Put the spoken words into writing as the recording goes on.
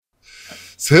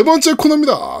세 번째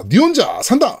코너입니다. 니 혼자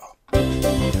산다.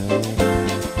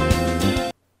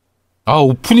 아,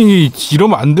 오프닝이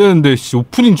이러면 안 되는데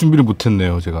오프닝 준비를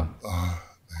못했네요, 제가. 네.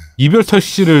 이별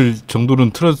택시를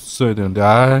정도는 틀었어야 되는데,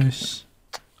 아이씨.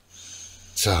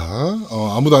 자,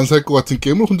 아무도 안 살 것 같은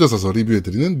게임을 혼자 사서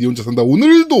리뷰해드리는 니 혼자 산다.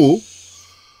 오늘도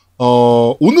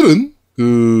오늘은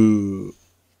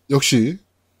역시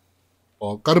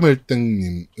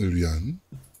까르멜땡님을 위한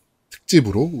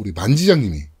특집으로 우리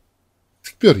만지장님이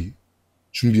특별히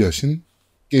준비하신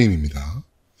게임입니다.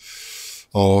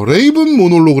 레이븐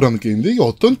모놀로그라는 게임인데 이게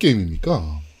어떤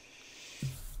게임입니까?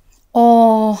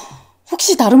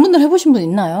 혹시 다른 분들 해보신 분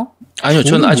있나요? 아니요,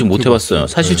 저는 아직 못 해봤어요.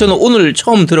 사실 저는 오늘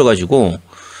처음 들어가지고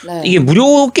네. 이게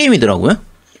무료 게임이더라고요.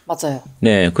 맞아요.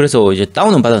 네, 그래서 이제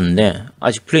다운은 받았는데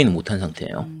아직 플레이는 못한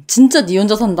상태예요. 진짜 니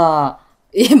혼자 산다.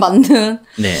 예, 맞는.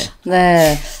 네.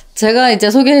 네. 제가 이제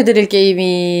소개해드릴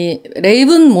게임이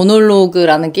레이븐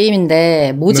모놀로그라는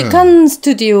게임인데 모직한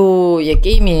스튜디오의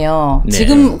게임이에요. 네.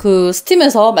 지금 그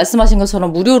스팀에서 말씀하신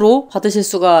것처럼 무료로 받으실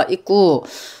수가 있고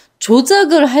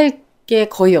조작을 할 게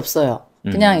거의 없어요.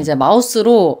 그냥 이제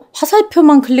마우스로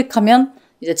화살표만 클릭하면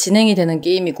이제 진행이 되는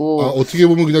게임이고. 어떻게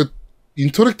보면 그냥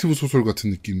인터랙티브 소설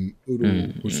같은 느낌으로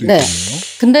볼 수 있겠네요.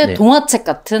 근데 네. 동화책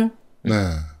같은 네.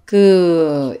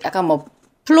 약간 뭐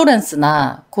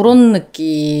플로렌스나 그런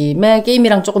느낌의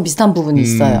게임이랑 조금 비슷한 부분이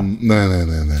있어요.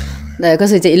 네네네네. 네,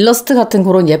 그래서 이제 일러스트 같은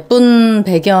그런 예쁜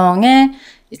배경에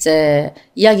이제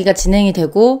이야기가 진행이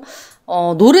되고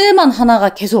노래만 하나가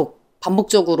계속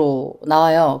반복적으로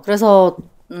나와요. 그래서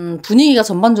분위기가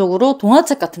전반적으로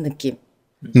동화책 같은 느낌.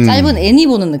 짧은 애니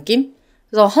보는 느낌.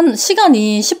 그래서 한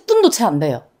시간이 10분도 채 안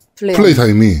돼요. 플레이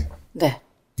타임이. 네.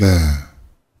 네.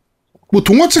 뭐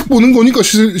동화책 보는 거니까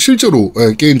실제로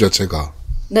게임 자체가.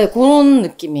 네, 그런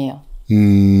느낌이에요.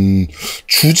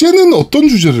 주제는 어떤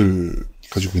주제를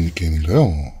가지고 있는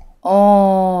게임인가요?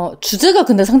 주제가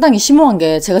근데 상당히 심오한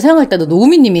게 제가 생각할 때도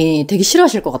노우미님이 되게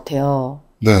싫어하실 것 같아요.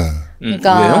 네.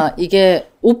 그러니까 왜요? 이게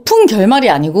오픈 결말이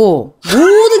아니고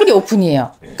모든 게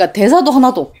오픈이에요. 그러니까 대사도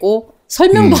하나도 없고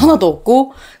설명도 하나도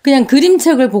없고 그냥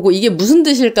그림책을 보고 이게 무슨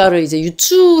뜻일까를 이제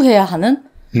유추해야 하는.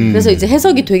 그래서 이제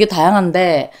해석이 되게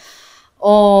다양한데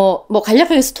뭐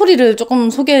간략하게 스토리를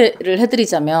조금 소개를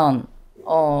해드리자면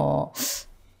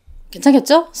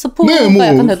괜찮겠죠? 스포가 네,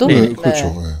 약간 돼도? 네, 그렇죠.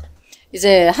 네.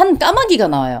 이제 한 까마귀가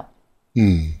나와요.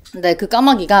 근데 그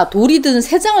까마귀가 돌이 든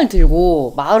세 장을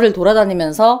들고 마을을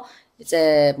돌아다니면서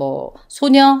이제 뭐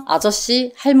소녀,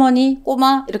 아저씨, 할머니,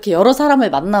 꼬마 이렇게 여러 사람을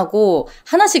만나고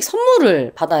하나씩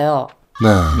선물을 받아요.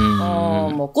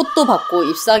 네. 뭐 꽃도 받고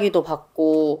잎사귀도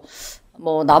받고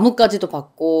뭐 나뭇가지도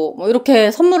받고 뭐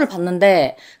이렇게 선물을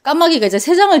받는데 까마귀가 이제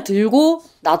세 장을 들고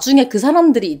나중에 그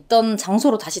사람들이 있던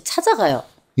장소로 다시 찾아가요.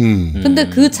 근데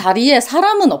그 자리에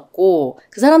사람은 없고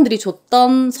그 사람들이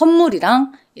줬던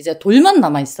선물이랑 이제 돌만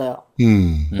남아 있어요.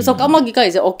 그래서 까마귀가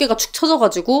이제 어깨가 축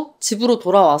처져가지고 집으로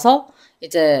돌아와서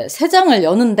이제 세 장을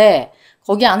여는데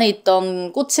거기 안에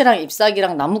있던 꽃이랑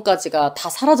잎사귀랑 나뭇가지가 다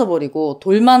사라져버리고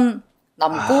돌만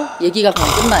남고 얘기가 그냥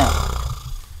끝나요.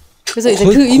 그래서 이제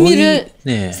그 의미를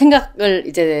네. 생각을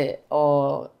이제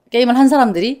게임을 한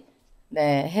사람들이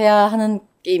네 해야 하는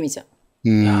게임이죠.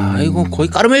 야, 이거 거의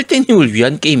까르멜땡님을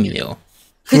위한 게임이네요.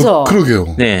 그죠?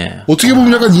 그러게요. 네. 어떻게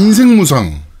보면 약간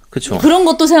인생무상. 그렇죠. 그런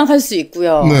것도 생각할 수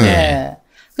있고요. 네. 네.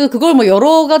 그걸 뭐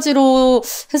여러 가지로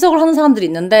해석을 하는 사람들이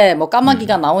있는데 뭐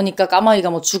까마귀가 나오니까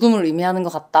까마귀가 뭐 죽음을 의미하는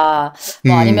것 같다.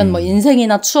 뭐 아니면 뭐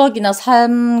인생이나 추억이나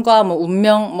삶과 뭐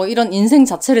운명 뭐 이런 인생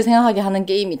자체를 생각하게 하는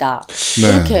게임이다. 네.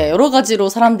 이렇게 여러 가지로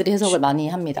사람들이 해석을 많이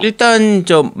합니다. 일단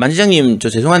저 만지장님 저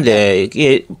죄송한데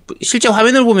이게 실제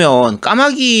화면을 보면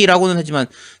까마귀라고는 하지만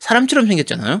사람처럼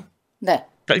생겼잖아요. 네.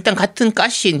 일단 같은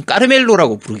까신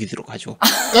까르멜로라고 부르기로 하죠.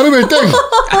 까르멜땡.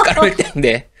 까르멜땡.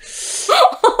 네.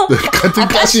 네, 같은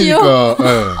까시니까. 네.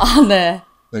 아, 네.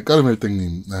 네,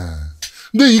 까르멜땡님. 네.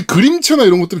 근데 이 그림체나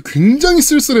이런 것들은 굉장히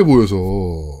쓸쓸해 보여서.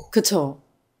 그쵸.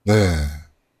 네.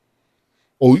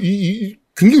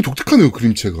 굉장히 독특하네요,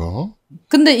 그림체가.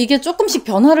 근데 이게 조금씩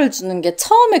변화를 주는 게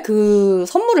처음에 그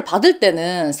선물을 받을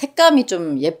때는 색감이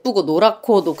좀 예쁘고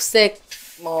노랗고 녹색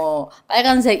뭐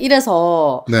빨간색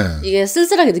이래서 네. 이게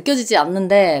쓸쓸하게 느껴지지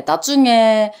않는데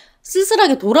나중에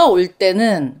쓸쓸하게 돌아올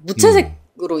때는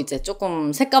무채색으로 이제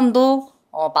조금 색감도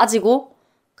빠지고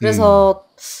그래서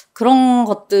그런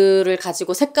것들을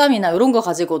가지고 색감이나 이런 거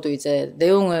가지고도 이제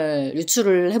내용을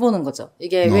유추를 해보는 거죠.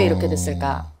 이게 왜 이렇게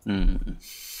됐을까?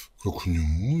 그렇군요.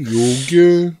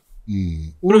 요게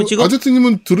그럼 지금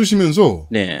아제트님은 들으시면서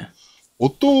네.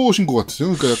 어떠신 것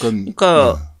같으세요? 그러니까 약간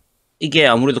그러니까 이게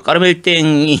아무래도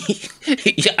까르멜땡이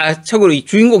참고로 이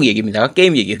주인공 얘기입니다.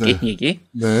 게임 얘기예요. 네. 게임 얘기.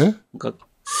 네. 그러니까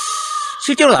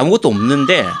실제로는 아무것도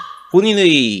없는데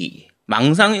본인의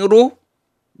망상으로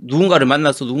누군가를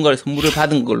만나서 누군가의 선물을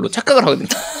받은 걸로 착각을 하거든요.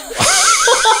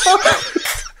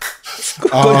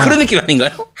 그런 느낌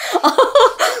아닌가요?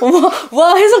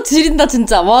 와, 해석 지린다,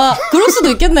 진짜. 와, 그럴 수도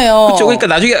있겠네요. 그렇죠. 그러니까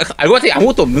나중에 알고 봤더니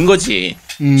아무것도 없는 거지.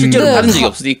 실제로 네, 받은 적이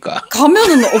없으니까.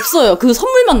 가면은 없어요. 그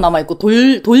선물만 남아있고,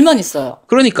 돌만 있어요.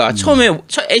 그러니까 처음에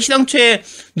애시당초에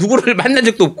누구를 만난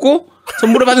적도 없고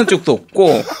선물을 받은 적도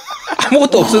없고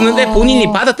아무것도 없었는데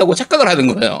본인이 받았다고 착각을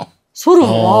하는 거예요. 소름.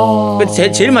 와.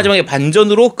 제일 마지막에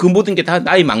반전으로 그 모든 게 다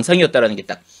나의 망상이었다라는 게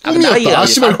딱. 꿈이었다.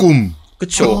 씨발 꿈.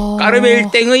 그쵸.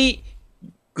 까르멜 땡의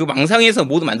그 망상에서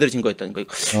모두 만들어진 거였다는 거예요.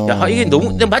 야, 이게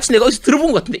너무, 마치 내가 어디서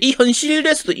들어본 것 같은데, 이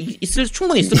현실에서도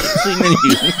충분히 있을 수 있는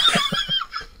일이.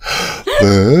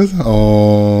 네,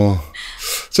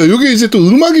 자, 요게 이제 또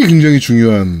음악이 굉장히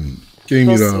중요한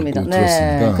게임이라고 그렇습니다.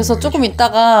 들었습니다. 네. 그래서 네. 조금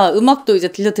이따가 음악도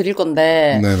이제 들려드릴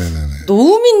건데, 네네네.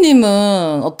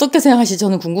 노우미님은 어떻게 생각하실지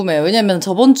저는 궁금해요. 왜냐면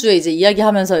저번 주에 이제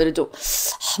이야기하면서 이렇게 좀,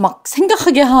 막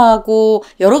생각하게 하고,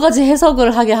 여러 가지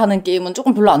해석을 하게 하는 게임은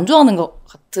조금 별로 안 좋아하는 것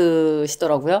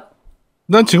같으시더라고요.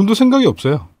 난 지금도 생각이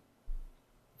없어요.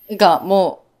 그러니까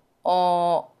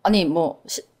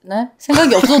네?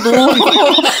 생각이 없어도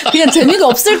그냥 재미가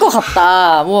없을 것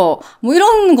같다. 뭐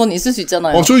이런 건 있을 수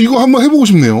있잖아요. 저 이거 한번 해보고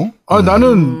싶네요.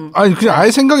 나는 그냥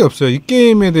아예 생각이 없어요. 이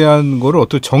게임에 대한 거를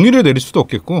어떻게 정의를 내릴 수도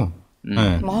없겠고.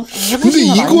 네. 근데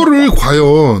이거를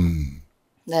과연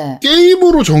네.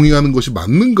 게임으로 정의하는 것이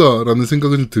맞는가라는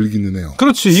생각이 좀 들기는 해요.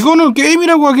 그렇지. 이거는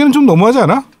게임이라고 하기에는 좀 너무하지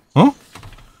않아?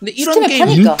 근데 이런 스팀에 게임,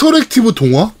 파니까. 인터랙티브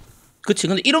동화? 그치.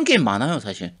 근데 이런 게임 많아요,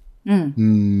 사실.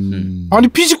 아니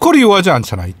피지컬이 요하지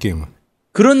않잖아 이 게임은.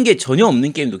 그런 게 전혀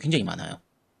없는 게임도 굉장히 많아요.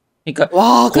 그러니까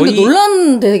와, 근데 거의-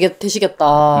 논란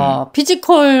되시겠다.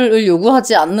 피지컬을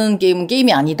요구하지 않는 게임은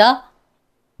게임이 아니다?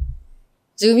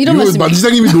 지금 이런 이거 말씀이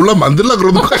만지장님이 논란 만들라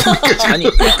그러는 거 아닙니까? 지금? 아니,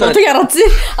 그러니까 어떻게 알았지?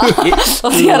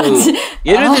 어떻게 알았지?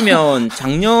 예를 들면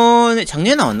작년에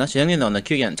나왔나? 재작년에 나왔나?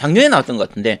 기억이 안. 작년에 나왔던 것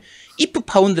같은데 if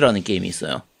파운드라는 게임이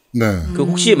있어요. 네. 그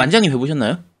혹시 만장님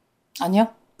해보셨나요? 아니요.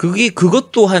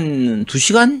 그것도 한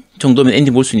 2시간 정도면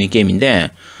엔딩 볼 수 있는 게임인데,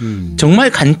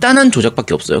 정말 간단한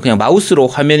조작밖에 없어요. 그냥 마우스로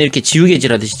화면 이렇게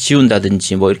지우개질하듯이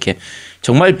지운다든지, 뭐 이렇게,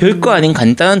 정말 별거 아닌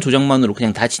간단한 조작만으로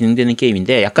그냥 다 진행되는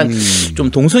게임인데, 약간 좀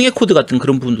동성애 코드 같은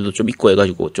그런 부분들도 좀 있고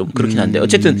해가지고 좀 그렇긴 한데,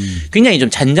 어쨌든 굉장히 좀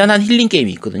잔잔한 힐링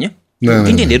게임이 있거든요. 네네네.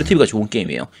 굉장히 내러티브가 좋은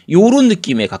게임이에요. 요런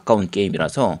느낌에 가까운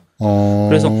게임이라서,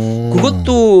 그래서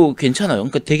그것도 괜찮아요.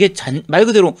 그러니까 되게 말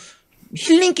그대로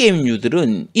힐링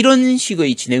게임류들은 이런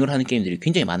식의 진행을 하는 게임들이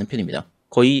굉장히 많은 편입니다.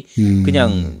 거의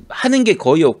그냥 하는 게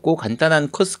거의 없고 간단한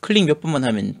클릭 몇 번만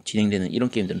하면 진행되는 이런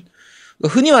게임들은,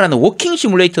 그러니까 흔히 말하는 워킹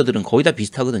시뮬레이터들은 거의 다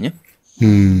비슷하거든요.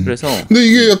 그래서 근데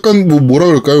이게 약간 뭐라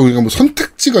그럴까요? 그러니까 뭐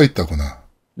선택지가 있다거나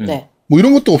네. 뭐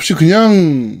이런 것도 없이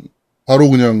그냥 바로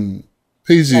그냥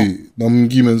페이지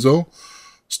넘기면서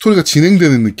스토리가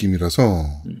진행되는 느낌이라서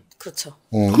그렇죠.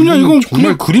 그냥 이건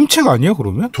정말 그냥 그림책 아니야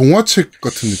그러면? 동화책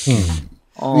같은 느낌.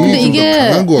 근데 좀 이게- 더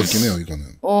강한 것 같긴 해요,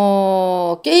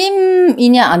 이거는.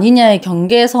 게임이냐 아니냐의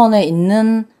경계선에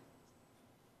있는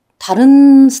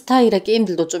다른 스타일의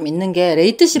게임들도 좀 있는 게,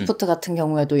 레이트 시프트 같은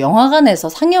경우에도 영화관에서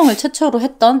상영을 최초로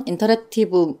했던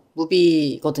인터랙티브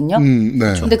무비거든요.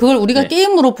 네. 근데 그걸 우리가 네.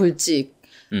 게임으로 볼지,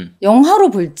 음.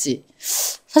 영화로 볼지,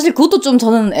 사실 그것도 좀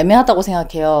저는 애매하다고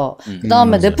생각해요. 그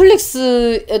다음에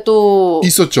넷플릭스에도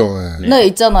있었죠. 예. 네,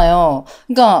 있잖아요.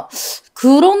 그러니까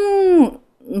그런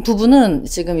부분은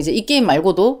지금 이제 이 게임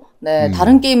말고도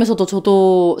다른 게임에서도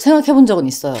저도 생각해 본 적은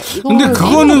있어요. 근데 이거를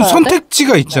그거는 게임으로 봐야 돼?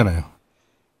 선택지가 있잖아요.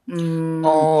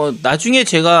 나중에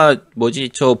제가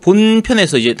저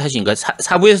본편에서 이제 다시, 그러니까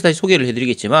 4부에서 다시 소개를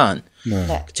해드리겠지만, 네.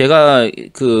 네. 제가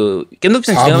그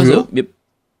겜덕비상 4부요? 진행하면서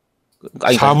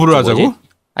 4부를 하자고?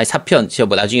 아니 4편 제가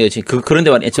뭐 나중에 그런데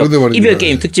말이죠. 그런데 말입니다. 이별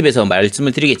게임 특집에서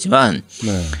말씀을 드리겠지만,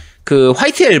 네. 그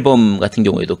화이트 앨범 같은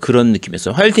경우에도 그런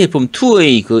느낌이었어요. 화이트 앨범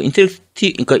 2의 그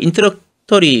그러니까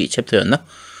인트로더리 챕터였나?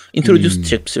 인트로듀스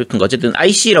챕터인가? 어쨌든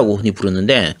IC라고 흔히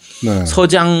부르는데, 네.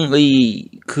 서장의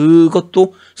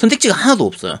그것도 선택지가 하나도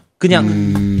없어요.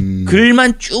 그냥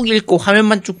글만 쭉 읽고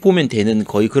화면만 쭉 보면 되는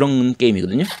거의 그런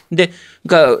게임이거든요. 근데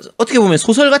그러니까 어떻게 보면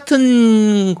소설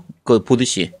같은 거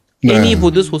보듯이, 네. 애니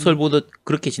보듯 소설 보듯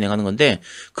그렇게 진행하는 건데,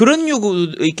 그런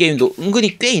류의 게임도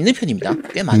은근히 꽤 있는 편입니다.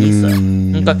 꽤 많이 있어요.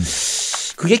 그러니까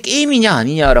그게 게임이냐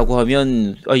아니냐라고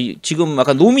하면, 지금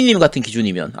아까 노미님 같은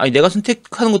기준이면, 내가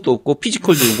선택하는 것도 없고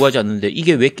피지컬도 요구하지 않는데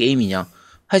이게 왜 게임이냐.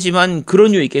 하지만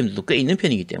그런 류의 게임들도 꽤 있는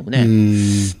편이기 때문에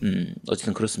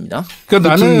어쨌든 그렇습니다. 그러니까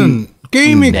나는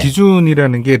게임의 네.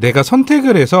 기준이라는 게 내가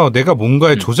선택을 해서 내가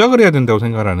뭔가에 조작을 해야 된다고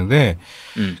생각을 하는데,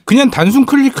 그냥 단순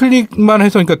클릭만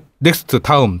해서, 그러니까 넥스트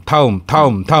다음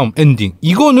엔딩,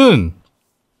 이거는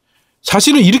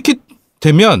사실은 이렇게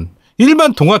되면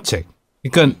일반 동화책,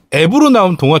 그러니까 앱으로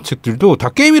나온 동화책들도 다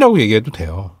게임이라고 얘기해도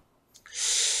돼요.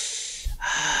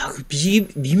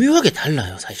 미묘하게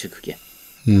달라요, 사실 그게.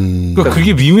 그러니까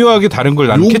그게 미묘하게 다른 걸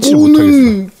나는 캐치를 못하겠어.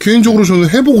 요거는 개인적으로 저는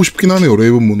해보고 싶긴 하네요.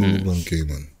 레이븐문이라는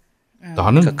게임은.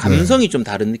 나는 그러니까 감성이 좀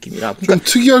다른 느낌이라. 좀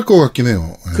특이할 것 같긴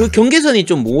해요. 그 경계선이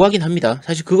좀 모호하긴 합니다.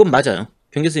 사실 그건 맞아요.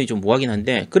 경계선이 좀 모호하긴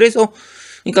한데 그래서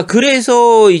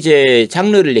이제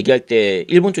장르를 얘기할 때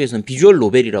일본 쪽에서는 비주얼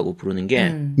노벨이라고 부르는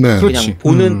게 네. 그냥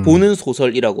보는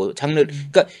소설이라고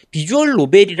그러니까 비주얼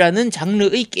노벨이라는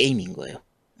장르의 게임인 거예요.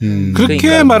 그렇게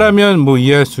그러니까, 말하면 뭐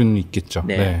이해할 수는 있겠죠.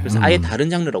 네. 네. 그래서 아예 다른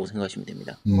장르라고 생각하시면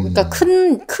됩니다. 그러니까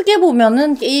크게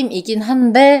보면은 게임이긴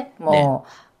한데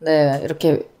네,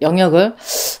 이렇게 영역을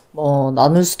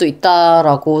나눌 수도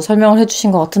있다라고 설명을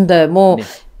해주신 것 같은데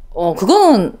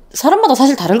그거는 사람마다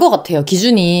사실 다를 것 같아요.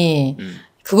 기준이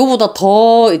그거보다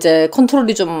더 이제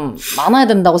컨트롤이 좀 많아야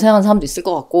된다고 생각하는 사람도 있을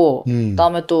것 같고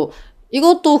그다음에 또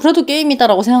이것도 그래도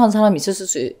게임이다라고 생각하는 사람이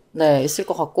있을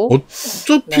것 같고.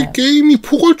 어차피 게임이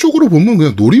포괄적으로 보면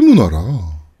그냥 놀이문화라.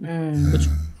 그렇죠.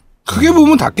 크게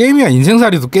보면 다 게임이야.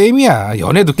 인생살이도 게임이야.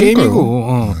 연애도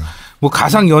게임이고. 뭐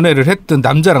가상 연애를 했든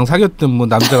남자랑 사귀었든 뭐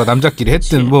남자가 남자끼리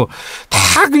했든 뭐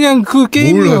다 그냥 그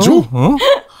게임이에요. 뭘 하죠?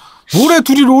 뭐래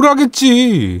둘이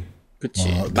롤하겠지.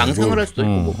 그치. 망상을 할 수도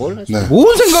있고 뭘 할 수도 있고.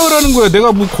 뭔 생각을 하는 거야.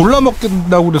 내가 뭐 골라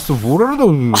먹겠다고 그랬어. 뭘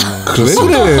하라고. 왜 그래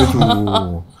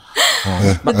또.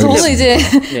 저는 이제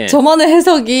저만의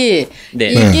해석이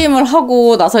이 게임을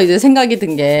하고 나서 이제 생각이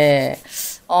든 게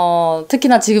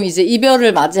특히나 지금 이제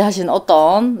이별을 맞이하신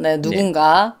어떤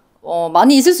누군가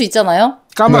많이 있을 수 있잖아요.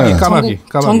 까마귀.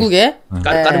 전국에.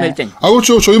 까르멜땡.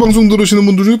 그렇죠. 저희 방송 들으시는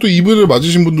분들 중에 또 이별을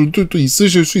맞으신 분들도 또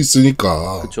있으실 수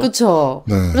있으니까. 그렇죠.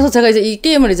 그래서 제가 이제 이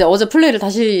게임을 이제 어제 플레이를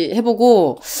다시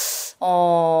해보고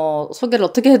소개를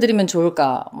어떻게 해드리면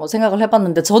좋을까 생각을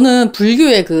해봤는데 저는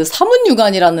불교의 그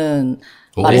사문유관이라는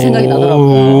말이 생각이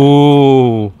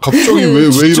나더라고요. 갑자기 왜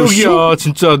지적이야,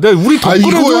 진짜. 우리 덕분에도.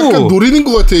 이거 약간 노리는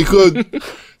것 같아.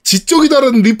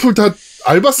 지적이다라는 리플 다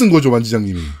알바 쓴 거죠,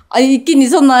 만지장님이. 있긴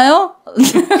있었나요?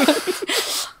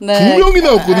 네. 2명이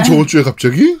나왔거든, 저번 주에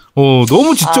갑자기.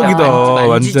 너무 지적이다.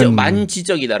 완전.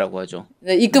 만지적이다라고 하죠.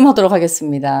 네, 입금하도록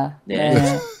하겠습니다.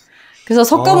 네. 그래서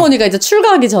석가모니가 이제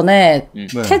출가하기 전에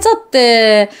태자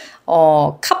때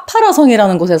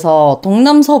카파라성이라는 곳에서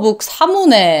동남서북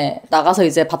사문에 나가서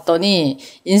이제 봤더니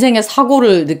인생의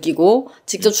사고를 느끼고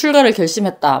직접 출가를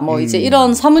결심했다. 이제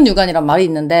이런 사문유관이란 말이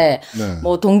있는데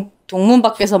동문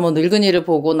밖에서 늙은이를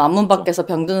보고 남문 밖에서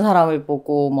병든 사람을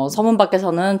보고 서문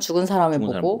밖에서는 죽은 사람을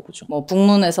보고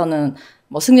북문에서는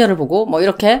승려를 보고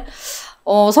이렇게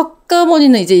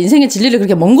석가모니는 이제 인생의 진리를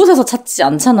그렇게 먼 곳에서 찾지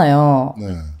않잖아요.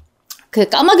 그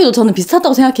까마귀도 저는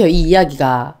비슷하다고 생각해요. 이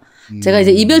이야기가. 제가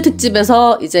이제 이별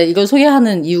특집에서 이제 이걸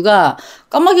소개하는 이유가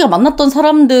까마귀가 만났던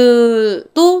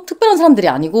사람들도 특별한 사람들이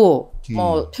아니고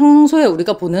평소에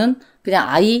우리가 보는 그냥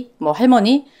아이,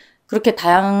 할머니 그렇게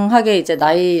다양하게 이제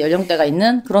나이 연령대가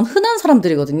있는 그런 흔한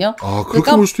사람들이거든요.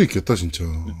 그렇게 볼 수도 있겠다, 진짜.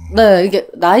 네, 이게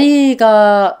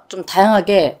나이가 좀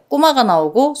다양하게 꼬마가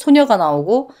나오고 소녀가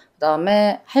나오고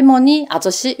그다음에 할머니,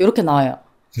 아저씨 이렇게 나와요.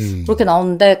 그렇게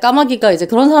나오는데 까마귀가 이제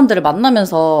그런 사람들을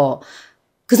만나면서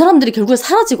그 사람들이 결국에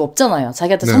사라지고 없잖아요.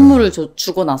 자기한테 선물을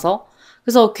주고 나서.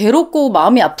 그래서 괴롭고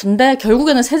마음이 아픈데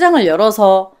결국에는 세 장을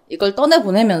열어서 이걸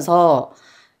떠내보내면서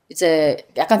이제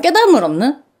약간 깨달음을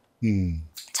얻는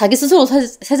자기 스스로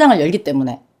세 장을 열기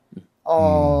때문에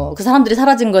그 사람들이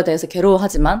사라진 거에 대해서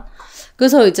괴로워하지만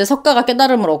그래서 이제 석가가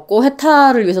깨달음을 얻고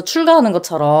해탈을 위해서 출가하는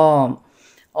것처럼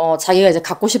자기가 이제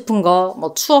갖고 싶은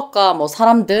거, 추억과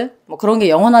사람들, 그런 게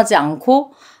영원하지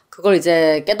않고, 그걸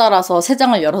이제 깨달아서 세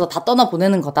장을 열어서 다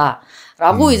떠나보내는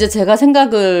거다라고 이제 제가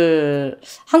생각을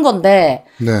한 건데,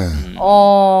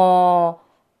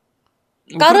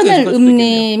 까르멜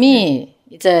음님이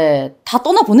이제 다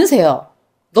떠나보내세요.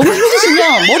 너무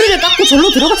힘드시면 머리를 깎고 절로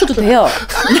들어가셔도 돼요.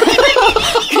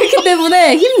 그렇기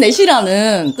때문에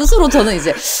힘내시라는 뜻으로 저는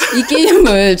이제 이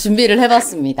게임을 준비를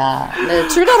해봤습니다. 네,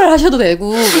 출가를 하셔도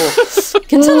되고,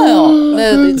 괜찮아요.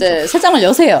 네, 이제 세 장을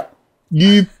여세요.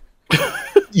 이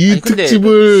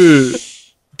특집을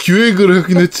기획을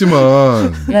하긴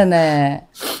했지만. 네네.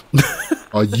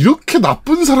 이렇게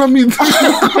나쁜 사람이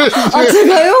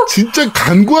제가요? 진짜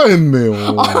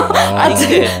간과했네요.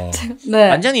 네.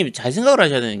 만장님 잘 생각을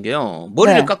하셔야 되는 게요.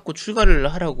 머리를 깎고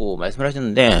출가를 하라고 말씀을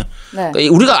하셨는데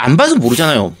그러니까 우리가 안 봐서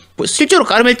모르잖아요. 실제로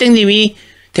까르멜땡님이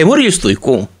대머리일 수도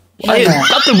있고 아예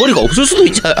깎을 머리가 없을 수도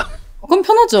있잖아요. 그럼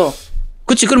편하죠.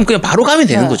 그렇지. 그럼 그냥 바로 가면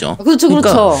되는 거죠. 그렇죠.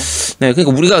 그러니까, 네,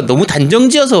 그러니까 우리가 너무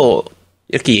단정지어서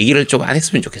이렇게 얘기를 좀 안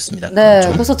했으면 좋겠습니다. 네,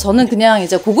 그래서 저는 그냥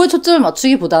이제 그거에 초점을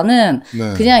맞추기보다는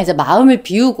네. 그냥 이제 마음을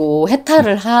비우고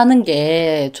해탈을 하는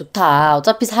게 좋다.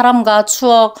 어차피 사람과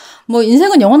추억, 뭐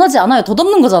인생은 영원하지 않아요.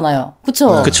 덧없는 거잖아요.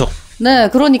 그쵸? 그쵸. 네,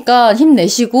 그러니까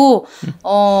힘내시고,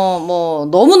 뭐,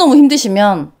 너무너무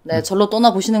힘드시면, 네, 절로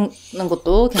떠나보시는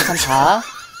것도 괜찮다.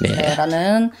 네. 네,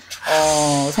 라는,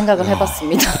 생각을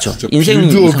해봤습니다. 그쵸. 진짜 인생은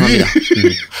빌드업이 이상합니다.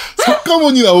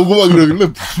 석가모니 나오고 막 이러길래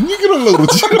무슨 얘기를 하려고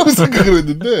그러지? 라고 생각을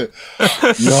했는데, 야,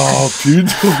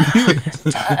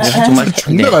 빌드업이 정말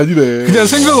장난 아니네. 그냥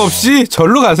생각 없이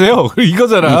절로 가세요.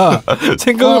 이거잖아.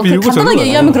 생각을 비우고 절로 간단하게 가세요.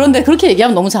 얘기하면 그런데 그렇게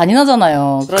얘기하면 너무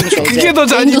잔인하잖아요. 그러니까 그게 이제 더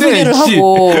잔인해, 소개를 씨.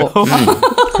 하고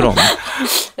그럼.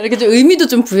 이렇게 좀 의미도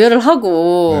좀 부여를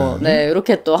하고 네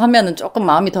이렇게 또 하면은 조금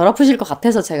마음이 덜 아프실 것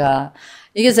같아서 제가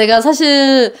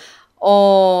사실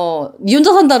니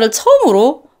혼자 산다를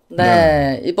처음으로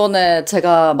이번에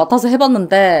제가 맡아서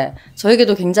해봤는데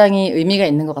저에게도 굉장히 의미가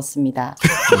있는 것 같습니다.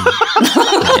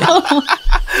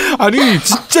 아니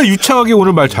진짜 유창하게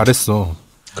오늘 말 잘했어.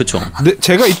 그쵸. 근데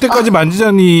제가 이때까지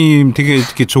만지자님 되게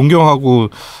이렇게 존경하고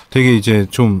되게 이제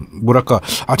좀 뭐랄까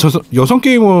저 여성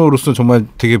게이머로서 정말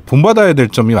되게 본받아야 될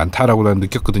점이 많다라고 나는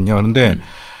느꼈거든요. 그런데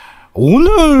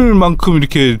오늘만큼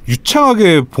이렇게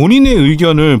유창하게 본인의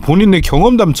의견을 본인의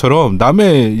경험담처럼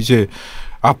남의 이제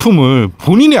아픔을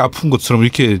본인의 아픈 것처럼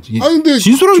이렇게 근데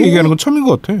진솔하게 얘기하는 건 처음인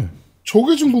것 같아.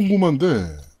 저게 좀 궁금한데,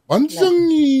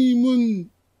 만지장님은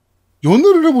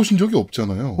연애를 해보신 적이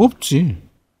없잖아요. 없지.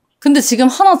 근데 지금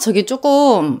하나 저기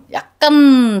조금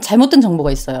약간 잘못된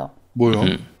정보가 있어요. 뭐요?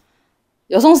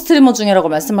 여성 스트리머 중이라고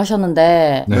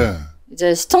말씀하셨는데 네.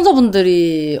 이제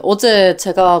시청자분들이 어제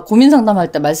제가 고민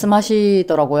상담할 때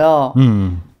말씀하시더라고요.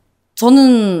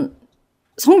 저는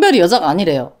성별이 여자가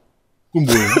아니래요. 그럼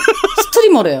뭐예요?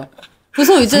 스트리머래요.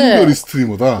 그래서 이제 성별이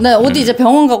스트리머다? 네, 어디 이제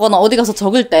병원 가거나 어디 가서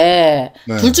적을 때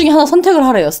둘 네. 중에 하나 선택을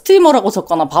하래요. 스트리머라고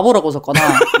적거나 바보라고 적거나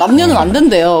남녀는 안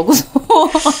된대요. 그래서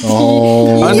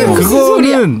아니 이게 무슨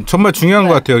그거는 정말 중요한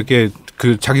것 같아요. 이렇게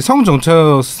그 자기 성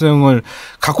정체성을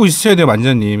갖고 있으셔야 돼요,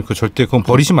 만자님. 그 절대 그건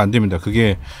버리시면 안 됩니다.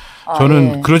 그게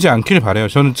저는 예. 그러지 않길 바래요.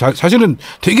 저는 사실은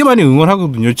되게 많이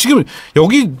응원하거든요. 지금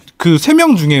여기 그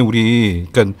 3명 중에 우리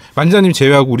그러니까 만지자님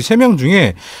제외하고 우리 3명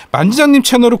중에 만지자님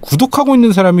채널을 구독하고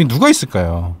있는 사람이 누가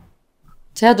있을까요?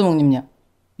 제아두목님요.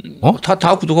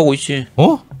 다 구독하고 있지.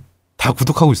 다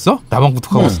구독하고 있어? 나만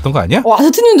구독하고 있었던 거 아니야?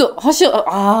 아저트님도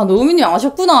노우미님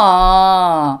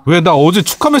아셨구나. 왜 나 어제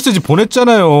축하 메시지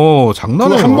보냈잖아요. 그거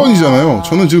장난해요. 한 번이잖아요.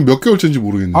 저는 지금 몇 개월째인지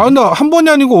모르겠는데. 나 한 번이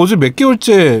아니고 어제 몇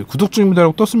개월째 구독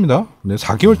중입니다라고 떴습니다. 네,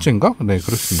 4개월째인가? 네,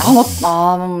 그렇습니다.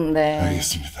 네.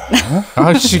 알겠습니다.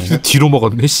 아씨, 뒤로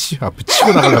먹었네, 씨. 앞에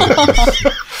치고 나가려고.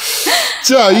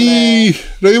 자, 이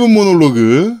레이븐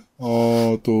모놀로그,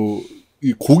 또,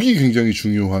 이 곡이 굉장히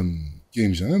중요한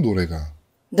게임이잖아요, 노래가.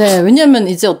 네, 왜냐면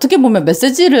이제 어떻게 보면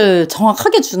메시지를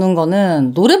정확하게 주는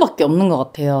거는 노래밖에 없는 것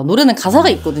같아요. 노래는 가사가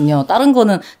있거든요. 다른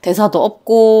거는 대사도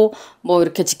없고, 뭐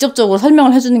이렇게 직접적으로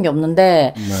설명을 해주는 게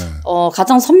없는데, 네.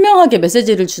 가장 선명하게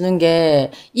메시지를 주는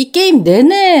게 이 게임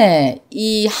내내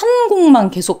이 한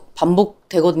곡만 계속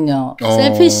반복되거든요.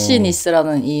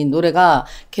 셀피시니스라는 이 노래가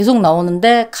계속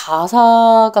나오는데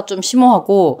가사가 좀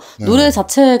심오하고 노래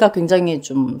자체가 굉장히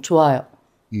좀 좋아요.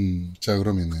 자,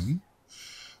 그러면은,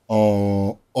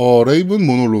 레이븐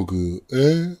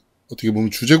모놀로그의 어떻게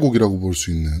보면 주제곡이라고 볼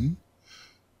수 있는,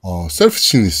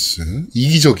 셀프시니스,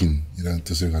 이기적인이라는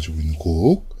뜻을 가지고 있는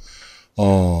곡,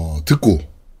 듣고,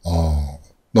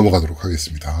 넘어가도록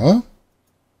하겠습니다.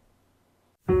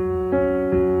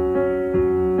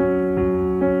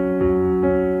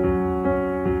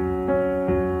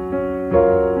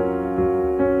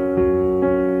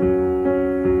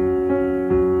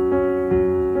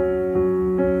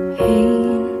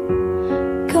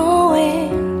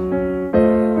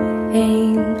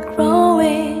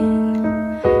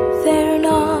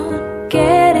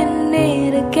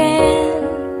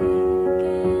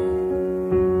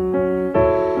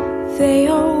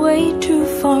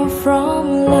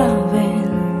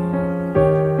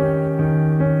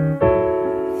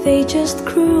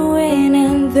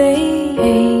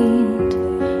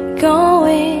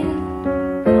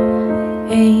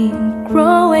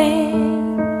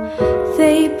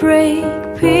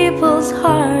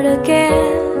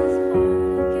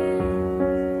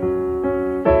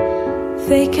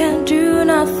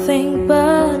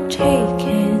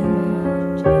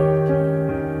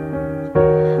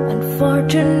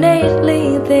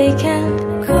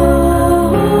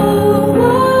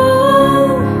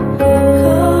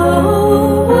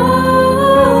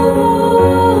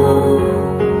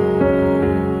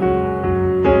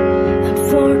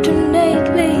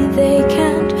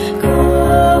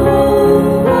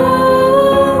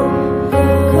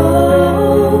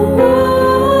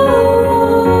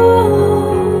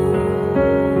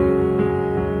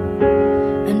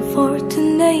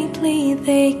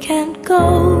 They can't go.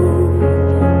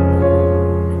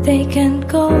 They can't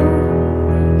go.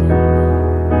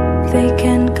 They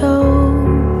can't go.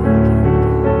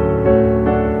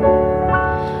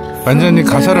 만지자님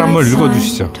가사를 한번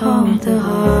읽어주시죠.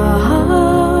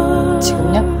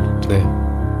 지금요? 네.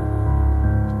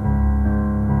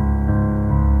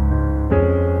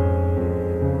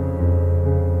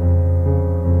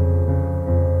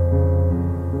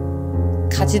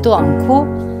 가지도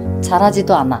않고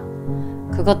자라지도 않아.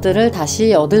 그것들을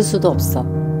다시 얻을 수도 없어.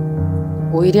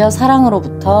 오히려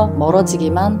사랑으로부터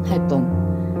멀어지기만 할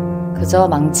뿐. 그저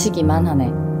망치기만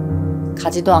하네.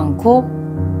 가지도 않고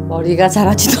머리가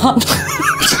자라지도 않아.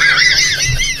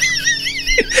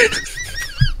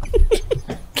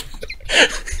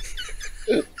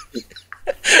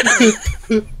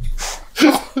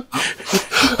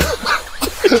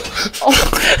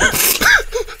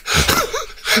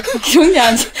 이런 게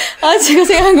제가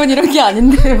생각한 건 이런 게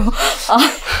아닌데요.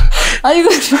 이거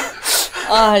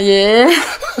예.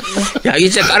 야, 이게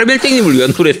진짜 까르멜땡님을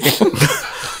위한 노래네요.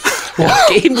 야,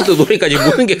 게임부터 노래까지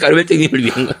모든 게 까르멜땡님을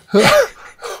위한 거야.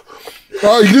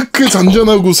 이렇게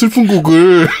잔잔하고 슬픈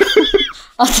곡을.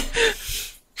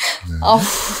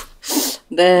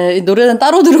 네, 이 노래는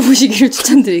따로 들어보시기를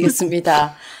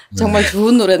추천드리겠습니다. 정말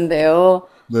좋은 노래인데요.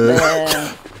 네. 네.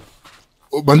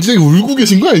 만지장이 울고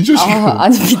계신 거 아니죠, 지금?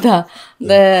 아닙니다.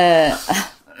 네.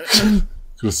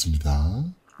 그렇습니다.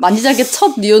 만지작의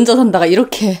첫 니 혼자 산다가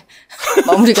이렇게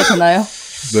마무리가 되나요?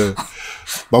 네.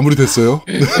 마무리됐어요.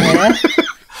 네.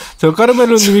 저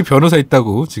까르멜로님이 변호사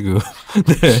있다고, 지금.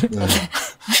 네.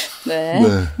 네.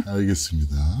 네,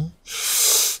 알겠습니다.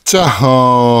 자,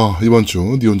 이번 주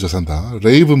니 혼자 산다.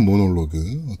 레이븐 모놀로그.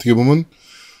 어떻게 보면,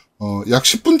 약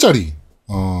 10분짜리,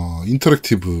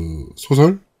 인터랙티브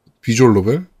소설? 비주얼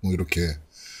노벨? 뭐 이렇게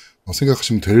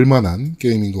생각하시면 될 만한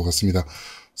게임인 것 같습니다.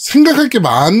 생각할 게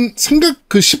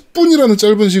그 10분이라는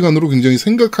짧은 시간으로 굉장히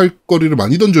생각할 거리를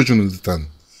많이 던져주는 듯한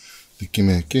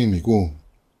느낌의 게임이고,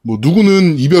 뭐,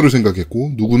 누구는 이별을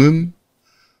생각했고, 누구는,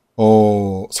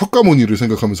 석가모니를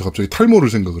생각하면서 갑자기 탈모를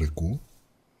생각을 했고,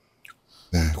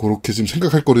 네, 그렇게 지금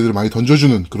생각할 거리들을 많이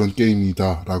던져주는 그런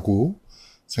게임이다라고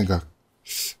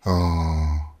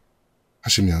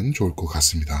하시면 좋을 것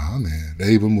같습니다. 네,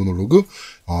 레이븐 모놀로그,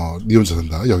 니 혼자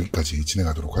산다. 여기까지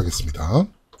진행하도록 하겠습니다.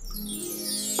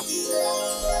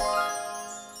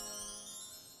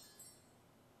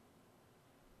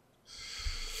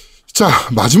 자,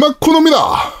 마지막 코너입니다.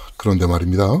 그런데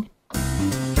말입니다.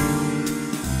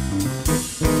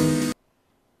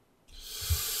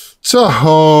 자,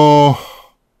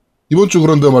 이번 주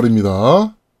그런데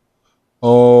말입니다.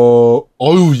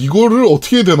 이거를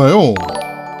어떻게 해야 되나요?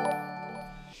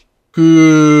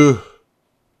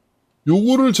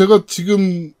 요거를 제가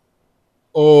지금,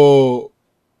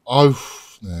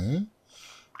 네.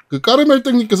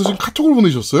 까르멜땡님께서 지금 카톡을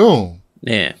보내주셨어요.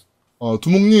 네.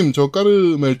 두목님, 저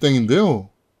까르멜땡인데요.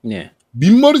 네.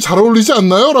 민머리 잘 어울리지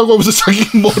않나요? 라고 하면서 자기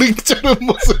머리 자른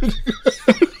모습을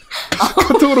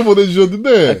카톡으로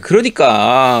보내주셨는데.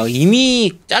 그러니까,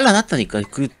 이미 잘라놨다니까.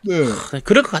 네.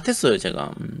 그럴 것 같았어요,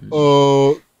 제가.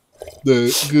 네,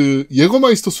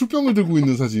 예거마이스터 술병을 들고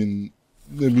있는 사진,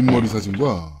 네, 민머리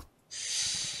사진과,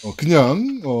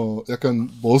 그냥, 약간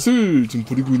멋을 좀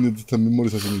부리고 있는 듯한 민머리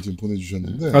사진을 지금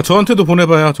보내주셨는데. 저한테도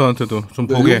보내봐요, 저한테도. 좀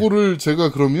네, 보게. 요거를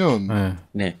제가 그러면,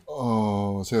 네.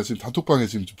 제가 지금 단톡방에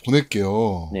지금 좀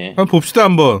보낼게요. 네. 한번 봅시다,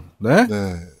 한번. 네?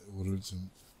 네, 이거를 좀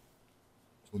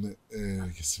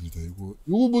보내겠습니다.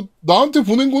 요거 뭐, 나한테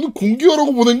보낸 거는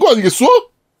공개하라고 보낸 거 아니겠어?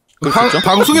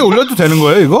 방송에 올려도 되는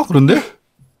거예요, 이거? 그런데?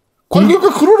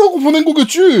 그러니까 그러라고 보낸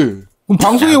거겠지. 그럼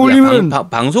방송에 올리면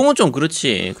방송은 좀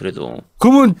그렇지 그래도.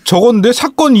 그러면 저건데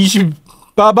사건 20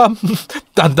 빠밤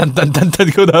딴딴딴딴딴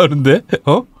이거 나오는데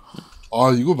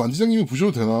이거 만지장님이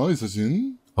보셔도 되나 이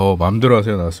사진? 마음대로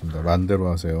하세요 나왔습니다. 마음대로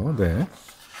하세요. 네.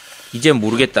 이제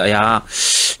모르겠다. 야,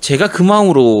 제가 그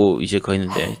마음으로 이제 거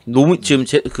했는데 너무 지금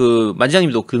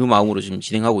만지장님도 그 마음으로 지금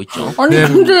진행하고 있죠. 아니 네.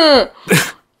 근데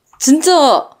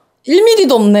진짜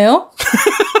 1mm도 없네요.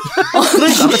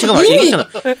 그러니까 아까 제가 얘기했잖아.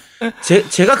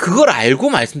 제가 그걸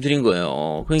알고 말씀드린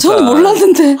거예요. 그러니까 저는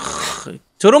몰랐는데.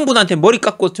 저런 분한테 머리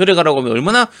깎고 저래 가라고 하면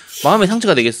얼마나 마음에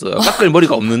상처가 되겠어요. 깎을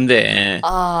머리가 없는데.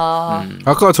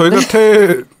 아까 저희가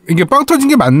이게 빵 터진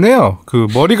게 맞네요.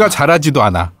 머리가 자라지도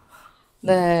않아.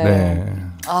 네. 네.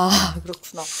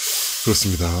 그렇구나.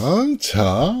 그렇습니다.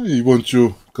 자, 이번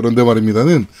주 그런데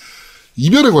말입니다는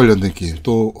이별에 관련된 게임,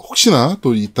 또 혹시나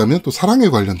또 있다면 또 사랑에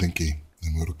관련된 게임,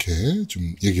 뭐 이렇게 좀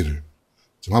얘기를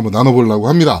좀 한번 나눠보려고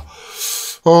합니다.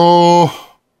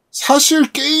 사실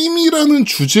게임이라는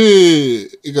주제,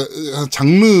 그러니까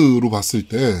장르로 봤을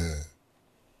때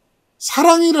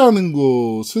사랑이라는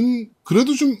것은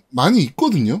그래도 좀 많이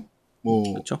있거든요.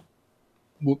 그렇죠.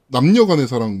 뭐 남녀 간의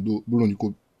사랑도 물론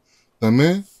있고,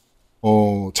 그다음에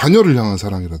자녀를 향한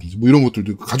사랑이라든지 뭐 이런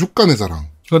것들도 있고, 가족 간의 사랑.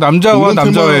 그 남자와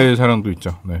남자의 사랑도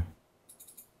있죠. 네.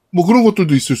 뭐 그런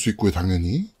것들도 있을 수 있고요,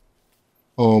 당연히.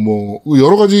 뭐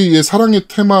여러 가지의 사랑의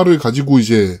테마를 가지고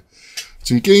이제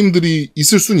지금 게임들이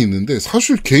있을 수는 있는데,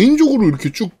 사실 개인적으로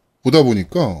이렇게 쭉 보다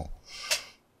보니까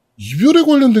이별에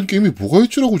관련된 게임이 뭐가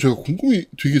있지라고 제가 곰곰이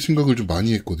되게 생각을 좀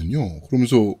많이 했거든요.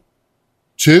 그러면서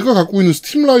제가 갖고 있는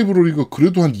스팀 라이브러리가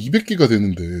그래도 한 200개가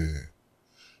되는데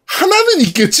하나는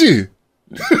있겠지?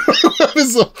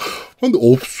 하면서 근데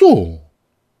없어.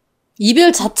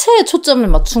 이별 자체에 초점을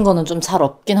맞춘 거는 좀 잘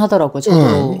없긴 하더라고요.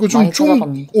 저도 그러니까 많이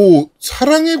찾아봤는데.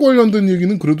 사랑에 관련된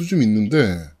얘기는 그래도 좀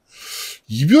있는데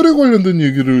이별에 관련된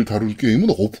얘기를 다룰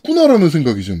게임은 없구나라는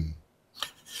생각이 좀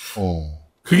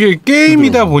그게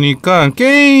게임이다 보니까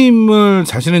게임을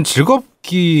자신은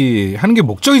즐겁게 하는 게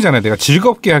목적이잖아요. 내가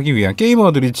즐겁게 하기 위한,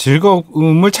 게이머들이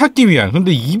즐거움을 찾기 위한.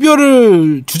 근데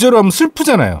이별을 주제로 하면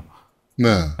슬프잖아요. 네.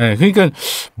 네, 그러니까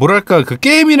뭐랄까 그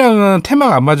게임이랑은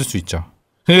테마가 안 맞을 수 있죠.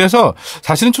 그래서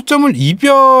사실은 초점을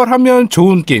이별하면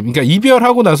좋은 게임, 그러니까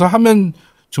이별하고 나서 하면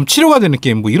좀 치료가 되는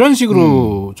게임, 뭐 이런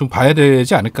식으로 좀 봐야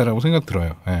되지 않을까라고 생각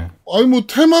들어요. 네. 아니 뭐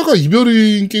테마가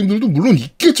이별인 게임들도 물론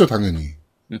있겠죠, 당연히.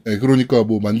 네, 그러니까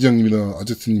뭐 만지장님이나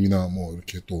아제트님이나 뭐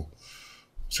이렇게 또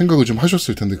생각을 좀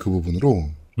하셨을 텐데 그 부분으로.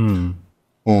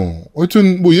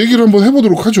 하여튼 뭐 얘기를 한번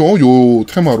해보도록 하죠. 요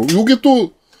테마로. 요게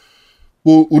또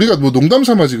뭐 우리가 뭐 농담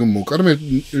삼아 지금 뭐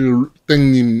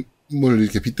까르멜땡님을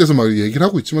이렇게 빗대서 막 얘기를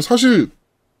하고 있지만 사실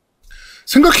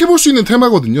생각해볼 수 있는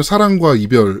테마거든요. 사랑과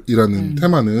이별이라는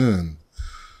테마는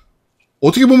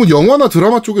어떻게 보면 영화나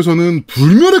드라마 쪽에서는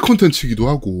불멸의 콘텐츠이기도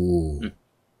하고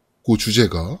그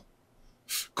주제가.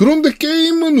 그런데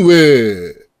게임은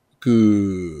왜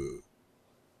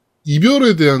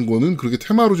이별에 대한 거는 그렇게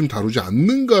테마로 좀 다루지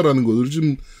않는가라는 것을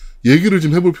좀 얘기를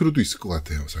좀 해볼 필요도 있을 것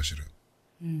같아요, 사실은.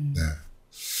 네.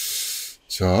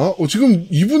 자, 지금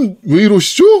이분 왜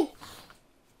이러시죠?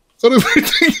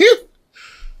 까르멜땡님?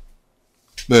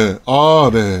 네,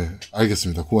 네.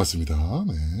 알겠습니다. 고맙습니다.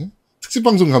 네. 특집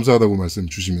방송 감사하다고 말씀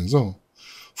주시면서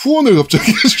후원을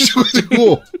갑자기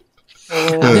해주셔가지고.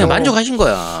 그냥 만족하신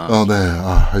거야. 네.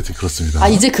 하여튼 그렇습니다.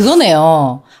 이제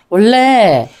그거네요.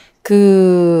 원래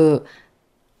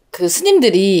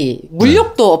스님들이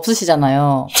물욕도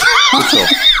없으시잖아요. 그렇죠.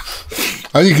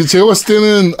 아니, 제가 봤을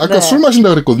때는 아까 네. 술 마신다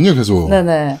그랬거든요, 계속.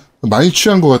 네네. 많이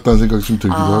취한 것 같다는 생각이 좀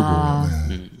들기도 하고.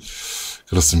 네.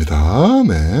 그렇습니다.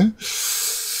 네.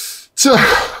 자,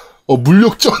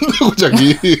 물욕 쩐다고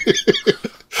자기.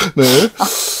 네.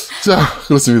 자,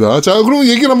 그렇습니다. 자, 그럼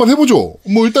얘기를 한번 해보죠.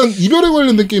 뭐, 일단, 이별에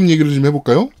관련된 게임 얘기를 좀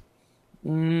해볼까요?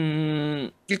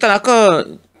 일단 아까,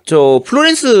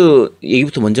 플로렌스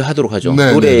얘기부터 먼저 하도록 하죠.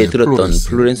 네, 노래 네, 들었던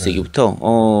플로렌스 얘기부터.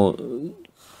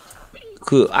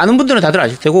 아는 분들은 다들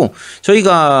아실 테고,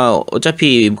 저희가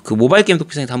어차피 그 모바일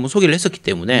겜덕비상에서 한번 소개를 했었기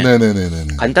때문에. 네네네네.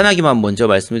 간단하게만 먼저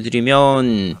말씀을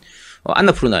드리면,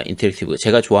 안나푸르나 인터랙티브,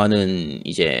 제가 좋아하는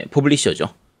이제 퍼블리셔죠.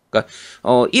 그러니까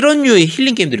이런 류의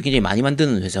힐링 게임들을 굉장히 많이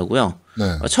만드는 회사고요. 네.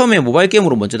 처음에 모바일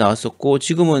게임으로 먼저 나왔었고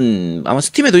지금은 아마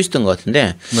스팀에도 있었던 것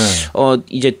같은데 네.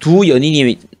 이제 두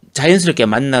연인이 자연스럽게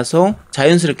만나서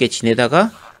자연스럽게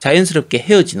지내다가 자연스럽게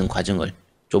헤어지는 과정을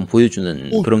좀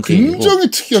보여주는 그런 게임이고. 굉장히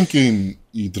특이한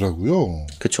게임이더라고요.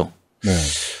 그렇죠. 네.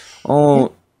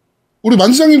 우리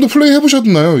만지장님도 플레이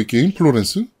해보셨나요, 이 게임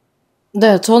플로렌스?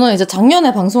 네, 저는 이제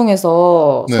작년에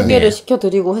방송에서 네. 소개를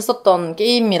시켜드리고 했었던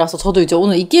게임이라서 저도 이제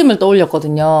오늘 이 게임을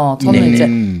떠올렸거든요. 저는 이제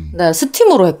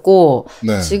스팀으로 했고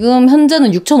네. 지금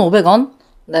현재는 6,500원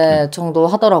정도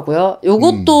하더라고요.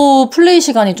 요것도 플레이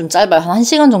시간이 좀 짧아요. 한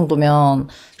 1시간 정도면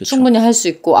그쵸. 충분히 할 수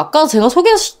있고 아까 제가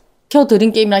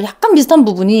소개시켜드린 게임이랑 약간 비슷한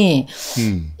부분이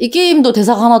이 게임도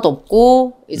대사가 하나도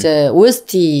없고 이제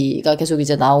OST가 계속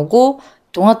이제 나오고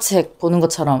동화책 보는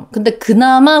것처럼. 근데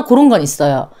그나마 그런 건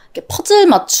있어요. 이렇게 퍼즐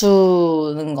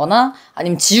맞추는 거나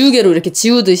아니면 지우개로 이렇게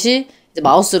지우듯이 이제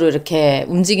마우스로 이렇게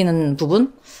움직이는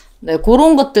부분. 네,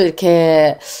 그런 것들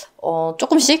이렇게,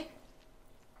 조금씩,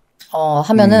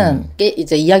 하면은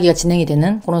이제 이야기가 진행이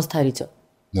되는 그런 스타일이죠.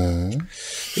 네.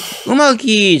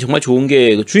 음악이 정말 좋은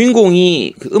게 그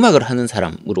주인공이 그 음악을 하는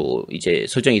사람으로 이제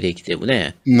설정이 되어 있기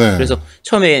때문에 네. 그래서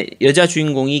처음에 여자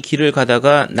주인공이 길을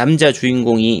가다가 남자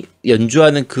주인공이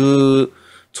연주하는 그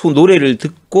노래를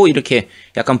듣고 이렇게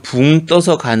약간 붕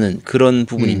떠서 가는 그런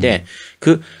부분인데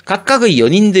그 각각의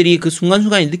연인들이 그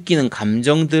순간순간에 느끼는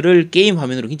감정들을 게임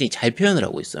화면으로 굉장히 잘 표현을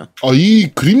하고 있어요. 이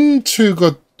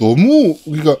그림체가 너무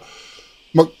우리가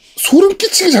막 소름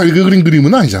끼치게 잘 그린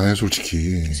그림은 아니잖아요, 솔직히.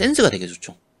 센스가 되게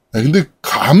좋죠. 근데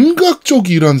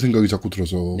감각적이라는 생각이 자꾸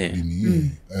들어서 네. 그림이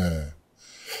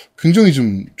굉장히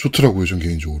좀 좋더라고요, 전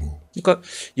개인적으로. 그러니까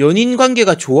연인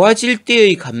관계가 좋아질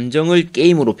때의 감정을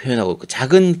게임으로 표현하고 그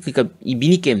작은 그러니까 이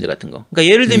미니 게임들 같은 거.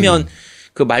 그러니까 예를 들면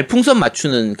그 말풍선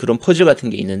맞추는 그런 퍼즐 같은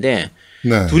게 있는데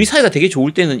네. 둘이 사이가 되게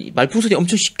좋을 때는 말풍선이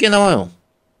엄청 쉽게 나와요.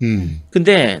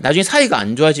 근데 나중에 사이가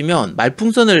안 좋아지면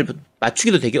말풍선을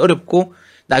맞추기도 되게 어렵고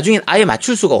나중엔 아예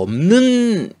맞출 수가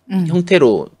없는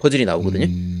형태로 퍼즐이 나오거든요.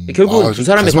 결국은 두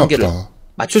사람의 관계를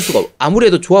맞출 수가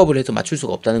아무래도 조합을 해서 맞출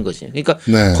수가 없다는 거지. 그러니까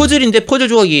네. 퍼즐인데 퍼즐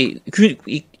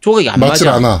조각이 안 맞질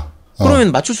맞아. 않아.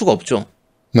 그러면 맞출 수가 없죠.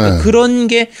 네. 그러니까 그런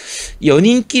게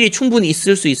연인끼리 충분히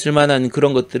있을 수 있을 만한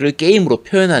그런 것들을 게임으로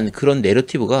표현한 그런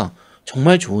내러티브가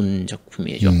정말 좋은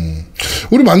작품이죠.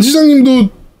 우리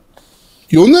만지장님도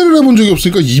연애를 해본 적이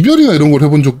없으니까 이별이나 이런 걸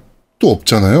해본 적도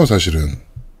없잖아요, 사실은.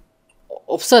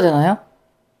 없어야 되나요?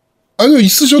 아니요,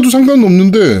 있으셔도 상관은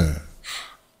없는데.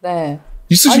 네.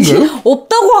 있으신가요? 아니,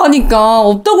 없다고 하니까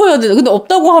없다고 해야 돼. 근데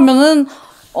없다고 하면은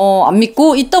안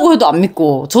믿고 있다고 해도 안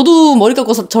믿고 저도 머리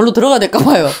깎아서 절로 들어가야 될까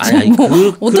봐요. 아니 뭐,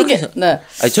 어떻게? 네.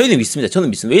 아니 저희는 믿습니다. 저는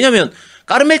믿습니다. 왜냐하면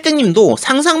까르멜땡님도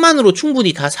상상만으로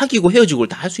충분히 다 사귀고 헤어지고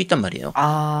다 할 수 있단 말이에요.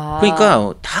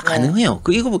 그러니까 다 가능해요.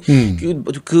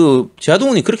 그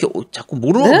제아동훈이 그렇게 자꾸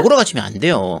몰아가시면 안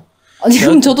돼요. 아니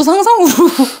그럼 저도 상상으로.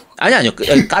 아니요.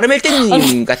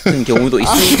 까르멜땡님 같은 경우도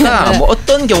있으니까 네. 뭐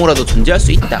어떤 경우라도 존재할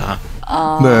수 있다.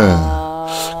 네.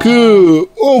 그래.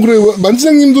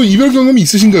 만지장님도 이별 경험이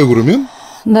있으신가요, 그러면?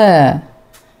 네.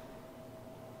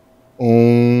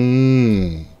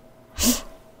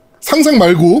 상상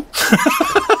말고.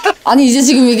 아니 이제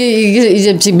지금 이게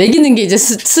이제 지금 매기는 게 이제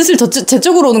슬슬 제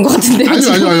쪽으로 오는 것 같은데. 아니,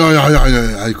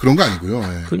 그런 거 아니고요.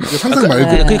 상상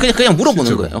말고. 그냥 물어보는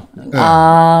실제로. 거예요.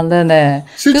 네. 네네.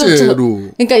 실제로.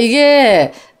 그러니까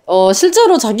이게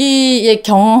실제로 자기의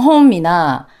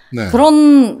경험이나 네.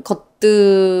 그런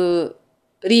것들이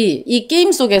이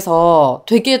게임 속에서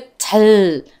되게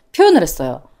잘 표현을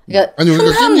했어요. 그러니까 아니,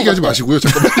 우리가 게임 얘기하지 마시고요.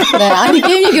 잠깐만. 네, 아니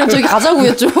게임 얘기로 저기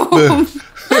가자고요 좀. 네.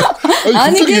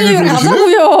 아니 게임 얘기로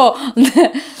가자고요. 네.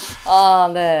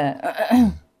 네.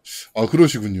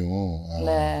 그러시군요.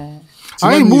 네.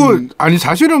 아니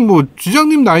사실은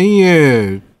주장님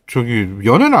나이에 저기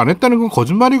연애를 안 했다는 건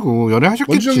거짓말이고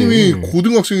연애하셨겠지. 원장님이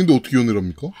고등학생인데 어떻게 연애를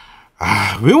합니까?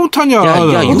 왜 못하냐.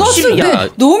 야, 고등학생 때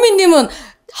노우미님은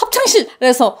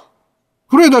합창실에서.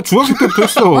 그래, 나 중학생 때부터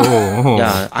했어.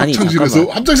 야, 아니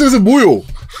합창실에서 뭐요?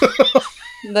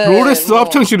 네, 롤 했어,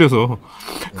 합창실에서.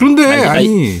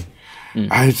 그런데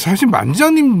사실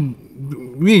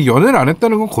만지장님이 연애를 안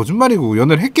했다는 건 거짓말이고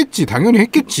연애를 했겠지. 당연히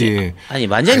했겠지. 아니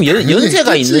만지장님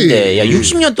연세가 했겠지. 있는데 야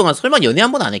 60년 동안 설마 연애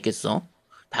한 번 안 했겠어?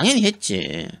 당연히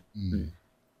했지.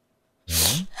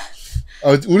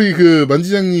 우리 그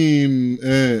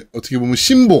만지장님의 어떻게 보면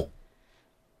신복이라고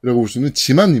볼 수 있는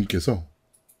지만님께서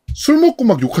술 먹고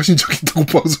막 욕하신 적이 있다고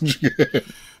방송 중에.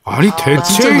 아니 대체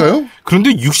진짜인가요?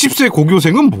 그런데 60세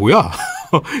고교생은 뭐야?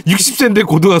 60세인데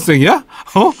고등학생이야?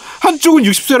 한쪽은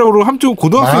 60세라고 그러고 한쪽은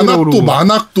고등학생이라고 그러고.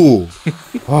 만학도.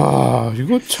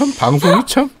 이거 참 방송이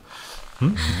참.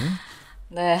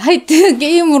 네, 하여튼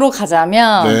게임으로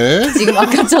가자면 네. 지금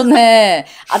아까 전에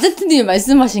아제트님이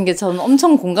말씀하신 게 저는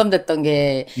엄청 공감됐던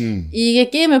게 이게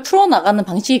게임을 풀어나가는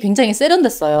방식이 굉장히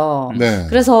세련됐어요. 네.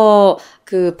 그래서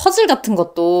그 퍼즐 같은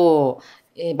것도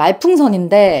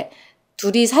말풍선인데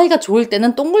둘이 사이가 좋을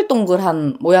때는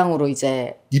동글동글한 모양으로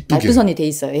이제 이쁘게. 말풍선이 돼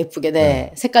있어요. 예쁘게.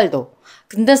 네. 색깔도.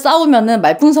 근데 싸우면은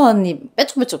말풍선이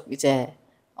빼쪽빼쪽 이제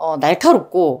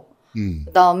날카롭고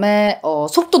그다음에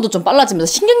속도도 좀 빨라지면서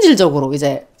신경질적으로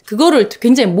이제 그거를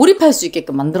굉장히 몰입할 수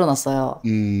있게끔 만들어놨어요.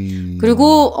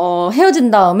 그리고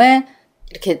헤어진 다음에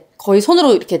이렇게 거의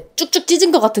손으로 이렇게 쭉쭉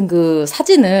찢은 것 같은 그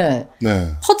사진을 네.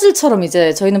 퍼즐처럼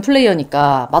이제 저희는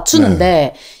플레이어니까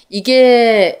맞추는데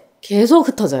이게 계속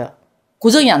흩어져요.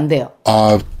 고정이 안 돼요.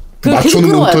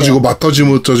 맞추는 못 터지고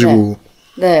맞터지면 못 터지고.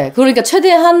 네, 그러니까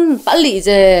최대한 빨리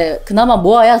이제 그나마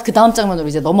모아야 그 다음 장면으로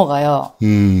이제 넘어가요.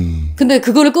 근데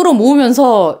그거를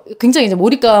끌어모으면서 굉장히 이제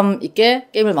몰입감 있게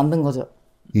게임을 만든 거죠.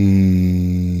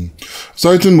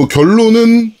 하여튼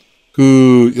결론은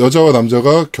그 여자와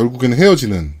남자가 결국에는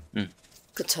헤어지는.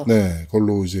 그쵸. 네,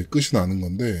 걸로 이제 끝이 나는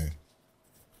건데.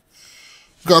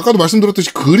 그러니까 아까도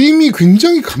말씀드렸듯이 그림이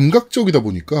굉장히 감각적이다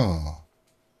보니까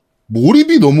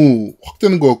몰입이 너무 확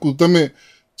되는 것 같고, 그다음에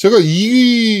제가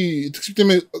이 특집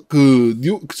때문에 아까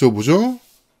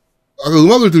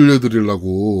음악을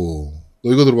들려드리려고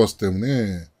너희가 들어봤을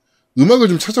때문에 음악을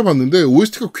좀 찾아봤는데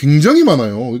OST가 굉장히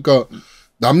많아요. 그러니까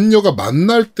남녀가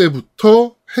만날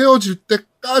때부터 헤어질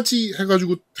때까지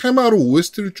해가지고 테마로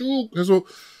OST를 쭉 해서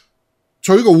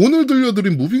저희가 오늘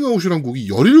들려드린 무빙아웃이란 곡이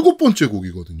 17번째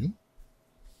곡이거든요.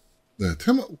 네,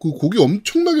 그 곡이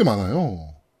엄청나게 많아요.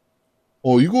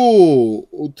 이거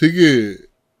되게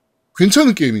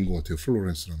괜찮은 게임인 것 같아요.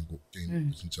 플로렌스라는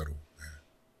게임, 진짜로. 네.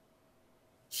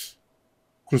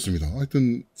 그렇습니다.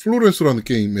 하여튼, 플로렌스라는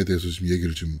게임에 대해서 지금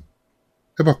얘기를 좀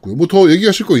해봤고요. 뭐 더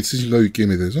얘기하실 거 있으신가요? 이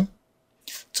게임에 대해서?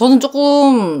 저는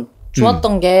조금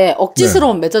좋았던 게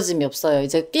억지스러운 맺어짐이 없어요.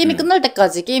 이제 게임이 끝날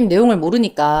때까지 게임 내용을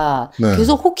모르니까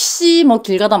계속 혹시 뭐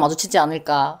길 가다 마주치지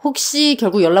않을까, 혹시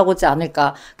결국 연락 오지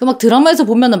않을까. 그 막 드라마에서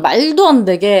보면은 말도 안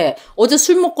되게 어제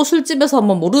술 먹고 술집에서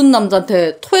뭐 모르는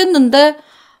남자한테 토했는데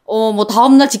뭐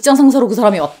다음날 직장 상사로 그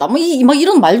사람이 왔다. 막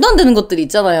이런 말도 안 되는 것들이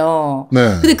있잖아요.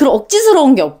 네. 근데 그런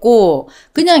억지스러운 게 없고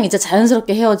그냥 이제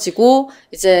자연스럽게 헤어지고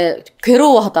이제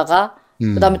괴로워하다가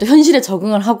그다음에 또 현실에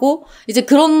적응을 하고 이제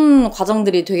그런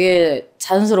과정들이 되게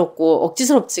자연스럽고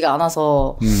억지스럽지가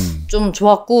않아서 좀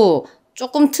좋았고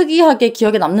조금 특이하게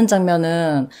기억에 남는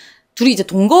장면은 둘이 이제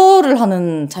동거를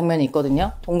하는 장면이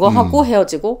있거든요. 동거하고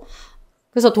헤어지고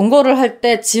그래서 동거를 할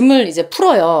때 짐을 이제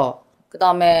풀어요.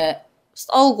 그다음에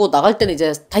싸우고 나갈 때는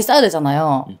이제 다시 싸야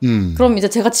되잖아요. 그럼 이제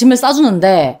제가 짐을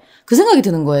싸주는데 그 생각이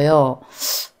드는 거예요.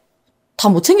 다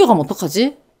못 챙겨가면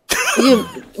어떡하지? 이게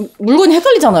물건이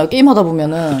헷갈리잖아요. 게임 하다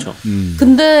보면은. 그쵸.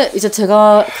 근데 이제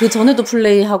제가 그 전에도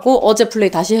플레이하고 어제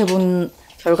플레이 다시 해본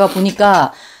결과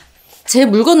보니까 제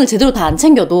물건을 제대로 다 안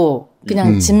챙겨도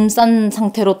그냥 짐 싼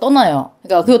상태로 떠나요.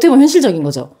 그러니까 그게 어떻게 보면 현실적인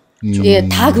거죠. 이게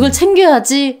다 그걸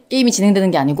챙겨야지 게임이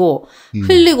진행되는 게 아니고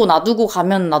흘리고 놔두고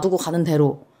가면 놔두고 가는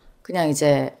대로 그냥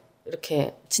이제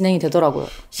이렇게 진행이 되더라고요.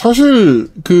 사실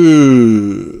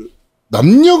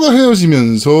남녀가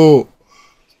헤어지면서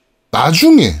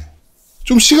나중에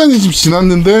좀 시간이 좀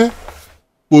지났는데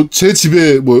뭐 제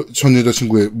집에 뭐 전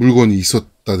여자친구의 물건이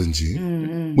있었다든지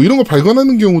뭐 이런 걸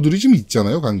발견하는 경우들이 좀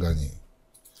있잖아요, 간간히.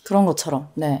 그런 것처럼.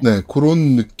 네. 네,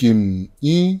 그런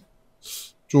느낌이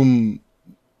좀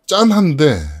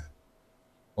짠한데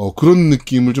그런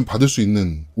느낌을 좀 받을 수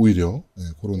있는 오히려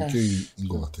그런 게임인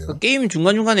것 같아요. 그 게임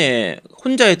중간중간에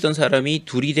혼자 했던 사람이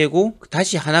둘이 되고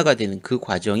다시 하나가 되는 그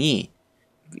과정이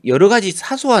여러 가지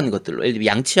사소한 것들로, 예를 들면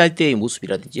양치할 때의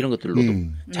모습이라든지 이런 것들로도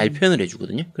잘 표현을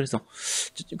해주거든요. 그래서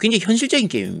굉장히 현실적인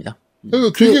게임입니다.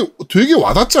 그러니까 되게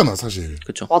와닿잖아, 사실.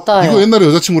 그렇죠. 와닿아요. 이거 옛날에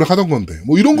여자친구랑 하던 건데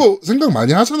뭐 이런 거 생각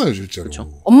많이 하잖아요, 실제로. 그쵸.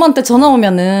 엄마한테 전화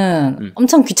오면은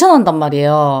엄청 귀찮아한단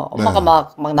말이에요. 엄마가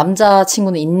막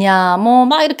남자친구는 있냐, 뭐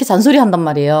막 이렇게 잔소리 한단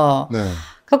말이에요. 네.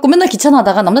 그래갖고 맨날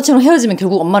귀찮아하다가 남자친구랑 헤어지면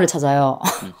결국 엄마를 찾아요.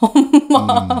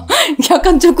 엄마.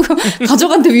 약간 조금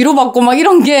가족한테 위로받고 막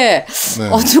이런 게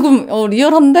조금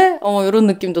리얼한데? 이런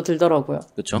느낌도 들더라고요.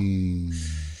 그렇죠.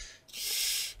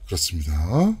 그렇습니다.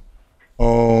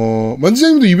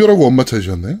 만지장님도 이별하고 엄마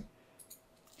찾으셨나요?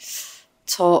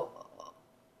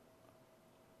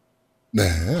 네,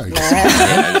 알겠습니다.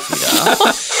 네, 알겠습니다.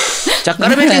 자,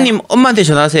 까르멜땡님 엄마한테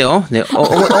전화하세요. 네,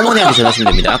 어머니한테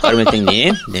전화하시면 됩니다.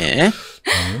 까르멜땡님. 네.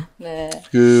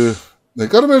 네,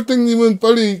 까르멜땡님은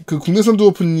빨리 국내산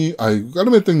두어프님,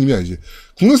 까르멜땡님이 아니지.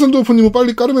 국내산 두어프님은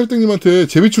빨리 까르멜땡님한테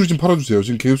제비추리 좀 팔아주세요.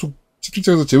 지금 계속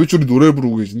채팅창에서 제비추리 노래를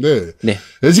부르고 계신데. 네.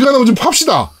 애지간하면 좀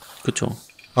팝시다! 그쵸.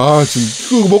 지금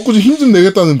그거 먹고 좀 힘 좀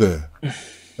내겠다는데.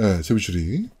 네,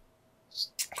 제비추리.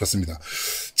 그렇습니다.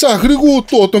 자, 그리고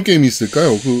또 어떤 게임이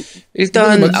있을까요?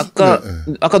 일단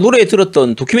아까 노래에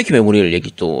들었던 도키메키 메모리얼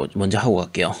얘기 또 먼저 하고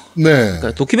갈게요. 네.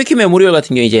 그러니까 도키메키 메모리얼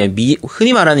같은 경우에 이제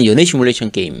흔히 말하는 연애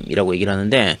시뮬레이션 게임이라고 얘기를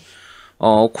하는데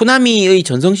코나미의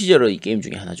전성 시절의 게임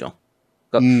중에 하나죠.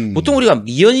 그러니까 보통 우리가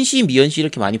미연시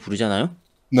이렇게 많이 부르잖아요.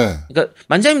 네. 그러니까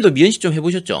만자님도 미연시 좀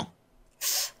해보셨죠?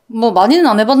 뭐 많이는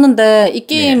안 해봤는데 이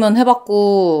게임은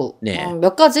해봤고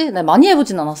몇 가지 많이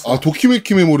해보진 않았어요.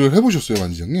 도키메키 메모리얼 해보셨어요,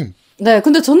 만지장님? 네,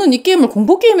 근데 저는 이 게임을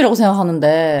공포 게임이라고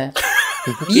생각하는데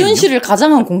미연시를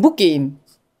가장한 공포 게임.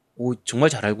 오, 정말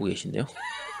잘 알고 계신데요?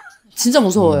 진짜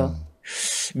무서워요.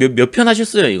 몇 편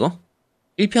하셨어요, 이거?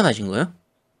 1편 하신 거예요?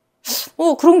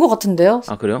 그런 것 같은데요.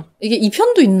 아, 그래요? 이게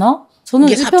 2편도 있나? 저는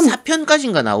이게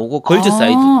 4편까지인가 나오고 걸즈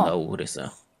사이드도 나오고 그랬어요.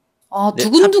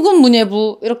 두근두근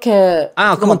문예부 이렇게.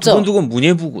 그건 두근두근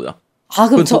문예부고요.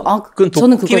 그럼 그건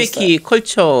저는 도키메키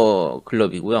컬처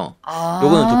클럽이고요.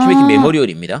 요거는 도키메키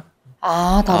메모리얼입니다.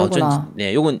 다르구나.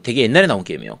 요건 되게 옛날에 나온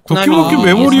게임이에요. 도키메키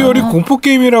메모리얼이 공포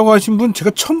게임이라고 하신 분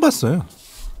제가 처음 봤어요.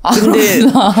 근데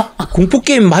공포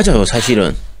게임 맞아요,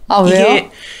 사실은. 왜요?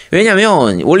 이게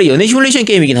왜냐면 원래 연애 시뮬레이션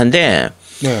게임이긴 한데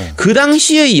그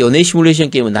당시의 연애 시뮬레이션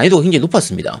게임은 난이도가 굉장히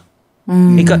높았습니다.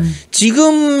 그러니까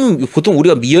지금 보통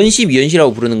우리가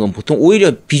미연시라고 부르는 건 보통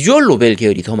오히려 비주얼 노벨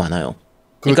계열이 더 많아요.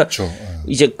 그러니까 그렇죠.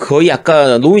 이제 거의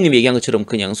아까 노우님이 얘기한 것처럼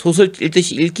그냥 소설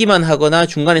읽듯이 읽기만 하거나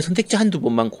중간에 선택지 한두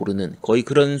번만 고르는 거의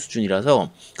그런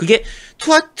수준이라서 그게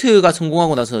투아트가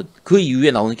성공하고 나서 그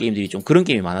이후에 나오는 게임들이 좀 그런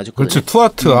게임이 많아졌거든요. 그렇지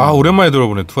투아트. 아 오랜만에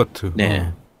들어보네 투아트. 네.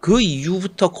 그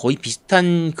이후부터 거의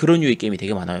비슷한 그런 류의 게임이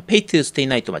되게 많아요. 페이트 스테이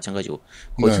나이트도 마찬가지고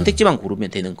거의 선택지만 고르면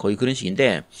되는 거의 그런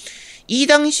식인데 이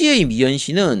당시의 미연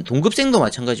씨는 동급생도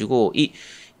마찬가지고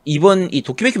이번 이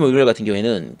도키메키 모빌 같은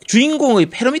경우에는 주인공의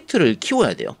페르미트를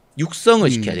키워야 돼요. 육성을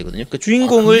시켜야 되거든요. 그러니까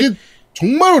주인공을 그게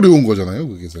정말 어려운 거잖아요.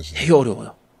 그게 사실. 되게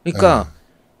어려워요. 그러니까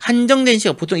한정된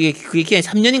시간 보통 그게 기간이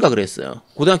 3년인가 그랬어요.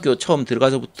 고등학교 처음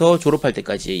들어가서부터 졸업할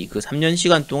때까지 그 3년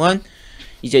시간 동안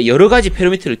이제 여러 가지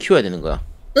페르미트를 키워야 되는 거야.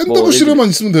 밴더브 시레만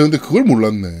있으면 되는데 그걸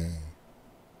몰랐네.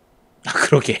 아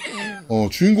그러게.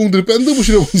 주인공들이 밴더브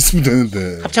시레만 있으면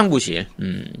되는데. 합창부실.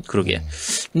 그러게.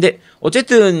 근데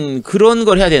어쨌든 그런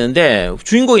걸 해야 되는데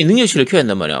주인공이 능력치를 키워야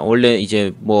한단 말이야. 원래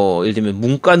이제 뭐 예를 들면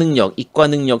문과 능력, 이과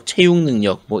능력, 체육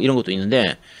능력 뭐 이런 것도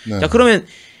있는데 네. 자 그러면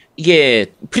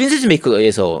이게 프린세스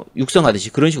메이커에서 육성하듯이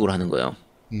그런 식으로 하는 거예요.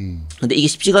 근데 이게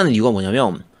쉽지가 않은 이유가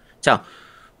뭐냐면 자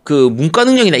그 문과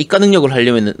능력이나 이과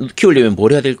능력을 키우려면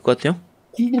뭘 해야 될 것 같아요?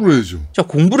 공부를 해야죠. 자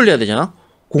공부를 해야 되잖아.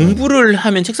 공부를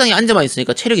하면 책상에 앉아만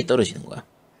있으니까 체력이 떨어지는 거야.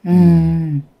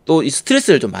 또 이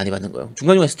스트레스를 좀 많이 받는 거예요.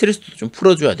 중간중간 스트레스도 좀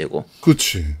풀어줘야 되고.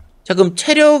 그렇지. 자 그럼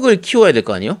체력을 키워야 될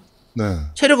거 아니에요? 네.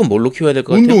 체력은 뭘로 키워야 될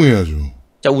것 같아요? 운동해야죠.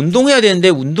 자 운동해야 되는데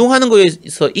운동하는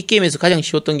거에서 이 게임에서 가장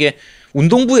쉬웠던 게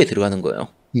운동부에 들어가는 거예요.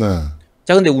 네.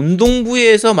 자 근데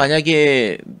운동부에서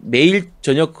만약에 매일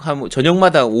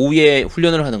저녁마다 오후에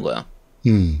훈련을 하는 거야.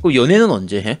 그럼 연애는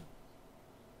언제 해?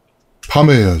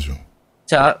 밤에 해야죠.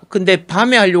 자 근데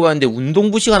밤에 하려고 하는데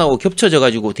운동부 시간하고 겹쳐져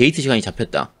가지고 데이트 시간이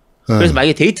잡혔다. 네. 그래서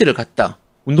만약에 데이트를 갔다.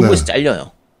 운동부에서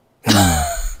잘려요.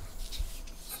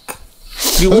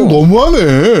 그리고 아니,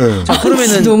 너무하네. 자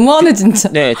그러면은 너무하네 진짜.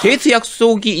 네 데이트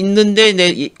약속이 있는데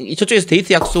저쪽에서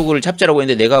데이트 약속을 잡자라고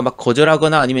했는데 내가 막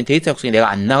거절하거나 아니면 데이트 약속에 내가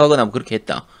안 나가거나 뭐 그렇게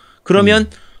했다. 그러면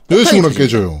여자친구랑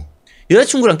깨져요.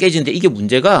 여자친구랑 깨지는데 이게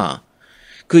문제가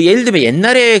그 예를 들면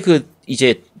옛날에 그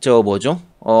이제 저 뭐죠?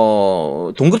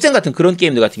 동급생 같은 그런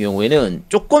게임들 같은 경우에는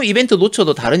조금 이벤트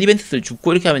놓쳐도 다른 이벤트를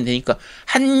줍고 이렇게 하면 되니까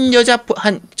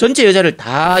전체 여자를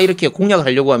다 이렇게 공략을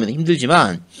하려고 하면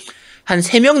힘들지만 한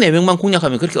 3명, 4명만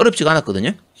공략하면 그렇게 어렵지가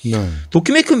않았거든요. 네.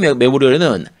 도큐메이크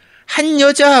메모리얼은 한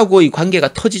여자하고의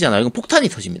관계가 터지잖아요. 이건 폭탄이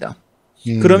터집니다.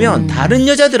 그러면 다른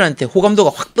여자들한테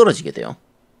호감도가 확 떨어지게 돼요.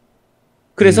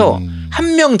 그래서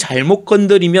한 명 잘못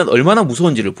건드리면 얼마나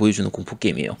무서운지를 보여주는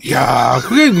공포게임이에요. 야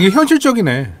그게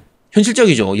현실적이네.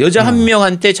 현실적이죠. 여자 한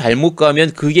명한테 잘못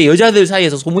가면 그게 여자들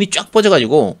사이에서 소문이 쫙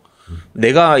퍼져가지고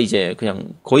내가 이제 그냥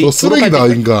거의 너 쓰레기다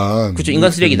인간. 그렇죠.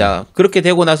 인간 쓰레기다. 그렇게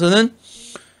되고 나서는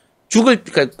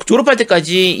그러니까 졸업할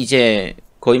때까지 이제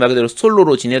거의 말 그대로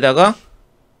솔로로 지내다가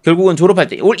결국은 졸업할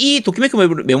때 이 도큐메이크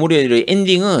메모리의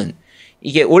엔딩은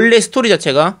이게 원래 스토리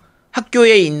자체가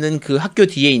학교에 있는 그 학교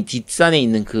뒤에 뒷산에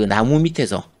있는 그 나무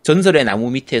밑에서 전설의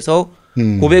나무 밑에서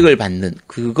고백을 받는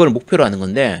그걸 목표로 하는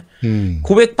건데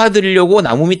고백 받으려고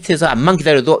나무 밑에서 암만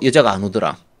기다려도 여자가 안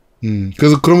오더라.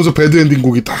 그래서 그러면서 배드 엔딩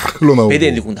곡이 딱 흘러나오고. 배드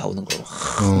엔딩 곡 나오는 거.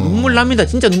 눈물 납니다.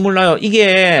 진짜 눈물 나요.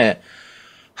 이게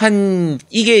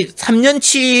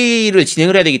 3년치를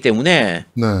진행을 해야 되기 때문에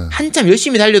네. 한참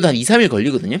열심히 달려도 한 2, 3일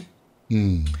걸리거든요.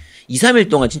 2, 3일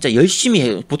동안 진짜 열심히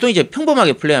해요. 보통 이제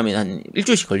평범하게 플레이하면 한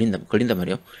일주일씩 걸린단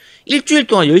말이에요. 일주일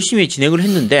동안 열심히 진행을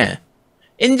했는데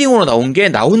엔딩으로 나온 게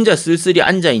나 혼자 쓸쓸히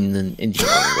앉아있는 엔딩이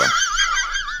나오는 거야.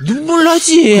 눈물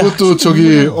나지. 그것도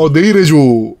내일 해줘.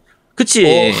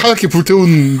 그치. 하얗게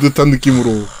불태운 듯한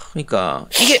느낌으로. 그러니까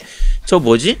이게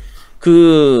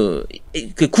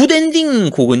굿 엔딩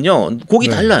곡은요. 곡이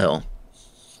네. 달라요.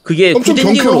 그게 엄청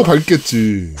경쾌하고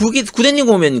밝겠지. 굿 엔딩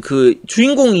곡이면 그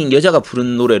주인공인 여자가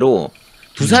부른 노래로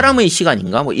두 사람의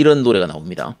시간인가 뭐 이런 노래가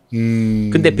나옵니다.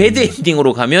 근데 배드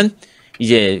엔딩으로 가면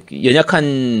이제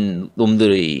연약한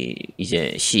놈들의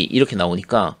이제 시 이렇게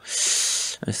나오니까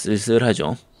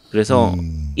쓸쓸하죠. 그래서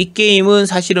이 게임은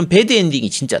사실은 배드 엔딩이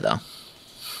진짜다.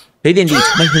 배드 엔딩이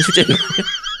정말 현실적이거든요.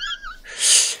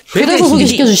 그래서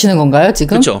소개시켜 주시는 건가요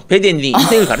지금? 그렇죠. 배드 엔딩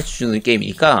인생을 가르쳐 주는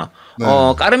게임이니까 네.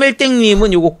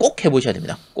 까르멜땡님은 요거 꼭 해보셔야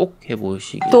됩니다. 꼭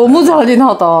해보시기. 너무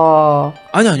잔인하다.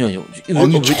 아니요.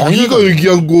 아니 자기가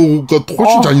얘기한 거가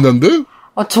훨씬 잔인한데?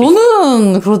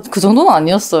 저는 그 정도는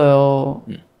아니었어요.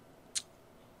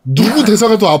 누구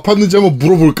대사가 더 아팠는지 한번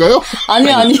물어볼까요?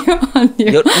 아니요.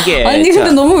 이게 아니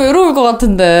근데 너무 외로울 것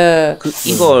같은데.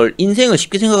 이걸 인생을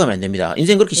쉽게 생각하면 안 됩니다.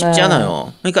 인생 그렇게 쉽지 네.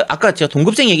 않아요. 그러니까 아까 제가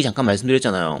동급생 얘기 잠깐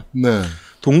말씀드렸잖아요. 네.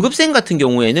 동급생 같은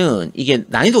경우에는 이게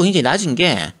난이도가 굉장히 낮은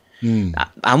게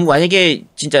만약에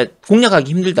진짜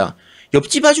공략하기 힘들다.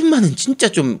 옆집 아줌마는 진짜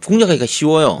좀 공략하기가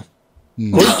쉬워요.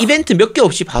 거의 이벤트 몇 개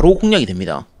없이 바로 공략이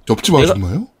됩니다. 옆집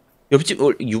아줌마요?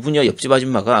 유부녀 옆집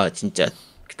아줌마가 진짜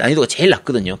난이도가 제일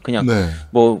낮거든요. 그냥 네.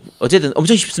 뭐 어쨌든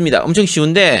엄청 쉽습니다. 엄청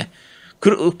쉬운데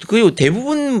그리고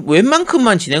대부분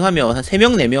웬만큼만 진행하면 한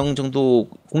 3명, 4명 정도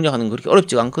공략하는 거 그렇게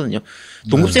어렵지가 않거든요.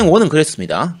 동급생 1은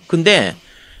그랬습니다. 근데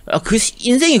그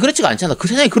인생이 그렇지가 않잖아. 그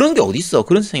세상에 그런 게 어딨어.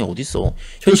 그런 세상이 어딨어.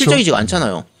 현실적이지가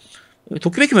않잖아요.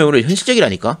 도끼베키 메모리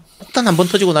현실적이라니까. 폭탄 한 번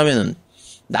터지고 나면은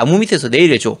나무 밑에서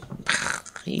내일 해줘.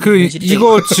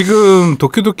 이거 지금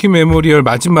도키도키 메모리얼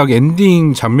마지막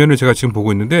엔딩 장면을 제가 지금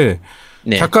보고 있는데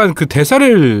네. 잠깐 그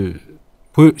대사를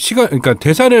그러니까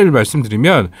대사를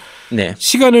말씀드리면 네.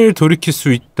 시간을 돌이킬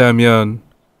수 있다면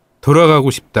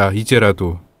돌아가고 싶다.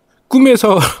 이제라도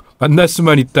꿈에서 만날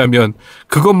수만 있다면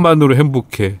그것만으로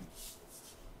행복해.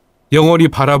 영원히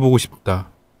바라보고 싶다.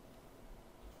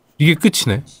 이게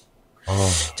끝이네.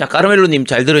 자, 까르멜로님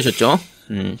잘 들으셨죠?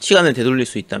 시간을 되돌릴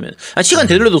수 있다면. 시간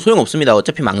되돌려도 소용없습니다.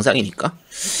 어차피 망상이니까.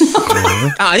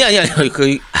 아니.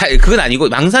 그건 아니고,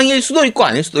 망상일 수도 있고,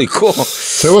 아닐 수도 있고.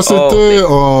 제가 봤을 때,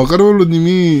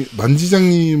 까르멜로님이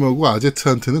만지장님하고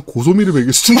아제트한테는 고소미를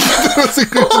매길 수도 있다는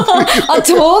생각이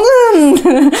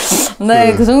저는,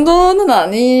 네, 그 정도는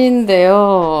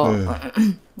아닌데요.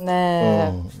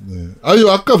 네. 아니,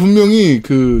 아까 분명히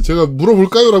제가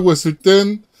물어볼까요? 라고 했을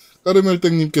땐,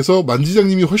 까르멜땡님께서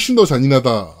만지장님이 훨씬 더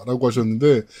잔인하다라고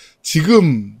하셨는데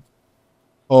지금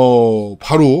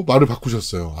바로 말을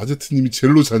바꾸셨어요. 아제트님이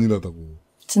젤로 잔인하다고.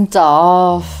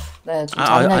 진짜 네, 좀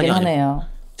잔인하긴 하네요.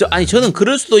 저는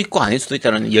그럴 수도 있고 아닐 수도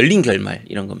있다는 열린 결말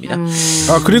이런 겁니다.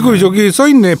 그리고 여기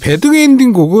써있네.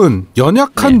 배드엔딩 곡은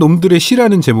연약한 놈들의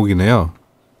시라는 제목이네요.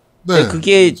 네.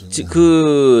 그게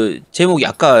그 제목이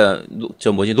아까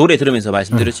노래 들으면서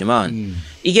말씀드렸지만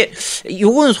이게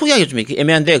요거는 소개하기 좀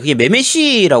애매한데 그게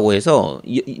매매시라고 해서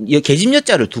계집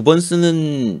여자를 2번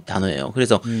쓰는 단어예요.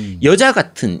 그래서 여자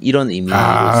같은 이런 의미로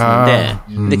쓰는데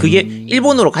근데 그게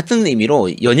일본어로 같은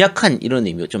의미로 연약한 이런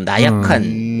의미로 좀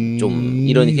나약한 좀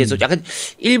이런 그래서 약간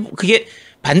그게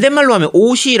반대말로 하면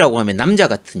오시라고 하면 남자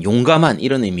같은 용감한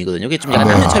이런 의미거든요. 그게 좀 약간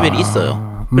남녀 차별이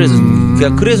있어요.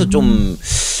 그래서 좀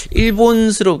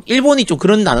일본이 좀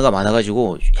그런 단어가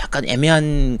많아가지고 약간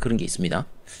애매한 그런 게 있습니다.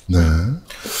 네,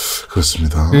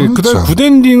 그렇습니다. 네, 그다음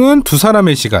굿엔딩은 두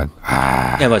사람의 시간.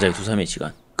 네, 맞아요. 두 사람의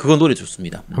시간. 그건 노래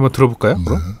좋습니다. 한번 들어볼까요? 네.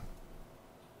 그럼?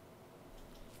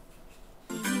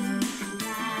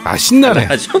 신나네.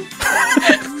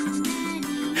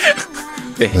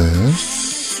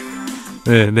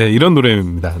 네. 네, 이런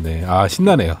노래입니다. 네,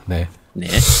 신나네요. 네.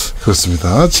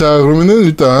 그렇습니다. 자, 그러면은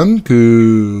일단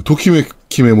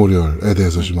도키메키 메모리얼에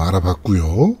대해서 좀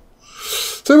알아봤고요.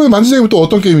 자, 이번에 만지장님 또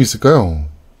어떤 게임이 있을까요?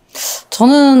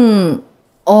 저는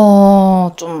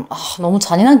좀 너무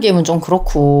잔인한 게임은 좀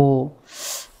그렇고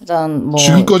일단 뭐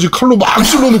지금까지 칼로 막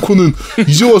찔러놓고는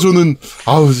이제 와서는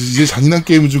이제 잔인한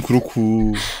게임은 좀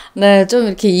그렇고. 네, 좀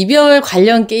이렇게 이별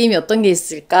관련 게임이 어떤 게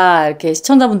있을까 이렇게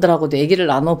시청자분들하고도 얘기를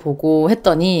나눠보고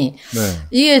했더니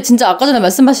이게 진짜 아까 전에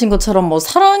말씀하신 것처럼 뭐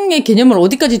사랑의 개념을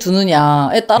어디까지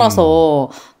두느냐에 따라서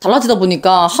달라지다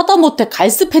보니까 하다못해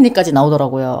갈스페니까지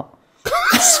나오더라고요.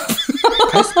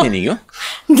 갈스페닉이요?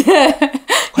 네.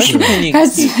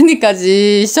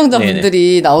 갈스페닉까지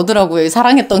시청자분들이 나오더라고요.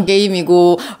 사랑했던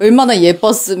게임이고 얼마나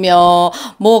예뻤으며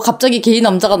뭐 갑자기 게이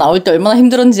남자가 나올 때 얼마나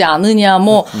힘들었는지 아느냐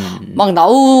뭐 막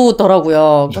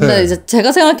나오더라고요. 근데 이제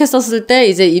제가 생각했었을 때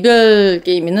이제 이별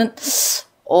게임이는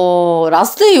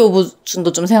라스트 데이 오브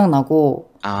준도 좀 생각나고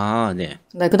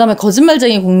네, 그다음에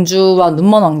거짓말쟁이 공주와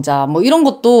눈먼 왕자 뭐 이런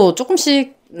것도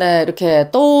조금씩 이렇게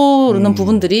떠오르는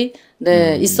부분들이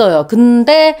있어요.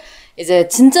 근데 이제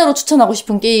진짜로 추천하고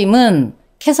싶은 게임은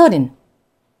캐서린.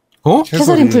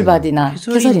 캐서린 풀바디나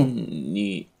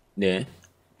캐서린이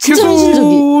진짜 현실적이.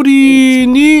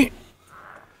 캐서린이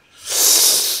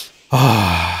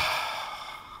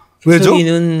왜죠?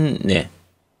 캐서린은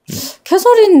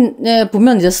캐서린에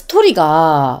보면 이제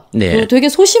스토리가 되게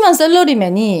소심한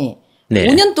샐러리맨이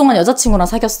 5년 동안 여자친구랑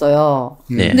사귀었어요.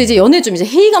 근데 이제 연애에 좀 이제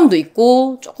회의감도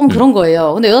있고 조금 그런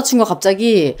거예요. 근데 여자친구가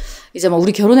갑자기 이제 막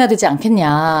우리 결혼해야 되지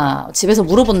않겠냐. 집에서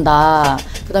물어본다.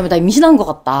 그 다음에 나 임신한 것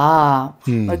같다.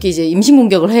 이렇게 이제 임신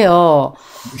공격을 해요.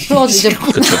 그래가지고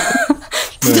이제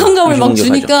부담감을 막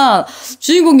주니까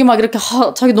주인공이 막 이렇게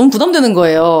자기 너무 부담되는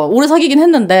거예요. 오래 사귀긴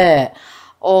했는데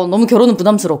너무 결혼은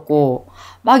부담스럽고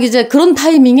막 이제 그런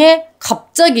타이밍에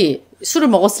갑자기 술을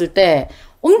먹었을 때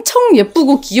엄청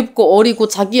예쁘고 귀엽고 어리고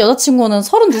자기 여자친구는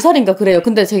 32살인가 그래요.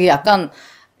 근데 되게 약간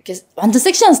이렇게 완전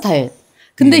섹시한 스타일.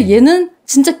 근데 얘는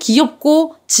진짜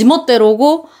귀엽고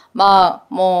지멋대로고 막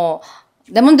뭐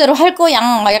내 맘대로 할 거야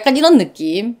막 약간 이런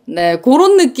느낌. 네,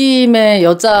 그런 느낌의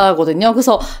여자거든요.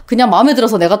 그래서 그냥 마음에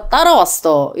들어서 내가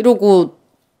따라왔어 이러고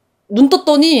눈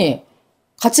떴더니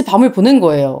같이 밤을 보낸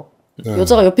거예요. 네.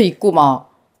 여자가 옆에 있고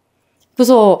막.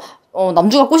 그래서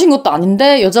남주가 꼬신 것도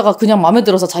아닌데 여자가 그냥 마음에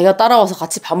들어서 자기가 따라와서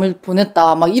같이 밤을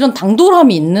보냈다. 막 이런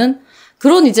당돌함이 있는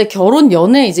그런 이제 결혼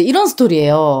연애 이제 이런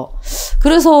스토리예요.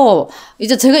 그래서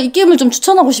이제 제가 이 게임을 좀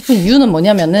추천하고 싶은 이유는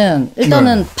뭐냐면은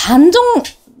일단은 반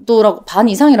정도라고 반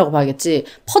이상이라고 봐야겠지.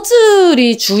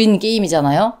 퍼즐이 주인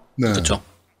게임이잖아요. 네. 그렇죠.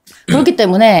 그렇기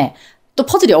때문에 또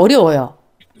퍼즐이 어려워요.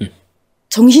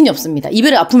 정신이 없습니다.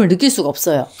 이별의 아픔을 느낄 수가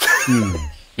없어요.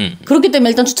 그렇기 때문에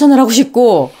일단 추천을 하고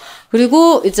싶고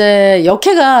그리고 이제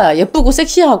역해가 예쁘고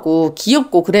섹시하고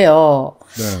귀엽고 그래요.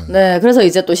 네, 그래서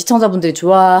이제 또 시청자분들이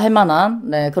좋아할 만한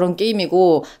네, 그런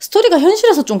게임이고 스토리가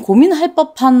현실에서 좀 고민할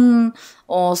법한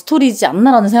스토리지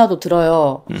않나라는 생각도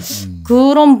들어요.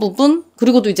 그런 부분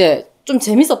그리고 또 이제 좀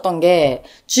재밌었던 게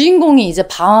주인공이 이제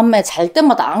밤에 잘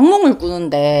때마다 악몽을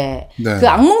꾸는데 네. 그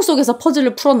악몽 속에서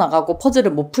퍼즐을 풀어나가고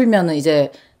퍼즐을 못 풀면은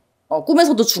이제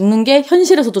꿈에서도 죽는 게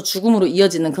현실에서도 죽음으로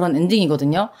이어지는 그런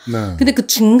엔딩이거든요. 네. 근데 그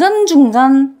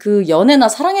중간중간 그 연애나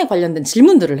사랑에 관련된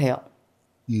질문들을 해요.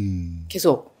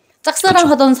 계속.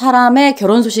 짝사랑하던 사람의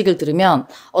결혼 소식을 들으면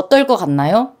어떨 것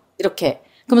같나요? 이렇게.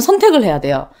 그러면 선택을 해야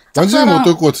돼요. 완전히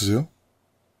어떨 것 같으세요?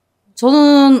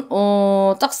 저는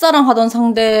짝사랑하던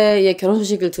상대의 결혼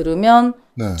소식을 들으면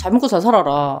네. 잘 먹고 잘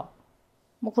살아라.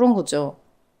 뭐 그런 거죠.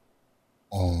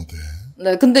 네.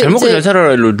 네, 근데 잘 먹고 이제 잘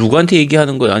살아라를 누구한테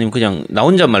얘기하는 거예요? 아니면 그냥 나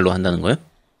혼잣말로 한다는 거예요?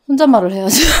 혼잣말을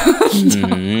해야죠.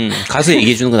 가서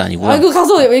얘기해 주는 건 아니고요. 아이고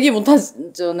가서 얘기 못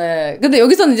하죠. 네. 근데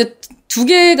여기서는 이제 두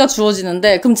개가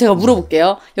주어지는데 그럼 제가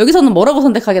물어볼게요. 여기서는 뭐라고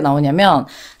선택하게 나오냐면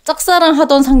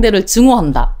짝사랑하던 상대를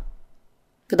증오한다.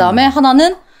 그 다음에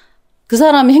하나는 그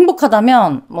사람이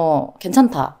행복하다면 뭐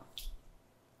괜찮다.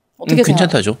 어떻게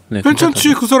괜찮다죠. 네, 괜찮지.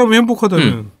 괜찮다죠. 그 사람이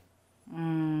행복하다면.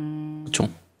 그렇죠.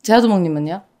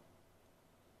 제아두목님은요?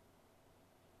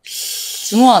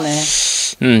 증오하네.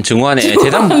 증오하네.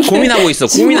 대단 고민하고 있어.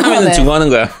 고민하면 증오하네. 증오하는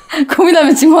거야.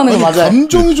 고민하면 증오하는 거 아니, 맞아요.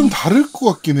 감정이 좀 다를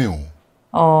것 같긴 해요.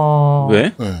 왜?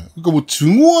 네. 그러니까 뭐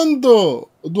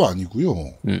증오한다도 아니고요.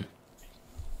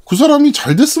 그 사람이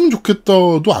잘 됐으면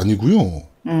좋겠다도 아니고요.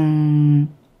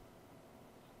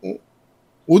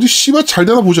 어디 씨발 잘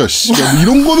되나 보자. 씨발 뭐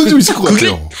이런 거는 좀 있을 것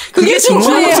같아요. 그게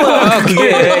증오예요. 증오야.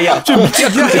 그게 야,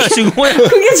 그게 증오야.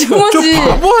 그게 증오지.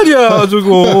 바보 아니야,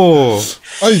 저거.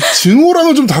 아니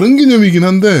증오랑은 좀 다른 개념이긴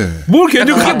한데. 뭘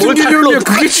개념 야, 같은 뭘 개념이야. 달라, 그게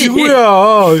어떡하지? 증오야.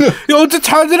 야, 어째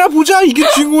잘 되나 보자. 이게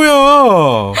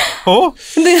증오야.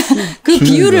 근데 그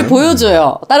비율을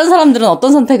보여줘요. 다른 사람들은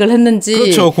어떤 선택을 했는지.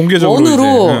 그렇죠, 공개적으로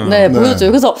원으로 이제. 네, 네.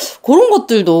 보여줘요. 그래서 그런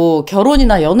것들도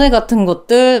결혼이나 연애 같은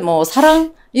것들, 뭐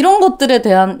사랑 이런 것들에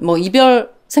대한 뭐 이별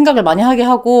생각을 많이 하게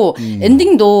하고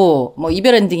엔딩도 뭐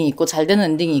이별 엔딩이 있고 잘 되는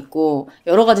엔딩이 있고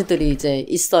여러 가지들이 이제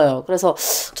있어요. 그래서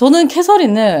저는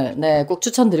캐서린을 네, 꼭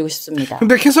추천드리고 싶습니다.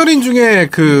 근데 캐서린 중에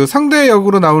그 상대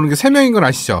역으로 나오는 게 3명인 건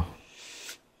아시죠?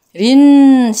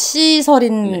 린,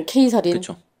 C서린, K서린.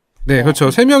 그렇죠. 네, 그렇죠.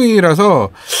 3명이라서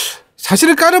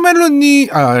사실은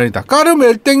아니다.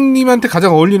 까르멜땡님한테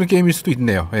가장 어울리는 게임일 수도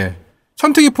있네요. 예.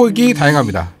 선택의 폭이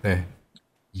다양합니다. 네.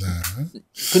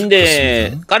 근데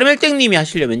그렇습니다. 까르멜땡님이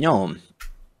하시려면요.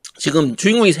 지금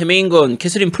주인공이 3명인 건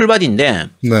캐서린 풀바디인데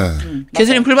네.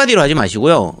 캐서린 풀바디로 하지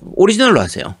마시고요. 오리지널로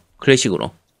하세요.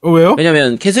 클래식으로. 왜요?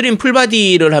 왜냐면 캐서린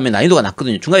풀바디를 하면 난이도가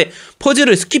낮거든요. 중간에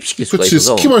퍼즐을 스킵시킬 수가 그렇지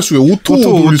있어서. 스킵할 수가 오토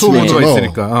돌릴 수가 오토가 있잖아.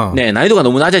 있으니까. 네, 난이도가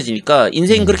너무 낮아지니까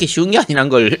인생이 그렇게 쉬운 게 아니란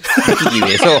걸 느끼기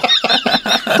위해서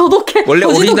도덕해. 원래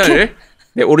거지독해.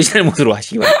 오리지널 모드로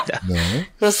하시기 바랍니다. 네.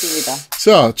 그렇습니다.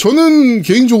 자, 저는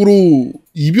개인적으로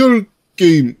이별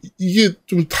게임 이게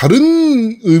좀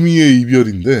다른 의미의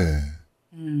이별인데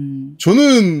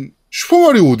저는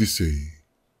슈퍼마리오 오디세이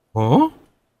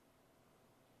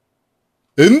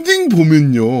엔딩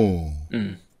보면요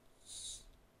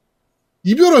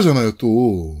이별하잖아요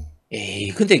또. 에이,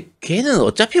 근데 걔는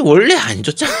어차피 원래 안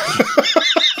줬잖아.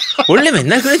 원래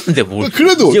맨날 그랬는데 뭘.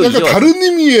 그래도 이제 약간 다른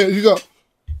의미의 그러니까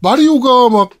마리오가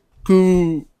막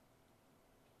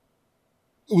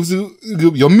무슨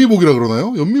연미복이라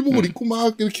그러나요? 연미복을 입고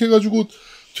막 이렇게 해가지고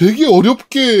되게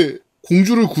어렵게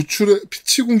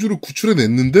피치 공주를 구출해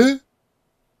냈는데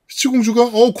피치 공주가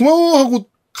고마워 하고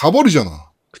가버리잖아.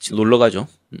 그치, 놀러 가죠.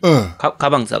 네.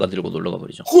 가방 싸가 들고 놀러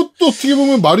가버리죠. 그것도 어떻게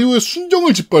보면 마리오의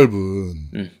순정을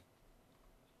짓밟은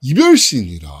이별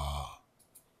씬이라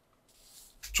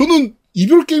저는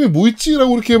이별 게임에 뭐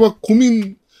있지라고 이렇게 막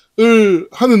고민을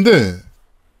하는데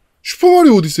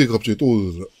슈퍼마리오 오디세이가 갑자기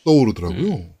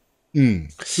떠오르더라고요.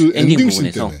 그 엔딩 씬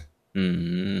부분에서. 때문에.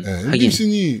 네, 엔딩 하긴.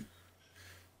 씬이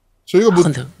저희가 뭐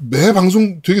근데 매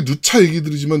방송 되게 누차 얘기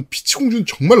드리지만 피치 공주는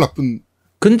정말 나쁜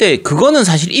근데 그거는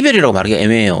사실 이별이라고 말하기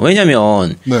애매해요.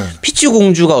 왜냐면 네. 피치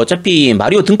공주가 어차피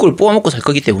마리오 등골을 뽑아먹고 살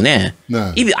거기 때문에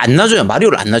네. 입이 안 놔줘요.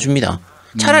 마리오를 안 놔줍니다.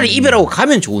 차라리 이별하고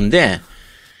가면 좋은데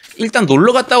일단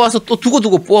놀러 갔다 와서 또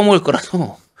두고두고 뽑아먹을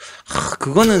거라서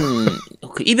그거는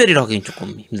그 이별이라고 하기엔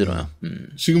조금 힘들어요.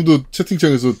 지금도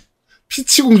채팅창에서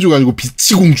피치 공주가 아니고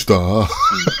비치 공주다.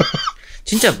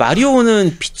 진짜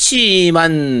마리오는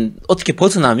피치만 어떻게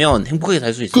벗어나면 행복하게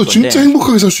살 수 있을 건데. 진짜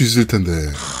행복하게 살 수 있을 텐데.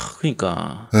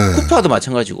 그러니까 네. 쿠파도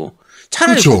마찬가지고.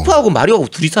 차라리 그렇죠. 쿠파하고 마리오하고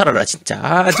둘이 살아라 진짜.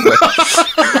 정말.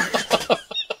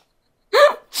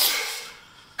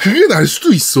 그게 날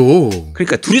수도 있어.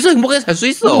 그러니까 둘이서 행복하게 살 수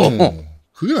있어.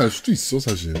 그게 날 수도 있어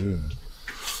사실.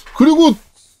 그리고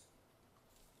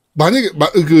만약에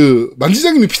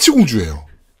만지장님이 피치 공주예요.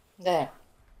 네.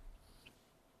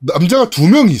 남자가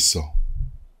 2명이 있어.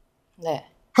 네.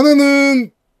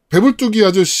 하나는 배불뚝이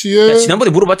아저씨의 야,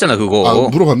 지난번에 물어봤잖아 그거.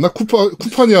 물어봤나?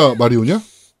 쿠파냐 마리오냐?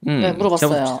 네,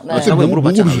 물어봤어요. 네. 지난번에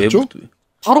물어봤잖아. 뭐 물어보셨죠?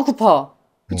 바로 쿠파.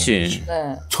 그치.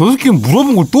 네. 저 새끼는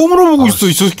물어본 걸 또 물어보고 있어.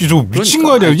 이 새끼 저 미친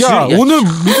거 아니야? 야, 오늘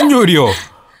무슨 요일이요?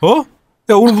 어?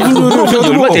 야, 오늘 무슨 요일이요?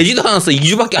 얼마 되지도 않았어.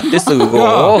 2주밖에 안 됐어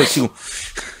그거. 지금.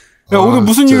 야, 오늘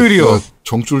무슨 진짜 요일이요?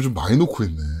 정줄 좀 많이 놓고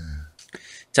있네.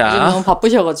 자, 너무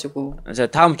바쁘셔가지고. 자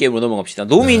다음 게임으로 넘어갑시다.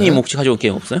 노미님 혹시 가져온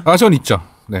게임 없어요? 아, 전 있죠.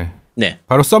 네. 네.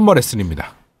 바로 썸머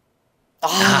레슨입니다.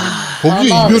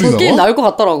 거기에 아마 이별이 저 게임 나와? 나올 것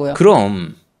같더라고요.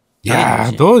 그럼.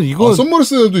 야, 너 이거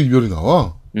썸머레스에도 이별이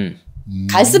나와?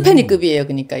 갈스페니급이에요,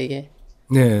 그러니까 이게.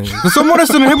 네. 그 썸머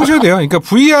레슨을 해보셔야 돼요. 그러니까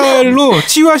VR로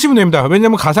치유하시면 됩니다.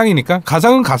 왜냐면 가상이니까.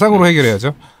 가상은 가상으로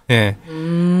해결해야죠. 예.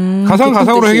 가상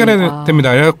가상으로 해결해야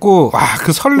됩니다. 그래갖고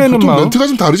그 설레는 보통 마음. 멘트가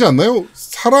좀 다르지 않나요?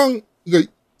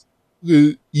 그러니까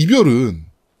그 이별은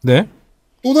네.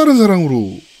 또 다른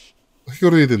사랑으로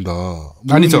해결해야 된다. 뭐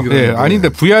아니죠. 이런 얘기를 예. 하는데. 아닌데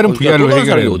VR은 VR로 사람이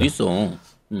해결해야 어디 됩니다. 있어?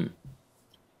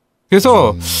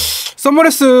 그래서 썸머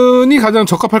레슨이 가장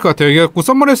적합할 것 같아요. 그래갖고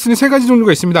썸머 레슨이 3가지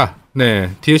종류가 있습니다.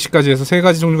 네. DLC까지 해서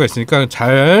 3가지 종류가 있으니까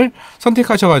잘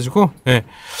선택하셔가지고 예.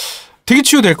 되게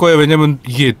치유될 거예요. 왜냐면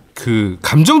이게 그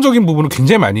감정적인 부분을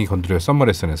굉장히 많이 건드려요. 썸머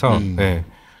레슨에서. 예.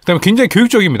 그다음에 굉장히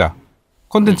교육적입니다.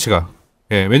 콘텐츠가.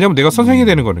 예. 왜냐면 내가 선생님이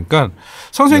되는 거니까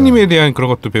선생님에 대한 그런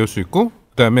것도 배울 수 있고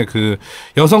그다음에 그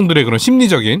여성들의 그런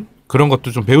심리적인 그런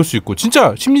것도 좀 배울 수 있고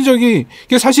진짜 심리적인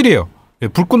게 사실이에요. 예.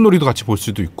 불꽃놀이도 같이 볼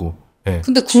수도 있고. 예.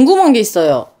 근데 궁금한 게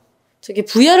있어요. 저기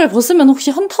VR을 벗으면 혹시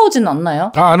현타 오지는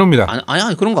않나요? 안 옵니다.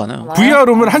 아니 그런 거 안 해요.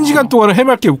 VR 오면 1시간 동안은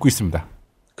해맑게 웃고 있습니다.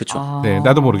 그쵸. 네,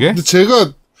 나도 모르게. 근데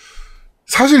제가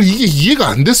사실 이게 이해가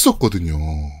안 됐었거든요.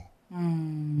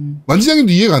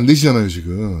 만지장님도 이해가 안 되시잖아요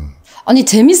지금. 아니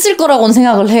재밌을 거라고는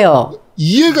생각을 해요.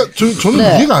 저는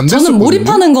네. 이해가 안 됐었거든요. 저는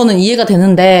몰입하는 거는 이해가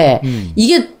되는데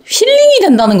이게 힐링이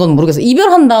된다는 건 모르겠어요.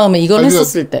 이별한 다음에 이걸 그러니까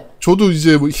했었을 때. 저도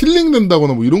이제 뭐 힐링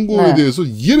된다거나 뭐 이런 거에 네. 대해서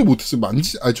이해를 못했어요.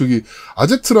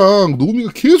 아제트랑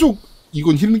노우미가 계속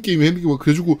이건 힐링 게임이 힐링 게임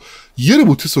그래가지고 이해를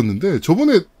못했었는데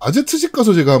저번에 아제트 집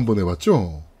가서 제가 한번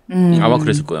해봤죠. 아마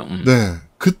그랬을 거예요. 네,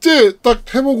 그때 딱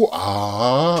해보고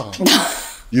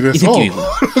이 이래서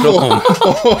느낌이구나. 그럼.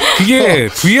 그게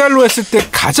VR로 했을 때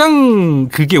가장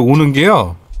그게 오는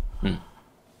게요.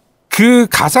 그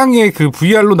가상의 그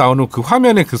VR로 나오는 그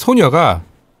화면의 그 소녀가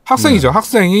학생이죠.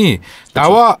 학생이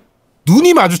나와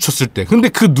눈이 마주쳤을 때. 근데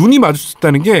그 눈이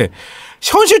마주쳤다는 게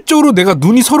현실적으로 내가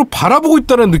눈이 서로 바라보고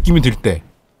있다는 느낌이 들 때.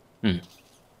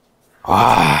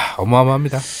 와,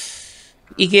 어마어마합니다.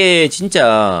 이게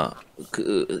진짜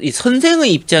이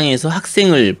선생의 입장에서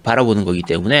학생을 바라보는 거기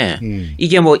때문에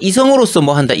이게 뭐 이성으로서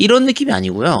뭐 한다 이런 느낌이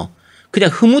아니고요. 그냥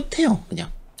흐뭇해요. 그냥.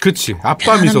 그렇지.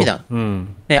 아빠 미소. 편안합니다.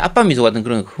 네, 아빠 미소 같은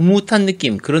그런 흐뭇한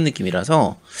느낌, 그런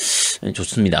느낌이라서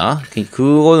좋습니다.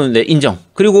 그거는 네, 인정.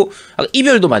 그리고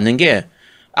이별도 맞는 게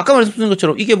아까 말씀드린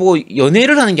것처럼 이게 뭐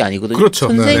연애를 하는 게 아니거든요. 그렇죠.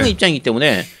 선생의 네네. 입장이기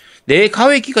때문에 내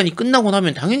가외 기간이 끝나고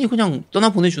나면 당연히 그냥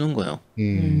떠나 보내주는 거예요.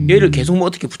 얘를 계속 뭐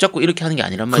어떻게 붙잡고 이렇게 하는 게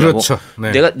아니란 말이야. 그렇죠.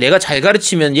 뭐 네. 내가 잘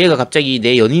가르치면 얘가 갑자기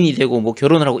내 연인이 되고 뭐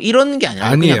결혼을 하고 이런 게 아니라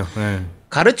아니에요. 그냥 네.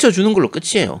 가르쳐 주는 걸로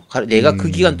끝이에요. 내가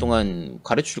그 기간 동안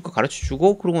가르쳐 줄 거 가르쳐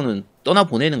주고 그러고는 떠나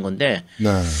보내는 건데 네.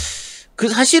 그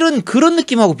사실은 그런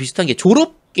느낌하고 비슷한 게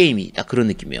졸업 게임이 딱 그런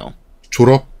느낌이에요.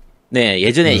 졸업? 네,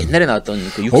 예전에 옛날에 나왔던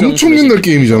그 육성 엄청 옛날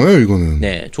게임이잖아요, 이거는.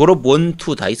 네, 졸업 1,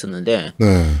 2 다 있었는데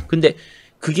네. 근데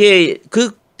그게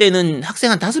그때는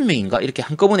학생 한 5명인가 이렇게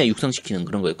한꺼번에 육성시키는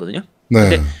그런 거였거든요. 네.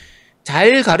 근데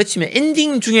잘 가르치면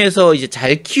엔딩 중에서 이제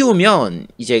잘 키우면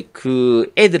이제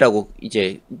그 애들하고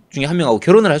이제 중에 한 명하고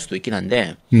결혼을 할 수도 있긴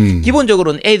한데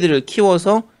기본적으로는 애들을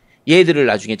키워서 얘들을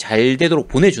나중에 잘 되도록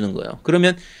보내주는 거예요.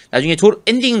 그러면 나중에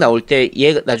엔딩 나올 때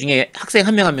얘 나중에 학생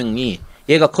한 명이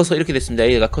얘가 커서 이렇게 됐습니다.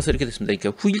 얘가 커서 이렇게 됐습니다. 이렇게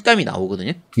후일담이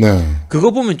나오거든요. 네.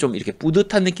 그거 보면 좀 이렇게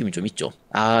뿌듯한 느낌이 좀 있죠.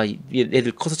 아,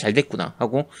 얘들 커서 잘 됐구나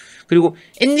하고. 그리고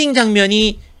엔딩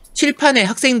장면이 칠판에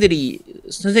학생들이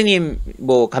선생님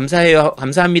뭐 감사해요,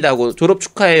 감사합니다 하고 졸업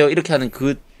축하해요 이렇게 하는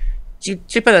그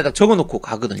칠판에 딱 적어놓고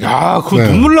가거든요. 야, 그거 네.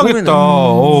 눈물 나겠다.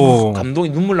 감동이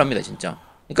눈물 납니다 진짜.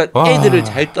 그러니까 와. 애들을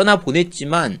잘 떠나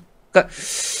보냈지만, 그러니까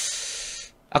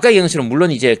아까 얘기한 것처럼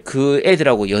물론 이제 그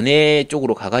애들하고 연애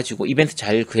쪽으로 가가지고 이벤트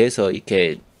잘 그해서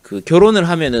이렇게 그 결혼을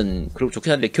하면은 그렇고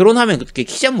좋긴 한데 결혼하면 그렇게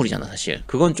키잔물이잖아 사실.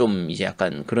 그건 좀 이제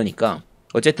약간 그러니까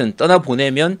어쨌든 떠나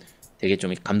보내면 되게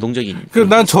좀 감동적인.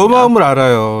 난 저 마음을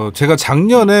알아요. 제가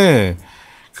작년에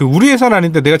그 우리 회사는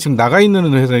아닌데 내가 지금 나가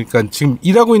있는 회사니까 지금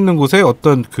일하고 있는 곳에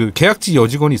어떤 그 계약직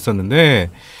여직원이 있었는데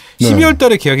 12월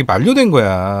달에 계약이 만료된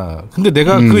거야. 근데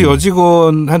내가 그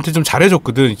여직원한테 좀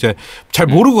잘해줬거든. 이제 잘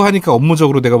모르고 하니까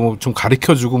업무적으로 내가 뭐 좀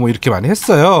가르쳐주고 뭐 이렇게 많이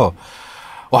했어요.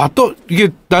 와, 또 이게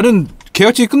나는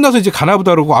계약직이 끝나서 이제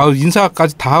가나보다 그러고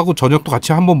인사까지 다 하고 저녁도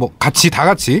같이 한번 뭐 같이 다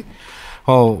같이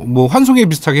뭐 환송회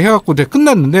비슷하게 해갖고 내가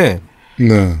끝났는데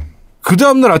네. 그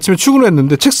다음날 아침에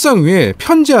출근했는데 책상 위에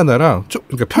편지 하나랑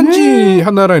그러니까 편지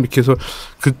하나랑 이렇게 해서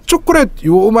그 초콜릿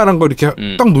요만한 거 이렇게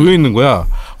딱 놓여 있는 거야.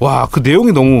 와, 그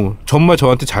내용이 너무 정말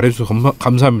저한테 잘해줘서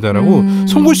감사합니다라고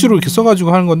손글씨로 이렇게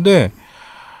써가지고 하는 건데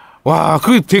와,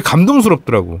 그게 되게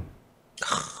감동스럽더라고.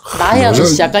 나의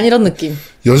아저씨 약간 이런 느낌.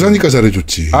 여자니까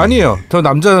잘해줬지. 아니에요. 저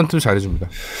남자한테도 잘해줍니다.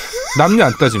 남녀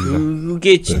안 따집니다.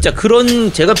 그게 진짜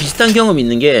그런 제가 비슷한 경험이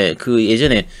있는 게 그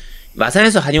예전에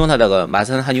마산에서 한의원 하다가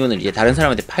마산 한의원을 이제 다른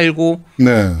사람한테 팔고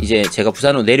네. 이제 제가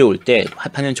부산으로 내려올 때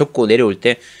한의원 접고 내려올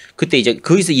때 그때 이제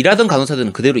거기서 일하던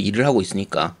간호사들은 그대로 일을 하고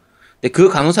있으니까 근데 그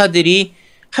간호사들이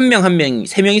한 명 한 명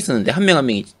세 명 있었는데 한 명 한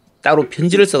명이 따로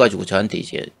편지를 써가지고 저한테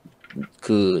이제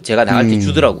그 제가 나갈 때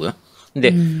주더라고요.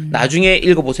 근데 나중에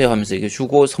읽어보세요 하면서 이렇게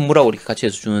주고 선물하고 이렇게 같이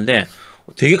해서 주는데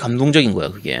되게 감동적인 거야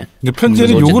그게. 근데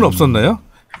편지에는 욕은 없었나요?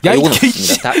 야, 욕은 이게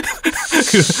없습니다.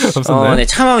 없었나요? 네,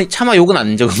 차마 욕은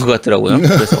안 적은 것 같더라고요.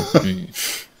 그래서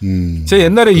제가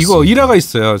옛날에 이거 일화가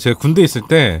있어요. 제가 군대 있을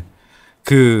때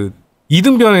그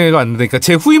이등병회가 왔는데, 그러니까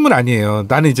제 후임은 아니에요.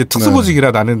 나는 이제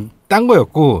특수보직이라 나는 딴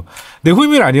거였고 내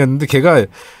후임은 아니었는데 걔가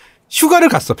휴가를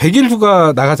갔어. 100일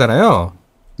휴가 나가잖아요.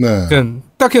 네. 그러니까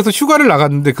딱 해서 휴가를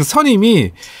나갔는데 그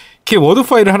선임이 걔 워드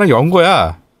파일을 하나 연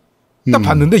거야. 딱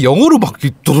봤는데 영어로 막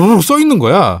도로록 써 있는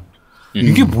거야.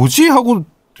 이게 뭐지 하고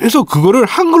해서 그거를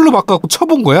한글로 바꿔갖고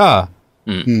쳐본 거야.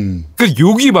 그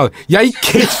욕이 막, 야, 이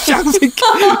개짱 새끼.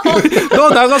 너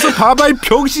나가서 봐봐, 이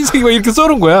병신 새끼. 막 이렇게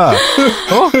써놓은 거야.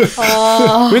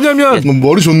 왜냐면,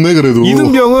 머리 좋네, 그래도.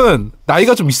 이등병은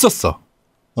나이가 좀 있었어.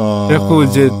 그래갖고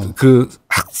이제 그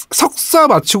석사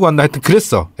마치고 왔나 하여튼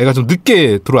그랬어. 애가 좀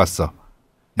늦게 들어왔어.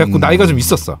 그래갖고 나이가 좀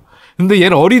있었어. 근데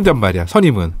얘는 어리단 말이야,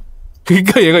 선임은.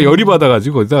 그러니까 얘가 열이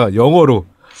받아가지고, 거기다 영어로.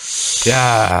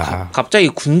 야, 갑자기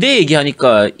군대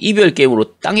얘기하니까 이별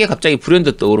게임으로 딴 게 갑자기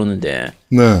불현듯 떠오르는데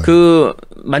네. 그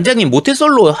만장님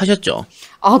모태솔로 하셨죠?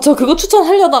 저 그거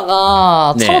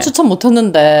추천하려다가 네. 차마 추천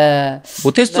못했는데.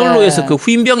 모태솔로에서 네. 그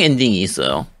후임병 엔딩이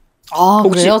있어요.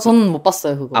 혹시- 그래요? 저는 못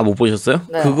봤어요 그거. 못 보셨어요?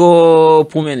 네. 그거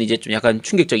보면 이제 좀 약간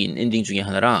충격적인 엔딩 중에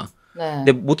하나라. 네.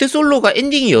 근데 모태솔로가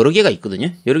엔딩이 여러 개가 있거든요.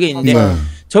 여러 개 있는데 네.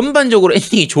 전반적으로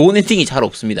엔딩이 좋은 엔딩이 잘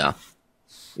없습니다.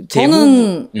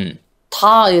 저는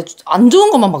다 안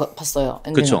좋은 것만 봤어요.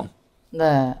 엔딩은. 그렇죠.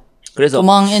 네. 그래서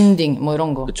도망 엔딩 뭐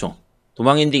이런 거. 그렇죠.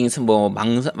 도망 엔딩에서 뭐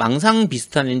망상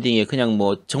비슷한 엔딩에 그냥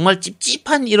뭐 정말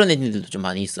찝찝한 이런 엔딩들도 좀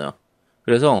많이 있어요.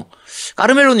 그래서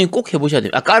까르멜로님 꼭 해보셔야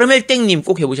됩니다. 까르멜땡님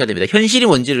꼭 해보셔야 됩니다. 현실의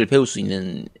원지를 배울 수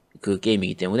있는 그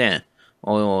게임이기 때문에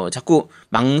자꾸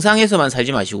망상에서만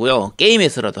살지 마시고요.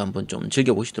 게임에서라도 한번 좀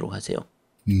즐겨보시도록 하세요.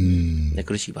 네,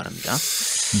 그러시기 바랍니다.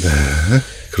 네,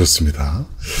 그렇습니다.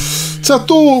 자,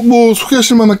 또 뭐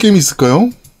소개하실 만한 게임이 있을까요?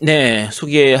 네,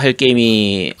 소개할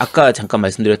게임이 아까 잠깐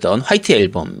말씀드렸던 화이트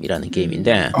앨범이라는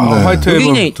게임인데 화이트 앨범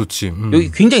굉장히- 좋지.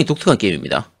 여기 굉장히 독특한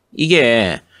게임입니다.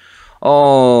 이게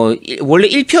원래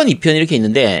 1편, 2편 이렇게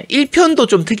있는데 1편도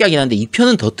좀 특이하긴 한데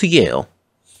 2편은 더 특이해요.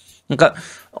 그러니까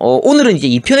오늘은 이제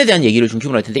 2편에 대한 얘기를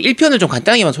중심으로 할 텐데 1편을 좀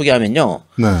간단하게만 소개하면요.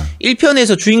 네.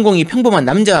 1편에서 주인공이 평범한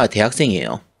남자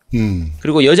대학생이에요.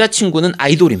 그리고 여자친구는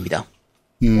아이돌입니다.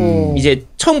 이제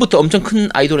처음부터 엄청 큰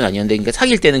아이돌은 아니었는데 그러니까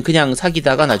사귈 때는 그냥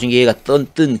사귀다가 나중에 얘가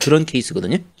뜬 그런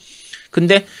케이스거든요.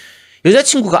 근데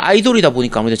여자친구가 아이돌이다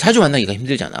보니까 아무래도 자주 만나기가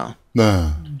힘들잖아. 네.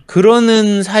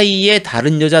 그러는 사이에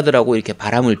다른 여자들하고 이렇게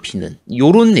바람을 피는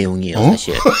요런 내용이에요,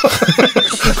 사실.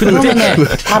 근데 그러면은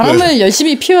바람을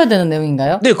열심히 피워야 되는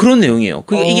내용인가요? 네, 그런 내용이에요.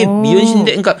 이게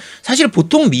미연시인데, 그러니까 사실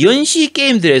보통 미연시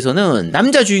게임들에서는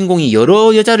남자 주인공이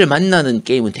여러 여자를 만나는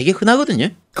게임은 되게 흔하거든요.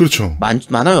 그렇죠.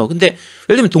 많아요. 근데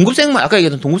예를 들면 동급생만 아까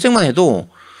얘기했던 동급생만 해도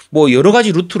뭐 여러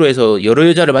가지 루트로 해서 여러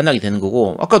여자를 만나게 되는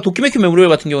거고 아까 도키메키 메모리얼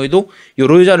같은 경우에도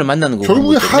여러 여자를 만나는 거고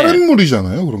결국에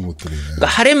하렘물이잖아요 그런 것들이. 그러니까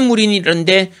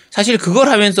하렘물인데 사실 그걸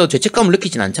하면서 죄책감을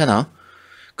느끼진 않잖아.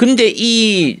 근데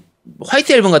이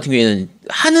화이트 앨범 같은 경우에는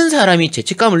하는 사람이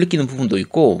죄책감을 느끼는 부분도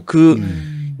있고 그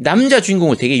남자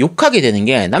주인공을 되게 욕하게 되는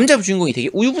게 남자 주인공이 되게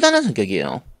우유부단한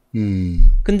성격이에요.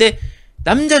 근데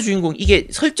남자 주인공 이게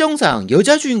설정상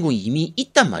여자 주인공이 이미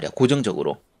있단 말이야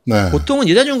고정적으로. 네. 보통은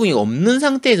여자 주인공이 없는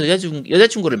상태에서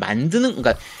여자친구를 만드는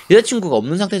그러니까 여자친구가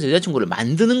없는 상태에서 여자친구를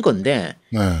만드는 건데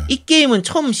네. 이 게임은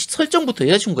처음 설정부터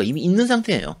여자친구가 이미 있는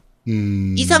상태예요.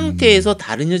 이 상태에서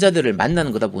다른 여자들을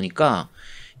만나는 거다 보니까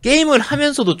게임을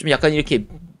하면서도 좀 약간 이렇게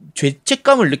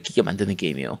죄책감을 느끼게 만드는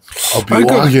게임이에요. 묘하게.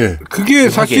 그러니까 그게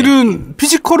사실은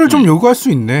피지컬을 좀 요구할 수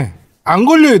있네. 안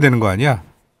걸려야 되는 거 아니야?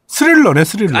 스릴러네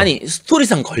스릴러. 아니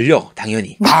스토리상 걸려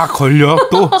당연히. 아 걸려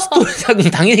또? 스토리상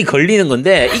당연히 걸리는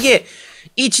건데 이게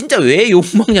이 진짜 왜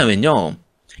욕먹냐면요.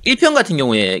 1편 같은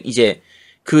경우에 이제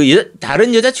그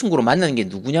다른 여자친구로 만나는 게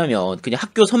누구냐면 그냥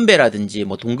학교 선배라든지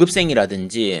뭐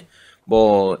동급생이라든지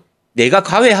뭐 내가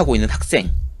과외하고 있는 학생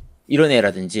이런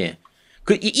애라든지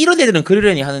이런 애들은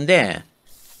그러려니 하는데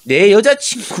내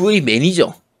여자친구의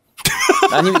매니저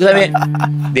아니면 그다음에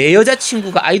내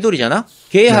여자친구가 아이돌이잖아.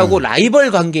 걔하고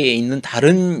라이벌 관계에 있는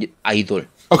다른 아이돌.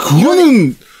 아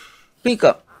그거는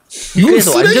그러니까 이건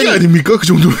쓰레기 아닙니까 그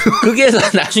정도면? 그게서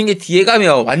나중에 뒤에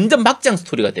가면 완전 막장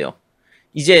스토리가 돼요.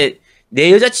 이제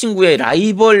내 여자친구의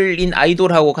라이벌인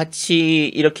아이돌하고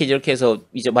같이 이렇게 저렇게 해서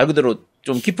이제 말 그대로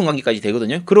좀 깊은 관계까지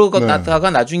되거든요.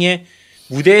 그러다가 나중에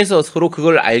무대에서 서로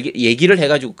그걸 얘기를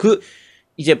해가지고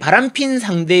이제 바람핀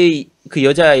상대의 그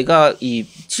여자애가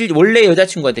원래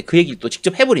여자친구한테 그 얘기를 또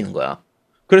직접 해버리는 거야.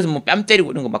 그래서 뭐 뺨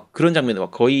때리고 이런 거 막 그런 장면이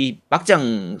막 거의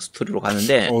막장 스토리로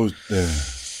가는데. 네.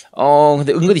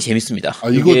 근데 은근히 재밌습니다.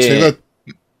 이거 제가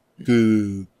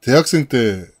그 대학생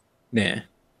때 네.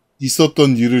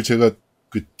 있었던 일을 제가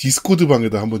그 디스코드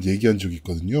방에다 한번 얘기한 적이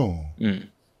있거든요.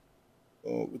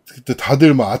 그때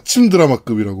다들 막 아침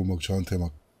드라마급이라고 막 저한테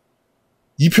막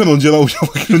 2편 언제 나오냐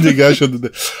막 이런 얘기 하셨는데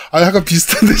약간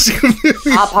비슷한데 지금.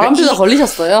 바람피가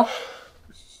걸리셨어요?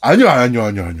 아니요.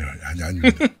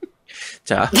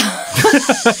 자,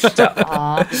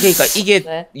 그러니까 이게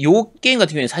네. 요 게임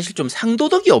같은 경우에는 사실 좀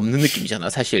상도덕이 없는 느낌이잖아.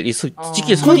 사실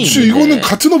솔직히 선이 그렇지, 있는데. 이거는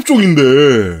같은 업종인데.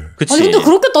 그치. 아니 근데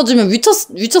그렇게 따지면 위쳐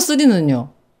 3는요?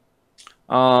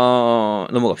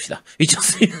 넘어갑시다. 위쳐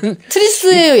 3는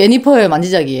트리스예요, 예니퍼예요,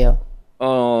 만지작이에요?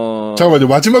 잠깐만요,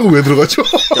 마지막은 왜 들어갔죠?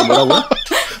 뭐라고요?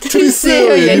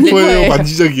 트리스예요, 예니퍼예요,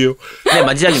 만지작이에요. 네,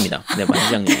 만지작입니다. 네,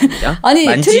 만지작입니다. 아니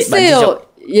트리스예요,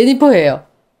 예니퍼예요.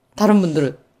 다른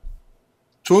분들은?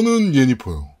 저는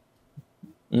예니퍼요.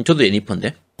 저도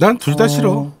예니퍼인데. 난 둘 다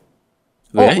싫어.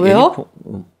 왜? 왜요?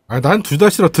 난 둘 다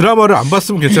싫어. 드라마를 안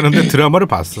봤으면 괜찮은데 드라마를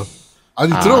봤어.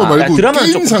 아니 드라마 말고 드라마는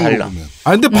조금 게임상으로 달라. 보면.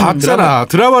 근데 봤잖아.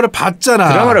 드라마를 봤잖아.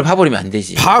 드라마를 봐버리면 안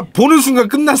되지. 보는 순간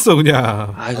끝났어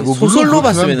그냥. 뭐 소설로 물론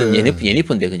봤으면 그렇긴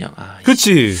예니퍼인데 그냥.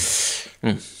 그렇지.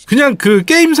 그냥 그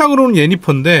게임상으로는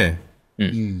예니퍼인데.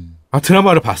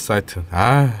 드라마를 봤어 하여튼.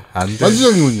 안 돼.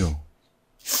 만지작님은요?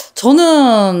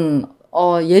 저는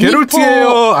예니퍼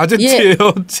게롤트예요, 아제트예요,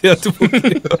 제아도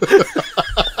모르요.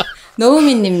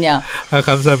 너우미님냐?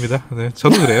 감사합니다. 네,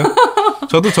 저도 그래요.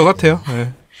 저도 저 같아요.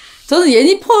 네. 저는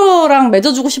예니퍼랑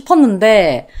맺어주고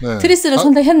싶었는데 네. 트리스를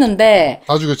선택했는데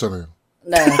다 죽였잖아요.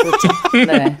 네, 그렇죠.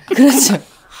 네, 그렇죠.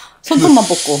 손톱만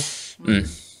뽑고.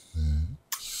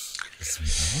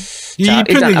 자,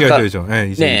 2편 얘기하셔야죠. 네,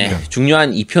 이제 네, 2편.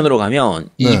 중요한 2편으로 가면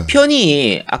네.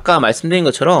 2편이 아까 말씀드린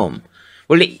것처럼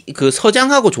원래 그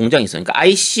서장하고 종장이 있어요. 그러니까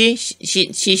IC,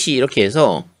 CC 이렇게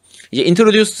해서 이제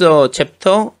인트로듀서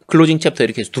챕터, 클로징 챕터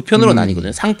이렇게 해서 두 편으로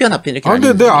나뉘거든요. 상편, 하편 이렇게 근데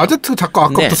나뉘거든요. 내 아제트 자꾸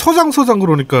아까부터 근데- 서장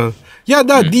그러니까 야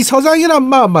나 네 서장이란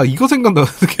막 이거 생각나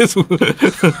계속.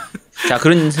 자,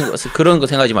 그런 거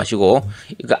생각하지 마시고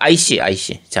그 IC.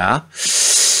 자,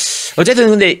 어쨌든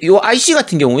근데 요 IC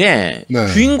같은 경우에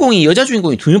네. 여자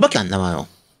주인공이 2명밖에 안 남아요.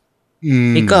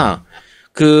 음. 그러니까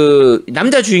그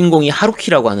남자 주인공이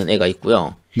하루키라고 하는 애가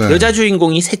있고요. 네. 여자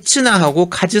주인공이 세츠나하고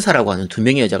카즈사라고 하는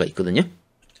 2명의 여자가 있거든요.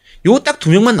 요 딱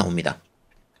 2명만 나옵니다.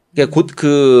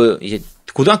 그러니까 이제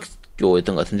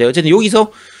고등학교였던 것 같은데 어쨌든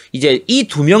여기서 이제 이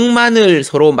 2명만을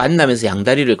서로 만나면서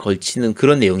양다리를 걸치는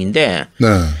그런 내용인데 네.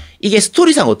 이게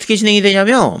스토리상 어떻게 진행이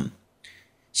되냐면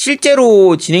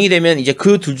실제로 진행이 되면 이제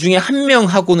그 둘 중에 한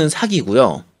명하고는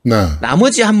사귀고요. 네.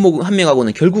 나머지 한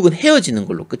명하고는 결국은 헤어지는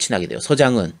걸로 끝이 나게 돼요.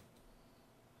 서장은.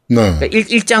 네. 그러니까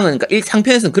 1장은 그러니까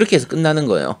상편에서는 그렇게 해서 끝나는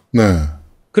거예요. 네.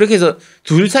 그렇게 해서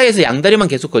둘 사이에서 양다리만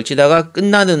계속 걸치다가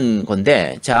끝나는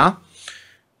건데, 자,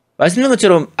 말씀드린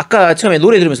것처럼 아까 처음에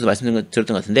노래 들으면서도 말씀드렸던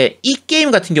것 같은데 이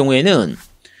게임 같은 경우에는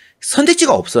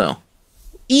선택지가 없어요.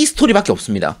 이 스토리밖에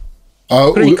없습니다.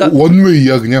 아, 그러니까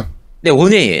원웨이야 그냥? 네,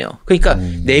 원웨이예요. 그러니까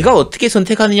내가 어떻게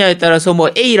선택하느냐에 따라서 뭐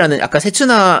A라는 아까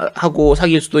세츠나하고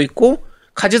사귈 수도 있고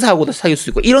카즈사하고도 사귈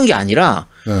수도 있고 이런 게 아니라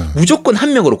무조건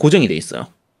한 명으로 고정이 돼 있어요.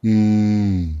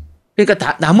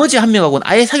 그러니까 나머지 한 명하고는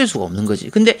아예 사귈 수가 없는 거지.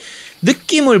 근데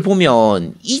느낌을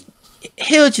보면 이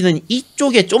헤어지는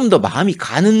이쪽에 좀 더 마음이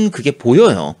가는 그게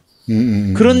보여요.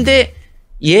 그런데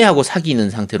얘하고 사귀는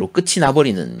상태로 끝이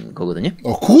나버리는 거거든요.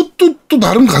 그것도 또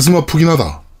나름 가슴 아프긴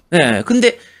하다. 네,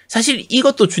 근데 사실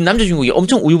이것도 남자 주인공이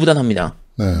엄청 우유부단합니다.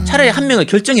 네. 차라리 한 명을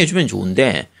결정해주면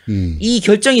좋은데 이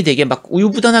결정이 되게 막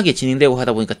우유부단하게 진행되고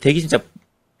하다 보니까 되게 진짜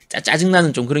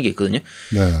짜증나는 좀 그런 게 있거든요.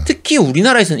 네. 특히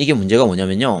우리나라에서는 이게 문제가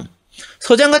뭐냐면요.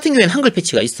 서장 같은 경우에는 한글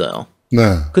패치가 있어요. 네.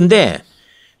 근데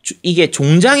이게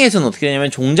종장에서는 어떻게 되냐면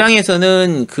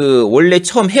종장에서는 그 원래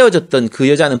처음 헤어졌던 그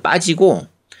여자는 빠지고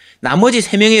나머지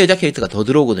 3명의 여자 캐릭터가 더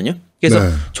들어오거든요. 그래서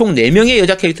네. 총 4명의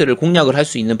여자 캐릭터를 공략을 할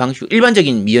수 있는 방식,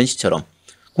 일반적인 미연씨처럼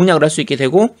공략을 할 수 있게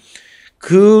되고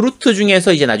그 루트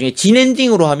중에서 이제 나중에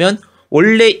진엔딩으로 하면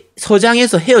원래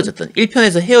서장에서 헤어졌던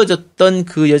 1편에서 헤어졌던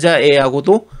그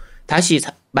여자애하고도 다시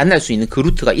만날 수 있는 그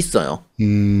루트가 있어요.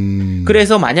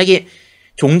 그래서 만약에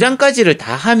종장까지를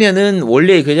다 하면은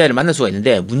원래 그 여자를 만날 수가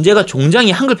있는데 문제가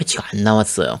종장이 한글 패치가 안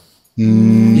나왔어요.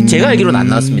 제가 알기로는 안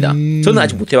나왔습니다. 저는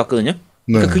아직 못 해봤거든요.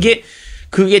 그러니까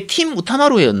그게 팀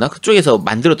우타마루였나 그쪽에서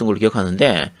만들었던 걸로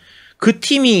기억하는데 그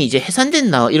팀이 이제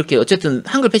해산됐나 이렇게 어쨌든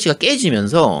한글 패치가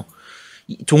깨지면서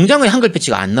종장의 한글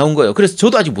패치가 안 나온 거예요. 그래서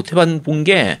저도 아직 못 해본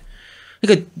게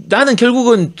그러니까 나는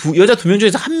결국은 여자 2명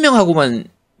중에서 한 명하고만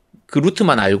그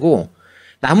루트만 알고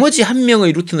나머지 한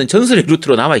명의 루트는 전설의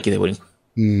루트로 남아있게 돼버린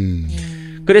거예요.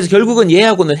 그래서 결국은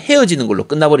얘하고는 헤어지는 걸로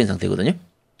끝나버린 상태거든요.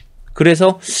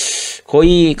 그래서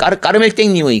거의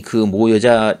까르멜땡님의 그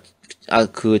여자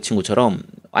그 친구처럼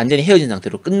완전히 헤어진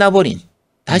상태로 끝나버린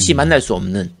다시 만날 수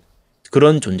없는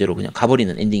그런 존재로 그냥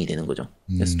가버리는 엔딩이 되는 거죠.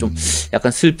 그래서 좀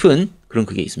약간 슬픈 그런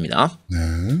그게 있습니다. 네.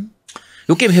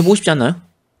 요 게임 해보고 싶지 않나요?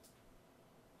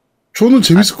 저는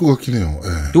재밌을 것 같긴 해요. 네.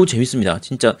 요거 재밌습니다.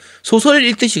 진짜 소설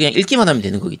읽듯이 그냥 읽기만 하면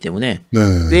되는 거기 때문에 네.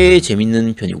 꽤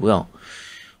재밌는 편이고요.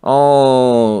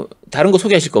 다른 거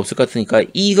소개하실 거 없을 것 같으니까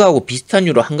이거하고 비슷한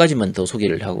유로 한 가지만 더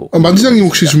소개를 하고. 만지장님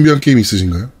혹시 준비한 게임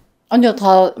있으신가요? 아니요,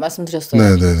 다 말씀드렸어요.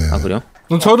 네네네. 아, 그래요?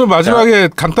 저는 마지막에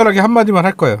간단하게 한마디만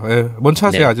할 거예요. 예, 먼저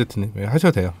하세요, 네. 아제트님. 예,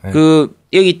 하셔도 돼요. 예.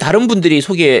 여기 다른 분들이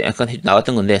소개 약간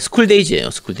나왔던 건데,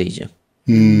 스쿨데이즈예요, 스쿨데이즈.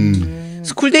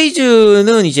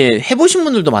 스쿨데이즈는 이제 해보신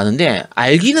분들도 많은데,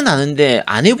 알기는 아는데,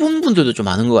 안 해본 분들도 좀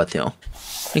많은 것 같아요.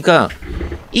 그러니까,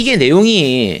 이게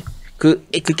내용이, 그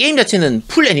게임 자체는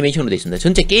풀 애니메이션으로 되어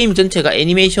있습니다. 게임 전체가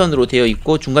애니메이션으로 되어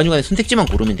있고, 중간중간에 선택지만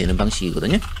고르면 되는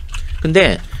방식이거든요.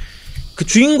 근데, 그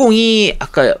주인공이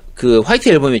아까 그 화이트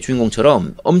앨범의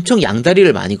주인공처럼 엄청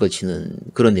양다리를 많이 걸치는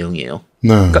그런 내용이에요. 네.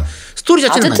 그러니까 스토리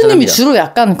자체는 아제트님이 간단합니다. 주로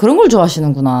약간 그런 걸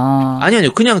좋아하시는구나.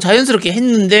 아니요. 그냥 자연스럽게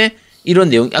했는데 이런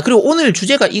내용. 그리고 오늘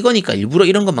주제가 이거니까 일부러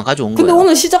이런 것만 가져온 근데 거예요.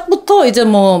 오늘 시작부터 이제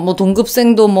뭐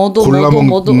동급생도 뭐도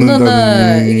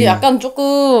골라먹는다는. 이게 약간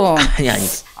조금 아니.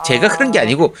 제가 그런 게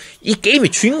아니고 이 게임의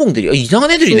주인공들이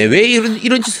이상한 애들이네. 왜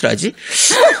이런 짓을 하지?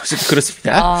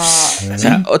 그렇습니다.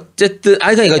 자, 어쨌든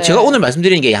그러니까 네. 제가 오늘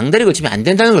말씀드리는 게 양다리 걸치면 안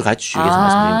된다는 걸 가르쳐 주기 위해서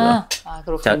말씀드린 거예요. 자,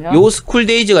 그렇군요. 요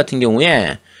스쿨데이즈 같은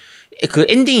경우에 그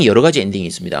엔딩이 여러 가지 엔딩이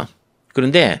있습니다.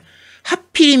 그런데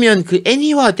하필이면 그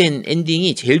애니화된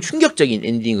엔딩이 제일 충격적인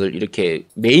엔딩을 이렇게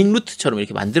메인 루트처럼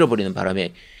이렇게 만들어버리는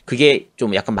바람에 그게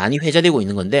좀 약간 많이 회자되고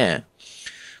있는 건데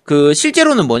그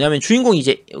실제로는 뭐냐면 주인공이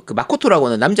이제 그 마코토라고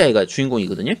하는 남자애가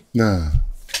주인공이거든요. 네.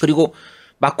 그리고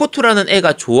마코토라는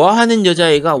애가 좋아하는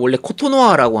여자애가 원래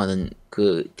코토노아라고 하는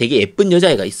그 되게 예쁜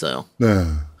여자애가 있어요. 네.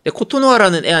 근데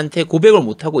코토노아라는 애한테 고백을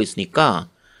못 하고 있으니까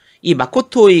이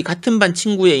마코토의 같은 반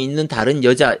친구에 있는 다른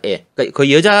여자애, 그러니까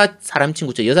거의 여자 사람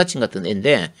친구죠, 여사친 같은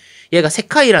애인데 얘가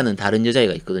세카이라는 다른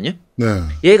여자애가 있거든요. 네.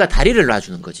 얘가 다리를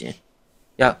놔주는 거지.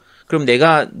 야, 그럼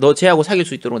내가 너 쟤하고 사귈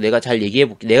수 있도록 내가 잘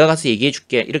얘기해볼게. 내가 가서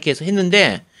얘기해줄게. 이렇게 해서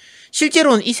했는데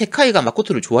실제로는 이 세카이가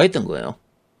마코토를 좋아했던 거예요.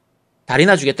 다리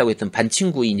놔주겠다고 했던 반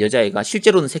친구인 여자애가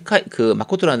실제로는 그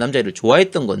마코토라는 남자애를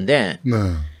좋아했던 건데 네.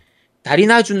 다리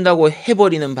놔준다고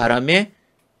해버리는 바람에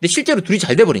근데 실제로 둘이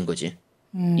잘 돼버린 거지.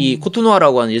 이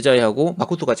코토노아라고 하는 여자애하고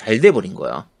마코토가 잘 돼버린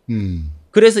거야.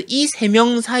 그래서 이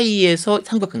 3명 사이에서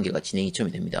삼각관계가 진행이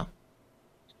처음에 됩니다.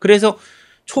 그래서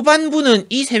초반부는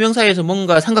이 3명 사이에서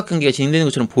뭔가 삼각관계가 진행되는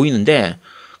것처럼 보이는데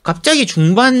갑자기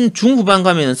중후반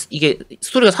가면 이게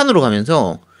스토리가 산으로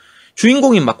가면서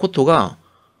주인공인 마코토가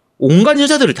온갖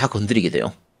여자들을 다 건드리게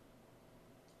돼요.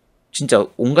 진짜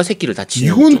온갖 새끼를 다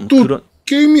치는 이건 또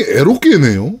게임이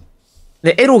에로게네요?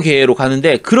 네, 에로계로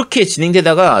가는데 그렇게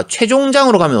진행되다가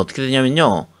최종장으로 가면 어떻게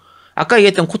되냐면요. 아까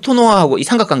얘기했던 코토노하고 이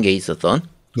삼각관계에 있었던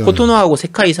네. 코토노하고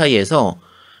세카이 사이에서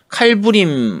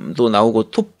칼부림도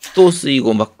나오고 톱도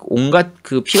쓰이고 막 온갖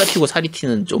그 피가 튀고 살이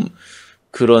튀는 좀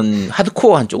그런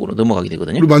하드코어한 쪽으로 넘어가게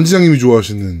되거든요. 우리 만지장님이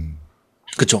좋아하시는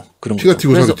그쵸. 그런 피가 거죠.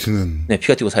 튀고 그래서, 살이 튀는. 네,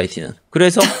 피가 튀고 살이 튀는.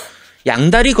 그래서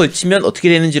양다리 걸치면 어떻게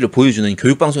되는지를 보여주는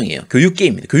교육 방송이에요. 교육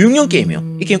게임입니다. 교육용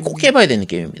게임이에요. 이 게임 꼭 해봐야 되는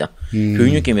게임입니다.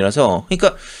 교육용 게임이라서.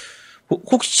 그러니까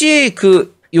혹시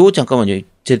잠깐만요.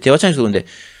 제 대화창에서 그런데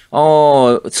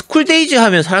스쿨데이즈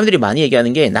하면 사람들이 많이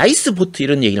얘기하는 게 나이스 보트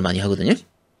이런 얘기를 많이 하거든요.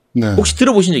 네. 혹시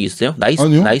들어보신 적 있어요?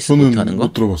 아니요. 나이스 저는 보트 하는 거?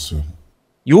 못 들어봤어요.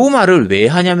 요 말을 왜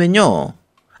하냐면요.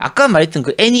 아까 말했던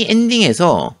그 애니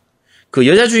엔딩에서 그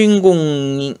여자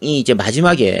주인공이 이제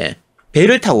마지막에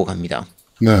배를 타고 갑니다.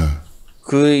 네.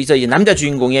 이제 남자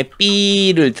주인공의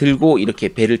삐를 들고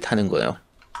이렇게 배를 타는 거예요.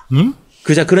 응?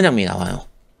 그런 장면이 나와요.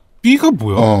 B가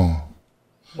뭐야?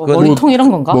 뭐 머리통 이런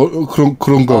건가?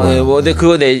 그런가 봐요.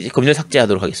 그거 검열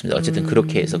삭제하도록 하겠습니다. 어쨌든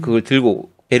그렇게 해서 그걸 들고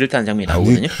배를 타는 장면이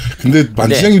나오거든요. 근데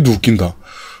만지장님도 웃긴다.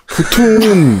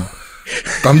 보통은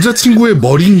남자친구의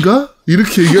머리인가?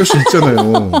 이렇게 얘기할 수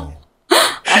있잖아요.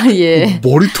 예.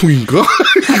 머리통인가?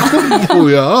 이건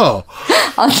뭐야?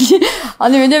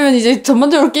 아니 왜냐면 이제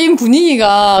전반적으로 게임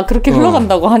분위기가 그렇게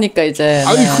흘러간다고 하니까 이제.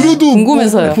 아니 네. 그래도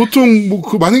궁금해서요. 보통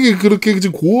만약에 그렇게 이제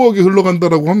고어하게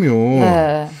흘러간다라고 하면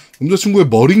네. 남자친구의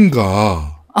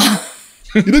머리인가?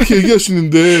 이렇게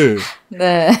얘기하시는데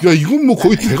네. 야 이건 뭐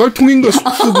거의 대갈통인가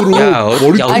싶급으로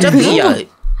머리통. 어차피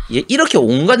이렇게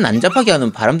온갖 난잡하게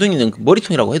하는 바람둥이는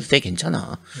머리통이라고 해도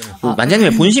괜찮아.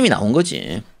 만장님의 본심이 나온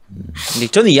거지. 근데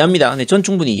저는 이해합니다. 근데 전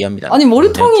충분히 이해합니다. 아니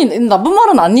머리통이 나쁜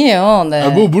말은 아니에요. 네.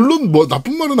 물론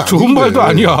나쁜 말은 아닌데. 좋은 말도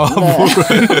아니야.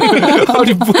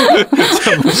 아니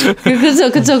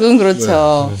그렇죠. 그건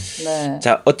그렇죠. 네.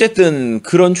 자, 어쨌든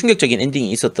그런 충격적인 엔딩이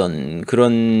있었던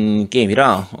그런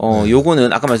게임이라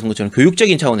요거는 아까 말씀드린 것처럼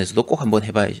교육적인 차원에서도 꼭 한번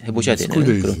해보셔야 되는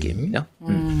스쿨데이즈. 그런 게임입니다.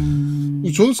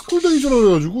 저는 스쿨데이즈라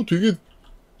해가지고 되게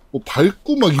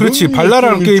밝고 막 그렇지 이런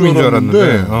발랄한 게임인 줄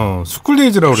알았는데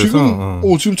스쿨데이즈라고 그래서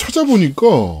지금 찾아보니까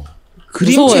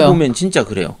그림체 무서워요. 보면 진짜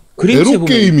그래요. 에로 보면,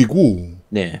 게임이고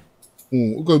네.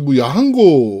 그러니까 뭐 야한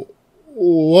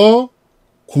거와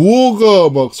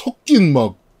고어가 막 섞인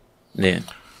막 네.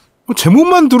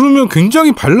 제목만 들으면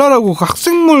굉장히 발랄하고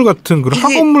학생물 같은 그런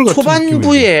학원물 같은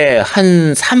초반부에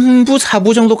한 3부,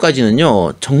 4부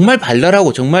정도까지는요. 정말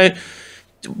발랄하고 정말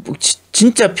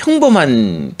진짜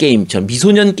평범한 게임처럼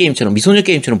미소년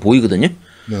게임처럼 보이거든요.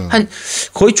 네. 한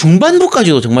거의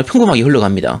중반부까지도 정말 평범하게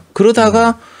흘러갑니다.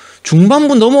 그러다가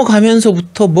중반부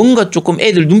넘어가면서부터 뭔가 조금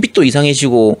애들 눈빛도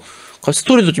이상해지고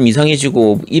스토리도 좀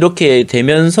이상해지고 이렇게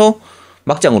되면서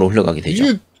막장으로 흘러가게 되죠.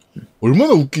 이게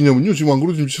얼마나 웃기냐면요. 지금 안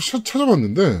그래도 지금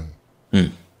찾아봤는데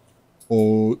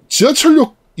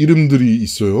지하철역 이름들이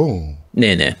있어요.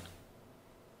 네네.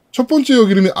 첫 번째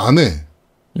역 이름이 아내.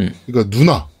 그러니까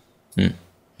누나.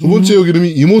 두 번째 역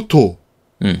이름이 이모토.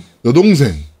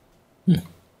 여동생.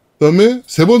 그다음에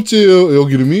세 번째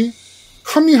역 이름이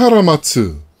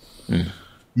카미하라마츠.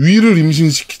 위를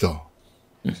임신시키다.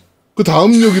 그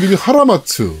다음 역 이름이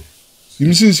하라마츠.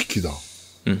 임신시키다.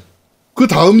 그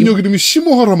다음 역 이름이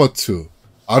시모하라마츠.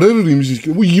 아래를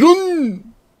임신시키다. 뭐 이런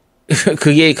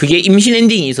그게 임신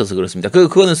엔딩이 있어서 그렇습니다.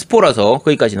 그거는 스포라서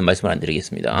거기까지는 말씀을 안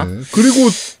드리겠습니다. 네. 그리고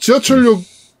지하철역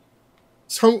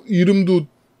이름도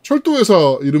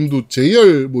철도회사 이름도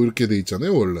JR 뭐 이렇게 돼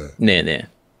있잖아요, 원래. 네네.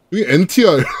 이게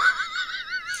NTR.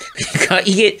 그러니까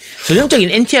이게 전형적인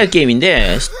NTR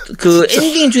게임인데 그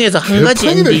엔딩 중에서 한 가지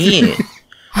엔딩이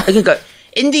그러니까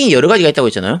엔딩이 여러 가지가 있다고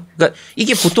했잖아요. 그러니까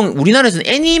이게 보통 우리나라에서는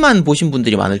애니만 보신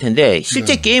분들이 많을 텐데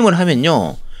실제 게임을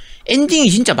하면요. 엔딩이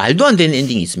진짜 말도 안 되는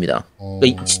엔딩이 있습니다.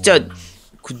 그러니까 진짜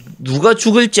누가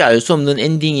죽을지 알 수 없는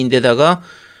엔딩인데다가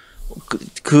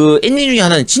그 엔딩 중에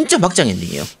하나는 진짜 막장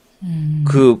엔딩이에요.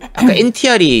 아까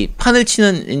NTR이 판을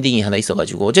치는 엔딩이 하나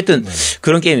있어가지고 어쨌든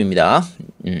그런 게임입니다.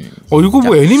 이거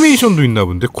뭐 애니메이션도 있나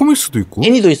본데 코믹스도 있고.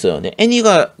 애니도 있어요. 네,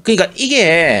 애니가 그러니까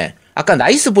이게 아까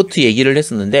나이스 보트 얘기를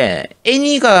했었는데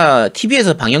애니가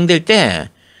TV에서 방영될 때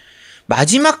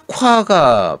마지막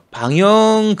화가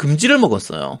방영 금지를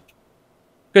먹었어요.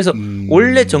 그래서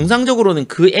원래 정상적으로는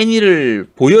그 애니를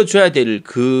보여줘야 될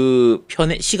그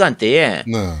시간대에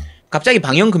갑자기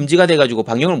방영 금지가 돼가지고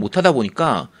방영을 못 하다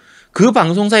보니까 그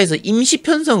방송사에서 임시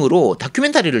편성으로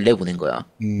다큐멘터리를 내보낸 거야.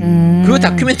 그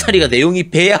다큐멘터리가 내용이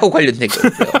배하고 관련된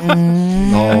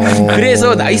거예요.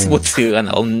 그래서 나이스 보트가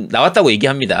나왔다고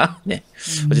얘기합니다. 네,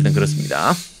 어쨌든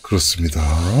그렇습니다. 그렇습니다.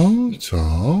 자,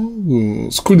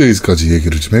 스쿨데이즈까지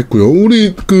얘기를 좀 했고요.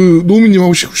 우리 노미님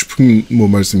하고 싶은 뭐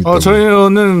말씀 있다고?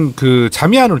 저는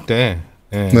잠이 안 올 때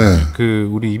예. 네. 그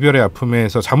우리 이별의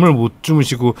아픔에서 잠을 못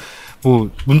주무시고 뭐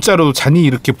문자로 잔이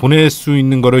이렇게 보낼 수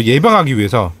있는 거를 예방하기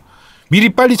위해서 미리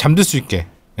빨리 잠들 수 있게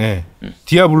예.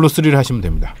 디아블로 3를 하시면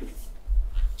됩니다.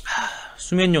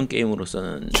 수면용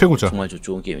게임으로서는 최고죠. 정말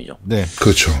좋은 게임이죠. 네.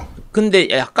 그렇죠. 근데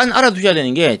약간 알아두셔야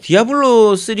되는 게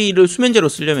디아블로 3를 수면제로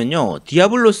쓰려면요.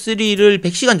 디아블로 3를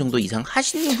 100시간 정도 이상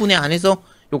하시는 분에 한해서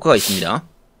효과가 있습니다.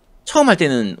 처음 할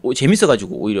때는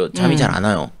재밌어가지고 오히려 잠이 잘 안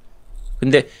와요.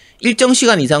 근데 일정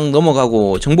시간 이상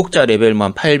넘어가고 정복자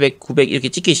레벨만 800, 900 이렇게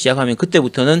찍기 시작하면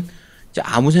그때부터는 이제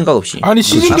아무 생각 없이. 아니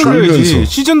시즌 그렇죠. 돌려야지. 졸면서.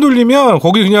 시즌 돌리면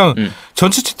거기 그냥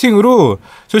전체 채팅으로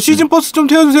저 시즌 버스 좀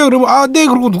태워주세요. 그러면 아 네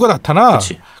그러고 누가 나타나.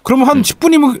 그치. 그러면 한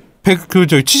 10분이면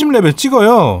 70레벨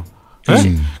찍어요.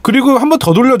 네? 그리고 한 번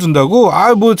더 돌려준다고.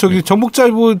 아 뭐 저기 정복자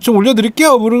뭐 좀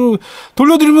올려드릴게요. 그러고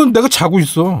돌려드리면 내가 자고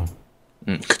있어.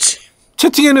 그치.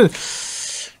 채팅에는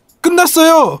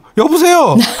끝났어요.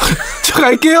 여보세요. 저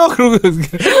갈게요. 그러고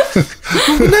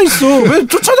끝나 있어. 왜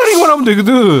쫓아다니기만 하면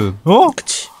되거든. 어?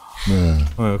 그치. 네.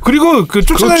 그리고 그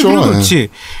쫓아다니는 그렇죠. 필요도 없지.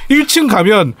 1층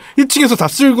가면 1층에서 다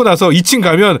쓸고 나서 2층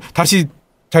가면 다시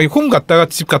자기 홈 갔다가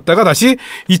집 갔다가 다시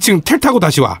 2층 텔 타고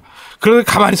다시 와. 그러면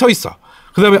가만히 서 있어.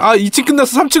 그다음에 2층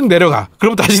끝나서 3층 내려가.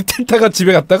 그러면 다시 텔 타가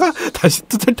집에 갔다가 다시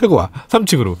또 텔 타고 와.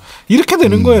 3층으로. 이렇게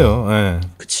되는 거예요. 예.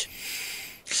 그치.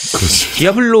 그렇지.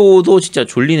 디아블로도 진짜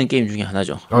졸리는 게임 중에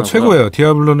하나죠. 최고예요.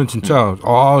 디아블로는 진짜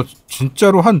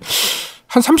진짜로 한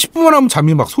 30분만 하면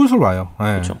잠이 막 솔솔 와요. 예.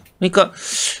 그렇죠. 그러니까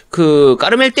그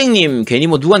까르멜땡님 괜히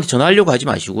뭐 누구한테 전화하려고 하지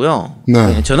마시고요.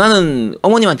 네. 전화는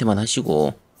어머님한테만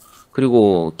하시고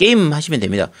그리고 게임 하시면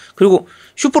됩니다. 그리고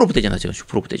슈퍼로브 대전 하세요.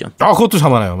 슈퍼로브 대전. 그것도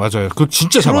잠아나요. 맞아요. 그거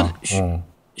진짜 잠아.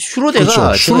 슈로데가 그렇죠.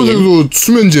 제가 슈로데도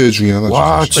수면제 중에 하나죠.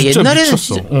 와, 사실. 진짜 옛날에는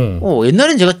미쳤어. 진짜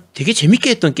옛날엔 제가 되게 재밌게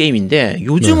했던 게임인데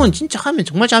요즘은 진짜 하면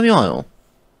정말 잠이 와요.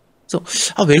 그래서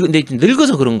왜 근데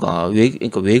늙어서 그런가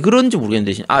그러니까 왜 그런지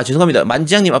모르겠는데 죄송합니다.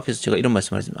 만지장님 앞에서 제가 이런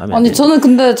말씀하면 아니 저는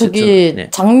근데 저기 네.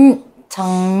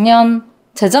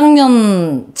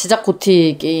 재작년 지작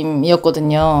고티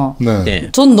게임이었거든요. 네. 네.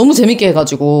 전 너무 재밌게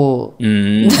해가지고.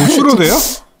 슈로데요?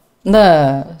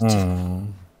 네.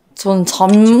 전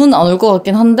잠은 안 올 것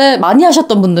같긴 한데 많이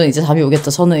하셨던 분들은 이제 잠이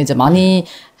오겠죠. 저는 이제 많이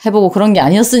해보고 그런 게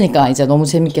아니었으니까 이제 너무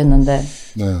재밌게 했는데.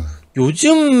 네.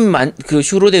 요즘 그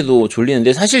슈로데도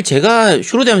졸리는데 사실 제가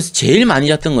슈로데 하면서 제일 많이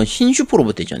잤던 건 신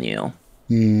슈퍼로봇 대전이에요.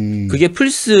 그게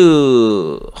플스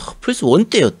 1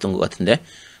 때였던 것 같은데.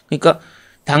 그러니까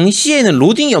당시에는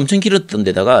로딩이 엄청 길었던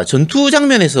데다가 전투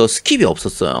장면에서 스킵이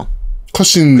없었어요.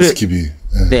 컷신 스킵이.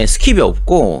 네. 네, 스킵이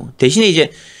없고 대신에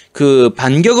이제 그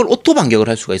오토 반격을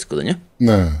할 수가 있었거든요.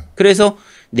 네. 그래서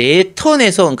내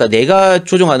턴에서 그러니까 내가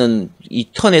조종하는 이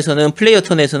턴에서는 플레이어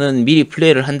턴에서는 미리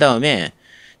플레이를 한 다음에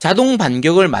자동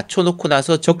반격을 맞춰놓고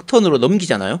나서 적 턴으로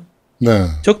넘기잖아요. 네.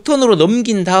 적 턴으로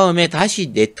넘긴 다음에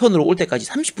다시 내 턴으로 올 때까지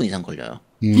 30분 이상 걸려요.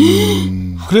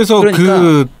 그래서 그러니까,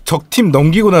 그 적팀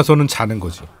넘기고 나서는 자는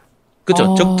거지.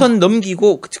 그죠? 적턴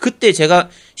넘기고 그때 제가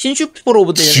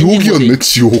신슈퍼로봇 지옥이었네,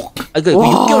 지옥. 그러니까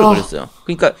 6개월 걸렸어요.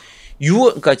 그러니까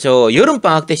저 여름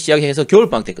방학 때 시작해서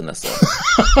겨울 방학 때 끝났어요.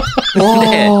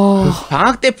 근데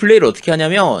방학 때 플레이를 어떻게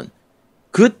하냐면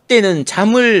그때는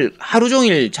하루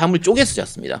종일 잠을 쪼개서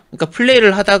잤습니다. 그러니까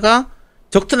플레이를 하다가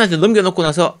적턴한테 넘겨놓고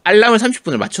나서 알람을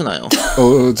 30분을 맞춰놔요.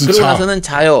 진짜. 그러고 나서는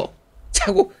자요.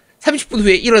 자고 30분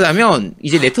후에 일어나면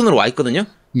이제 내 턴으로 와 있거든요.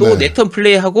 또 내 턴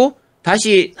플레이하고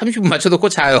다시 30분 맞춰놓고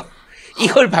자요.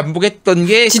 이걸 반복했던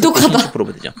게 지독하다.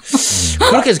 슈퍼로봇이죠.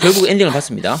 그렇게 해서 결국 엔딩을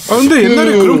봤습니다. 근데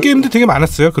옛날에 그런 게임도 되게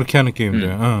많았어요. 그렇게 하는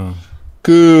게임들.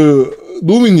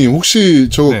 노미님, 혹시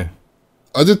네.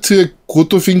 아제트의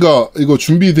고토핑가 이거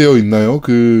준비되어 있나요?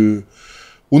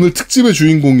 오늘 특집의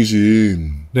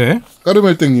주인공이신 네.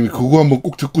 까르멜땡님이 그거 한번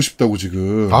꼭 듣고 싶다고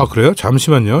지금. 그래요?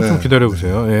 잠시만요. 네. 좀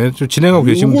기다려보세요. 예, 좀 진행하고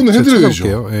계시면 요거는 해드려야죠.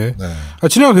 찾아볼게요. 예. 네.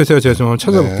 진행하고 계세요. 제가 좀 한번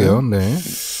찾아볼게요. 네.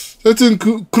 하여튼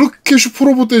그렇게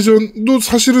슈퍼로봇 대전도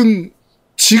사실은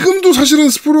지금도 사실은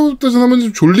슈퍼로봇 대전 하면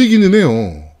좀 졸리기는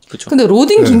해요. 그렇죠. 근데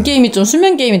로딩 긴 게임이 좀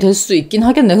수면 게임이 될 수 있긴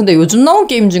하겠네. 근데 요즘 나온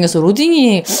게임 중에서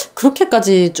로딩이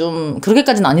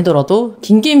그렇게까지는 아니더라도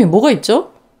긴 게임이 뭐가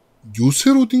있죠? 요새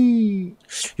로딩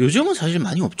요즘은 사실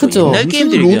많이 없죠. 그쵸. 옛날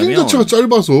게임들에 로딩 비하면 자체가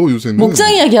짧아서 요새는.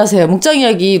 목장 이야기 하세요. 목장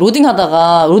이야기 로딩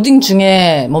하다가 로딩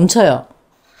중에 멈춰요.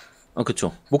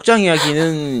 그렇죠. 목장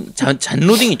이야기는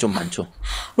잔로딩이 좀 많죠.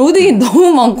 로딩이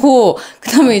너무 많고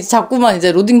그다음에 이제 자꾸만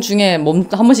이제 로딩 중에 한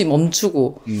번씩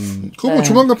멈추고. 그거 뭐 네.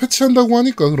 조만간 패치한다고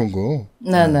하니까 그런 거.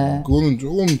 네네. 그거는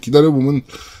조금 기다려보면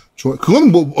좋아.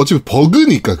 그거는 뭐 어차피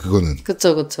버그니까 그거는.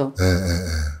 그쵸.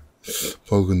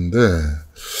 버그인데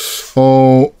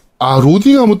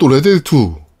로딩하면 또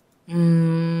레데리2.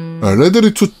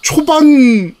 레데리2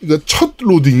 초반 그러니까 첫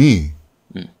로딩이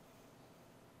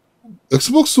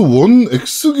엑스박스 원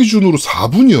X 기준으로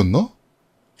 4분이었나?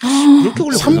 그렇게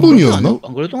걸려 3분이었나?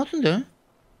 안 그랬던 것 같은데.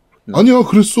 아니야,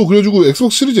 그랬어. 그래가지고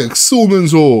엑스박스 시리즈 X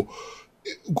오면서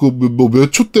뭐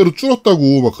몇 초대로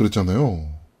줄었다고 막 그랬잖아요.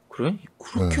 그래?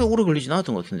 그렇게 오래 걸리진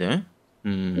않았던 것 같은데.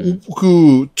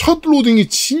 그 첫 로딩이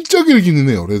진짜 길기는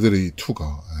해요. 레드레이 2가.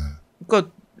 네.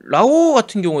 그러니까 라오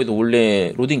같은 경우에도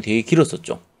원래 로딩 되게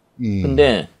길었었죠.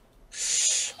 근데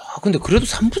그래도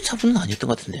 3분 4분은 아니었던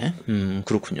것 같은데.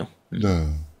 그렇군요. 네.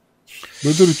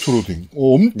 레드레이 2 로딩.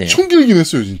 엄청 네. 길긴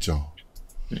했어요, 진짜.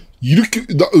 이렇게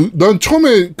난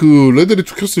처음에 그 레드레이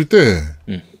 2 켰을 때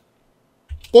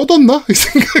뻗었나? 이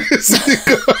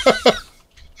생각했으니까.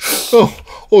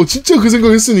 진짜 그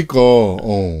생각했으니까.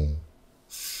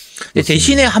 근데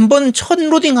대신에 한 번 첫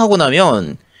로딩 하고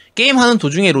나면 게임 하는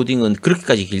도중에 로딩은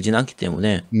그렇게까지 길진 않기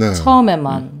때문에. 네.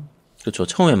 처음에만. 그렇죠.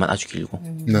 처음에만 아주 길고.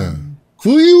 네. 그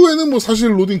이후에는 뭐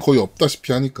사실 로딩 거의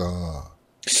없다시피 하니까.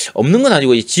 없는 건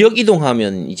아니고 이제 지역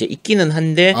이동하면 이제 있기는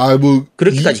한데. 뭐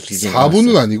그렇게까지 길지는 않았어요.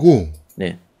 4분은 아니고.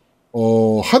 네.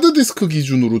 하드디스크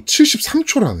기준으로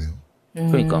 73초라네요.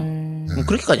 그러니까.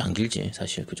 그렇게까지 안 길지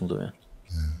사실 그 정도면.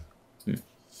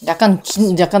 약간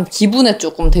기분에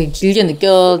조금 되게 길게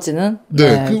느껴지는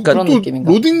그런 또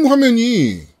느낌인가. 로딩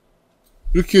화면이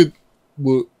이렇게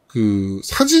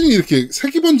사진이 이렇게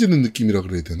색이 번지는 느낌이라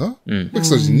그래야 되나?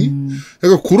 백사진이?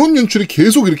 약간 그런 연출이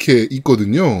계속 이렇게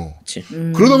있거든요. 그치.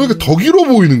 그러다 보니까 더 길어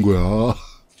보이는 거야.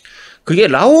 그게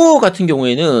라오 같은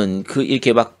경우에는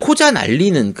이렇게 막 포자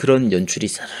날리는 그런 연출이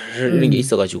이런 게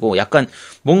있어가지고 약간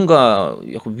뭔가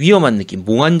약간 위험한 느낌,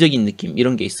 몽환적인 느낌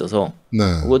이런 게 있어서. 네.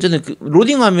 어쨌든 그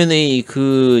로딩 화면의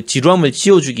그 지루함을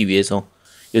지워주기 위해서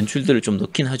연출들을 좀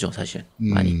넣긴 하죠, 사실.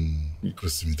 많이.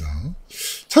 그렇습니다.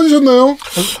 찾으셨나요?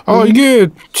 이게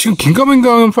지금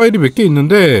긴가민가한 파일이 몇 개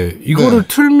있는데 이거를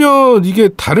틀면 이게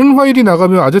다른 파일이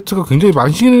나가면 아제트가 굉장히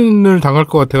망신을 당할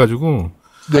것 같아가지고.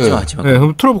 하지마. 네,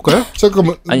 한번 틀어볼까요?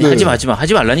 잠깐만. 아니, 하지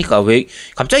말라니까. 왜,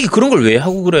 갑자기 그런 걸 왜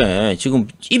하고 그래. 지금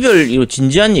이런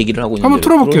진지한 얘기를 하고 있는데. 한번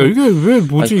틀어볼게요. 이게 왜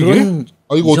뭐지, 이게?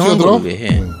 이거 어떻게 하더라? 왜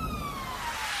해?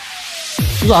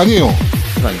 이거 아니에요.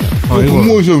 이거 아니야. 이거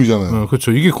공무원 시험이잖아요.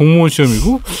 그렇죠. 이게 공무원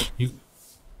시험이고.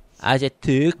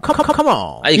 아제트,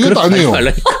 컴온. 아니, 이것도 그렇게 아니에요. 하지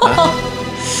말라니까.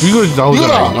 이거 나오잖아.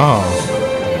 왜 하는 거야?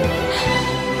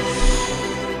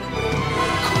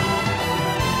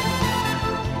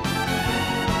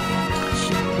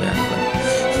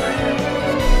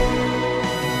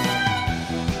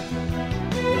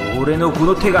 俺のこ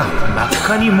の手が真っ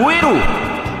赤に燃えろ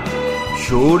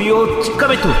勝利をつか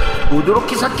めと驚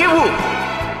き叫ぶ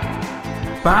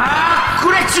バッ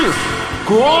クレッチュ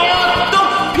ゴーッド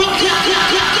ピカピ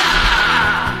カ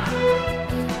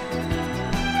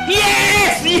イエ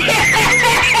スイエス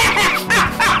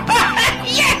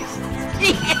イエス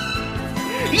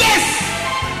イエス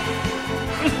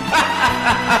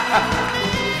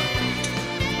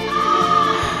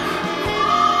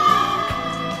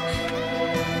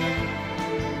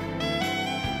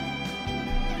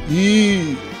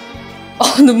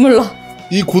눈물 나.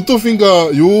 이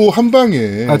고토핑가 요 한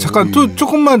방에. 잠깐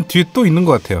조금만 뒤에 또 있는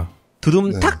것 같아요.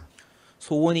 두둠탁!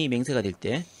 소원이 맹세가 될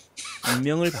때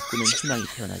운명을 바꾸는 희망이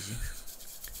태어나지.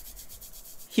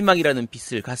 희망이라는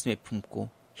빛을 가슴에 품고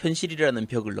현실이라는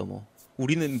벽을 넘어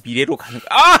우리는 미래로 가는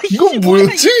거야. 이건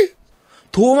뭐였지?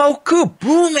 도마호크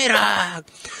부메랑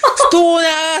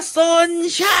스토나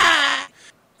선샤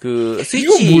그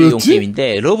스위치용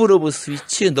게임인데 러브러브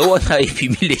스위치 너와 나의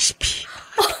비밀 레시피.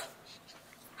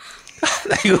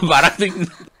 나 이거 말하는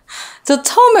저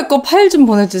처음에 거 파일 좀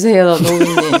보내주세요,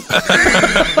 노우님.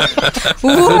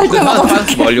 우울할 때마다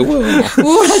듣게. 하려고요.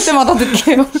 우울할 때마다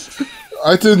듣게요.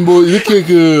 하여튼 뭐 이렇게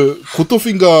그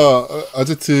고토핑가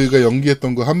아제트가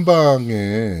연기했던 그 한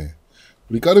방에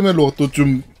우리 까르멜로가 또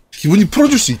좀 기분이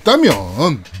풀어줄 수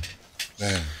있다면.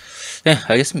 네,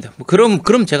 알겠습니다. 뭐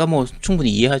그럼 제가 뭐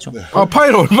충분히 이해하죠. 네.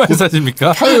 파일 얼마에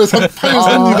사십니까? 파일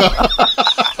삽니다.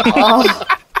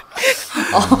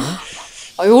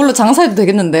 이걸로 장사해도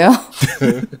되겠는데요?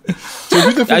 저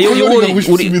휴대폰 컬러링 하고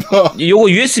싶습니다. 요거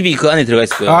USB 그 안에 들어가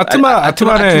있을 거예요. 아트만에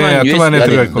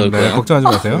들어갈 겁니다. 걱정하지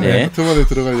마세요. 네. 아트만에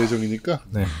들어갈 예정이니까.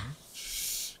 네.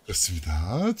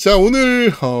 그렇습니다. 자,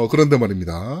 오늘 그런데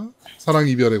말입니다. 사랑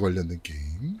이별에 관련된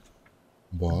게임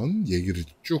한번 얘기를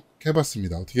쭉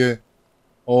해봤습니다. 어떻게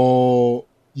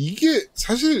이게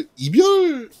사실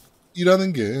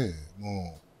이별이라는 게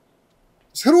뭐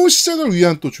새로운 시작을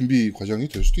위한 또 준비 과정이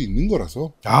될 수도 있는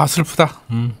거라서. 슬프다.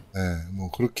 네, 뭐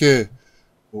그렇게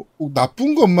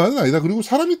나쁜 것만은 아니다. 그리고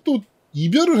사람이 또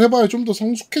이별을 해봐야 좀 더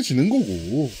성숙해지는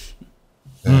거고.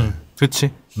 네.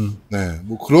 그렇지. 네,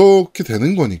 뭐 그렇게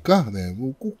되는 거니까, 네,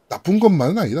 뭐 꼭 나쁜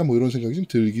것만은 아니다, 뭐 이런 생각이 좀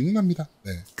들기는 합니다.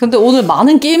 네. 근데 오늘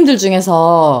많은 게임들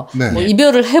중에서 네. 뭐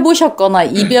이별을 해보셨거나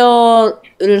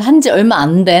이별을 한 지 얼마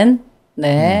안 된,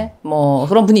 네, 뭐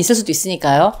그런 분이 있을 수도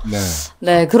있으니까요. 네.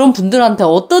 네, 그런 분들한테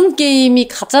어떤 게임이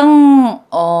가장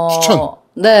추천.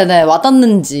 네네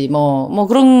와닿는지 뭐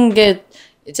그런 게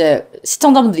이제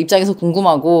시청자분들 입장에서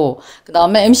궁금하고 그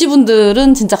다음에 MC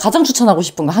분들은 진짜 가장 추천하고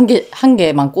싶은 거 한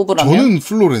개만 꼽으라면 저는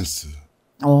플로렌스.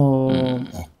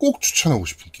 꼭 추천하고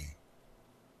싶은 게임.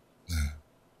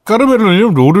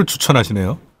 까르베르님 롤을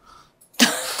추천하시네요.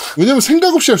 왜냐면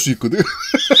생각 없이 할 수 있거든.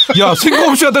 야, 생각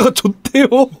없이 하다가 좋대요.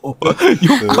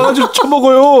 욕 가가지고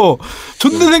쳐먹어요.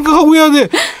 존나 생각하고 해야 돼.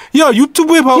 야,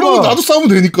 유튜브에 봐봐. 그러면 나도 싸우면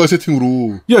되니까,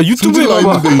 채팅으로. 야, 유튜브에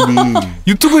봐봐.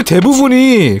 유튜브에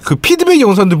대부분이 그 피드백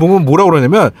영상들 보면 뭐라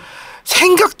그러냐면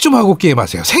생각 좀 하고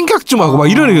게임하세요. 생각 좀 하고 막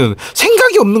이러는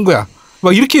생각이 없는 거야.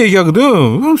 막 이렇게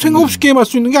얘기하거든. 생각 없이 게임할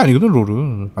수 있는 게 아니거든,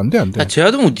 롤은. 안 돼, 안 돼. 야,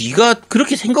 제아도 뭐 네가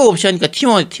그렇게 생각 없이 하니까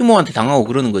티모한테 당하고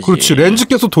그러는 거지. 그렇지. 렌즈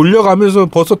계속 돌려가면서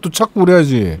버섯도 찾고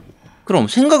그래야지. 그럼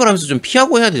생각을 하면서 좀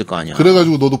피하고 해야 될 거 아니야.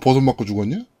 그래가지고 너도 버섯 맞고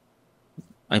죽었냐?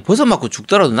 아니, 버섯 맞고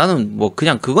죽더라도 나는 뭐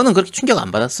그냥 그거는 그렇게 충격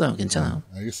안 받았어요. 괜찮아.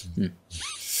 알겠습니다.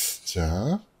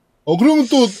 자, 그러면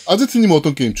또 아제트님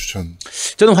어떤 게임 추천?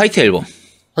 저는 화이트 앨범.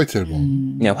 화이트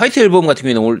앨범. 네, 화이트 앨범 같은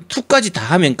경우에는 오늘 2까지 다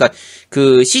하면, 그러니까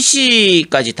그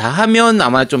CC까지 다 하면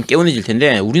아마 좀 개운해질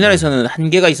텐데 우리나라에서는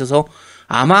한계가 있어서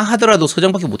아마 하더라도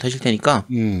서장밖에 못 하실 테니까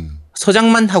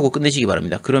서장만 하고 끝내시기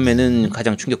바랍니다. 그러면은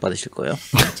가장 충격받으실 거예요.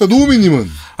 자, 노우미님은?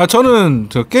 저는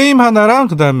저 게임 하나랑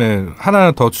그 다음에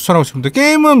하나 더 추천하고 싶은데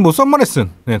게임은 뭐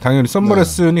썸머레슨. 네, 당연히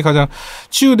썸머레슨이 가장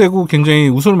치유되고 굉장히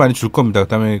웃음을 많이 줄 겁니다. 그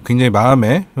다음에 굉장히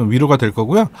마음에 위로가 될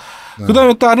거고요. 그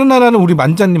다음에 다른 하나는 우리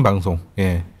만자님 방송.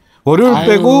 예. 월요일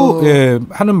빼고 예,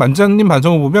 하는 만자님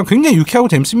방송을 보면 굉장히 유쾌하고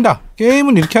재밌습니다.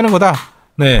 게임은 이렇게 하는 거다.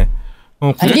 네.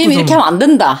 게임 이렇게 하면 안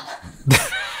된다. 네.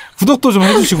 구독도 좀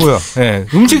해주시고요. 예.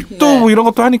 음식도 네. 뭐 이런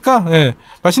것도 하니까, 예.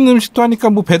 맛있는 음식도 하니까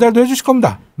뭐 배달도 해주실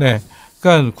겁니다. 네.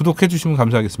 그러니까 구독해주시면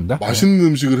감사하겠습니다. 맛있는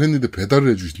음식을 했는데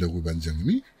배달을 해주신다고요,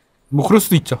 만장님이? 뭐 그럴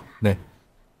수도 있죠. 네.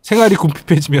 생활이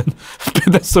궁핍해지면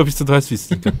배달 서비스도 할 수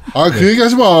있으니까. 그 얘기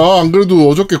하지 마. 안 그래도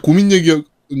어저께 고민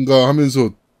얘기인가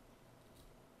하면서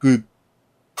그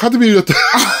카드 빌렸다.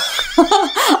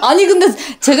 아니 근데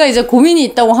제가 이제 고민이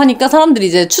있다고 하니까 사람들이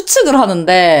이제 추측을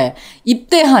하는데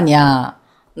입대하냐,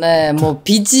 네, 뭐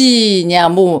빚이냐,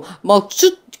 뭐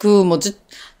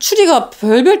추리가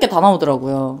별별 게 다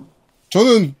나오더라고요.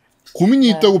 저는 고민이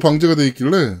있다고 방제가 돼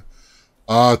있길래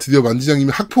드디어 만지장님이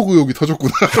학폭 의혹이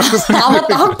터졌구나.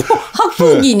 맞다.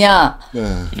 학폭이냐.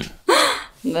 네.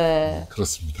 네.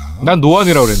 그렇습니다. 난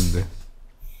노안이라고 그랬는데.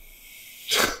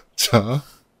 자,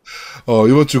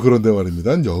 이번 주 그런데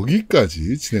말입니다.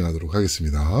 여기까지 진행하도록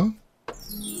하겠습니다.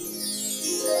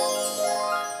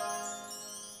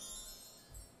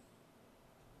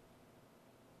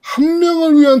 한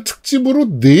명을 위한 특집으로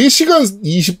 4시간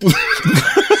 20분.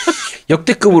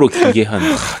 역대급으로 길게 한.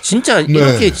 진짜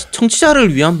이렇게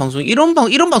청취자를 위한 방송, 이런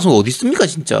방송 어디 있습니까,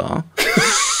 진짜.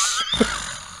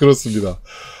 그렇습니다.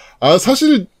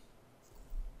 사실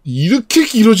이렇게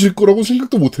길어질 거라고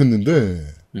생각도 못 했는데.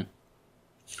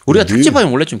 우리가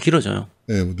특집하면 원래 좀 길어져요.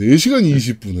 네, 뭐 4시간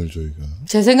 20분을 저희가.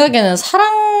 제 생각에는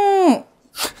사랑이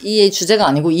주제가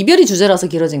아니고 이별이 주제라서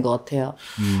길어진 것 같아요.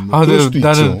 네,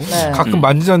 나는 가끔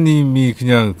만지자님이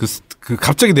그냥 그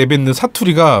갑자기 내뱉는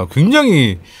사투리가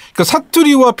굉장히, 그러니까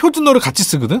사투리와 표준어를 같이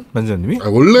쓰거든, 만지자님이.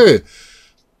 원래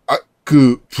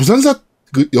그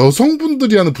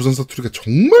여성분들이 하는 부산 사투리가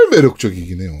정말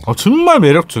매력적이긴 해요. 정말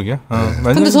매력적이야.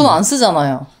 네. 근데 저는 안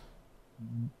쓰잖아요.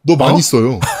 너 많이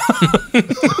써요.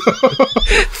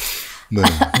 네.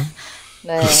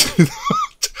 네. 그렇습니다.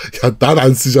 야, 난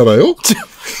안 쓰잖아요?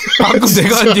 방금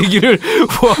내가 한 얘기를,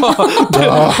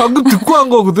 방금 듣고 한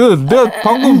거거든. 내가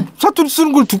방금 사투리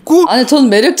쓰는 걸 듣고. 아니, 전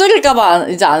매력적일까봐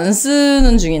이제 안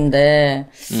쓰는 중인데.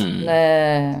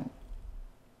 네.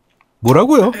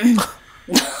 뭐라고요?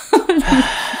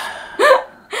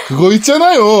 그거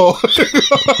있잖아요.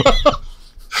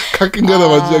 가끔가다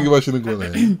만지작이 마시는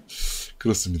거네.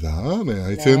 그렇습니다. 네,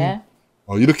 하여튼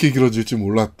이렇게 길어질지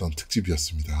몰랐던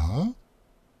특집이었습니다.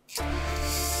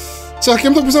 자,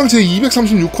 겜덕비상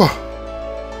제236화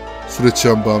술에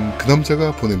취한 밤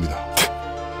그남자가 보냅니다.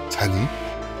 자니?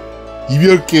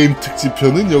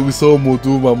 이별게임특집편은 여기서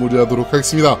모두 마무리하도록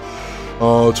하겠습니다.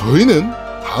 저희는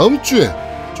다음 주에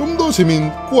좀 더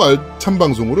재밌고 알찬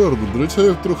방송으로 여러분들을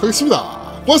찾아뵙도록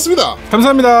하겠습니다. 고맙습니다.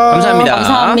 감사합니다.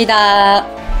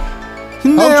 감사합니다.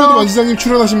 힘내요. 다음 주에도 만지장님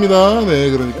출연하십니다. 네,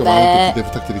 그러니까 많은 기대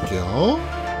부탁드릴게요.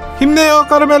 힘내요,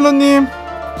 까르멜로님.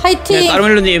 파이팅. 네,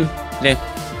 까르멜로님. 네,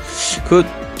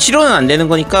 치료는 안 되는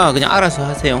거니까 그냥 알아서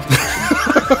하세요.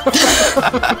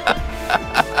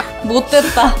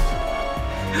 못됐다.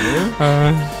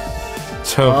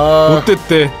 참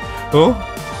못됐대.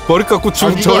 머리 깎고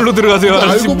절로 들어가세요.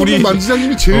 아저씨 알고 물이. 보면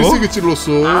만지장님이 제일 세게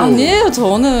찔렀어. 아니에요,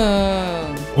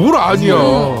 저는. 뭘 아니야.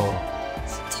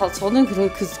 저는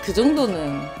그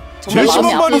정도는 제일 정말 심한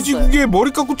마음이 말이지 아팠어요. 그게.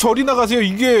 머리 깎고 절이 나가세요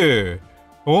이게.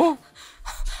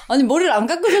 아니 머리를 안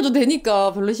깎으셔도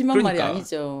되니까 별로 심한 그러니까. 말이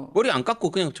아니죠. 머리 안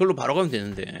깎고 그냥 절로 바로 가면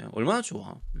되는데 얼마나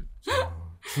좋아.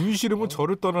 주기 싫으면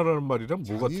절을 떠나라는 말이랑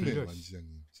뭐가 잔인해, 틀려. 만지장님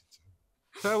진짜.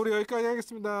 자, 우리 여기까지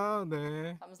하겠습니다.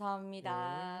 네.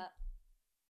 감사합니다.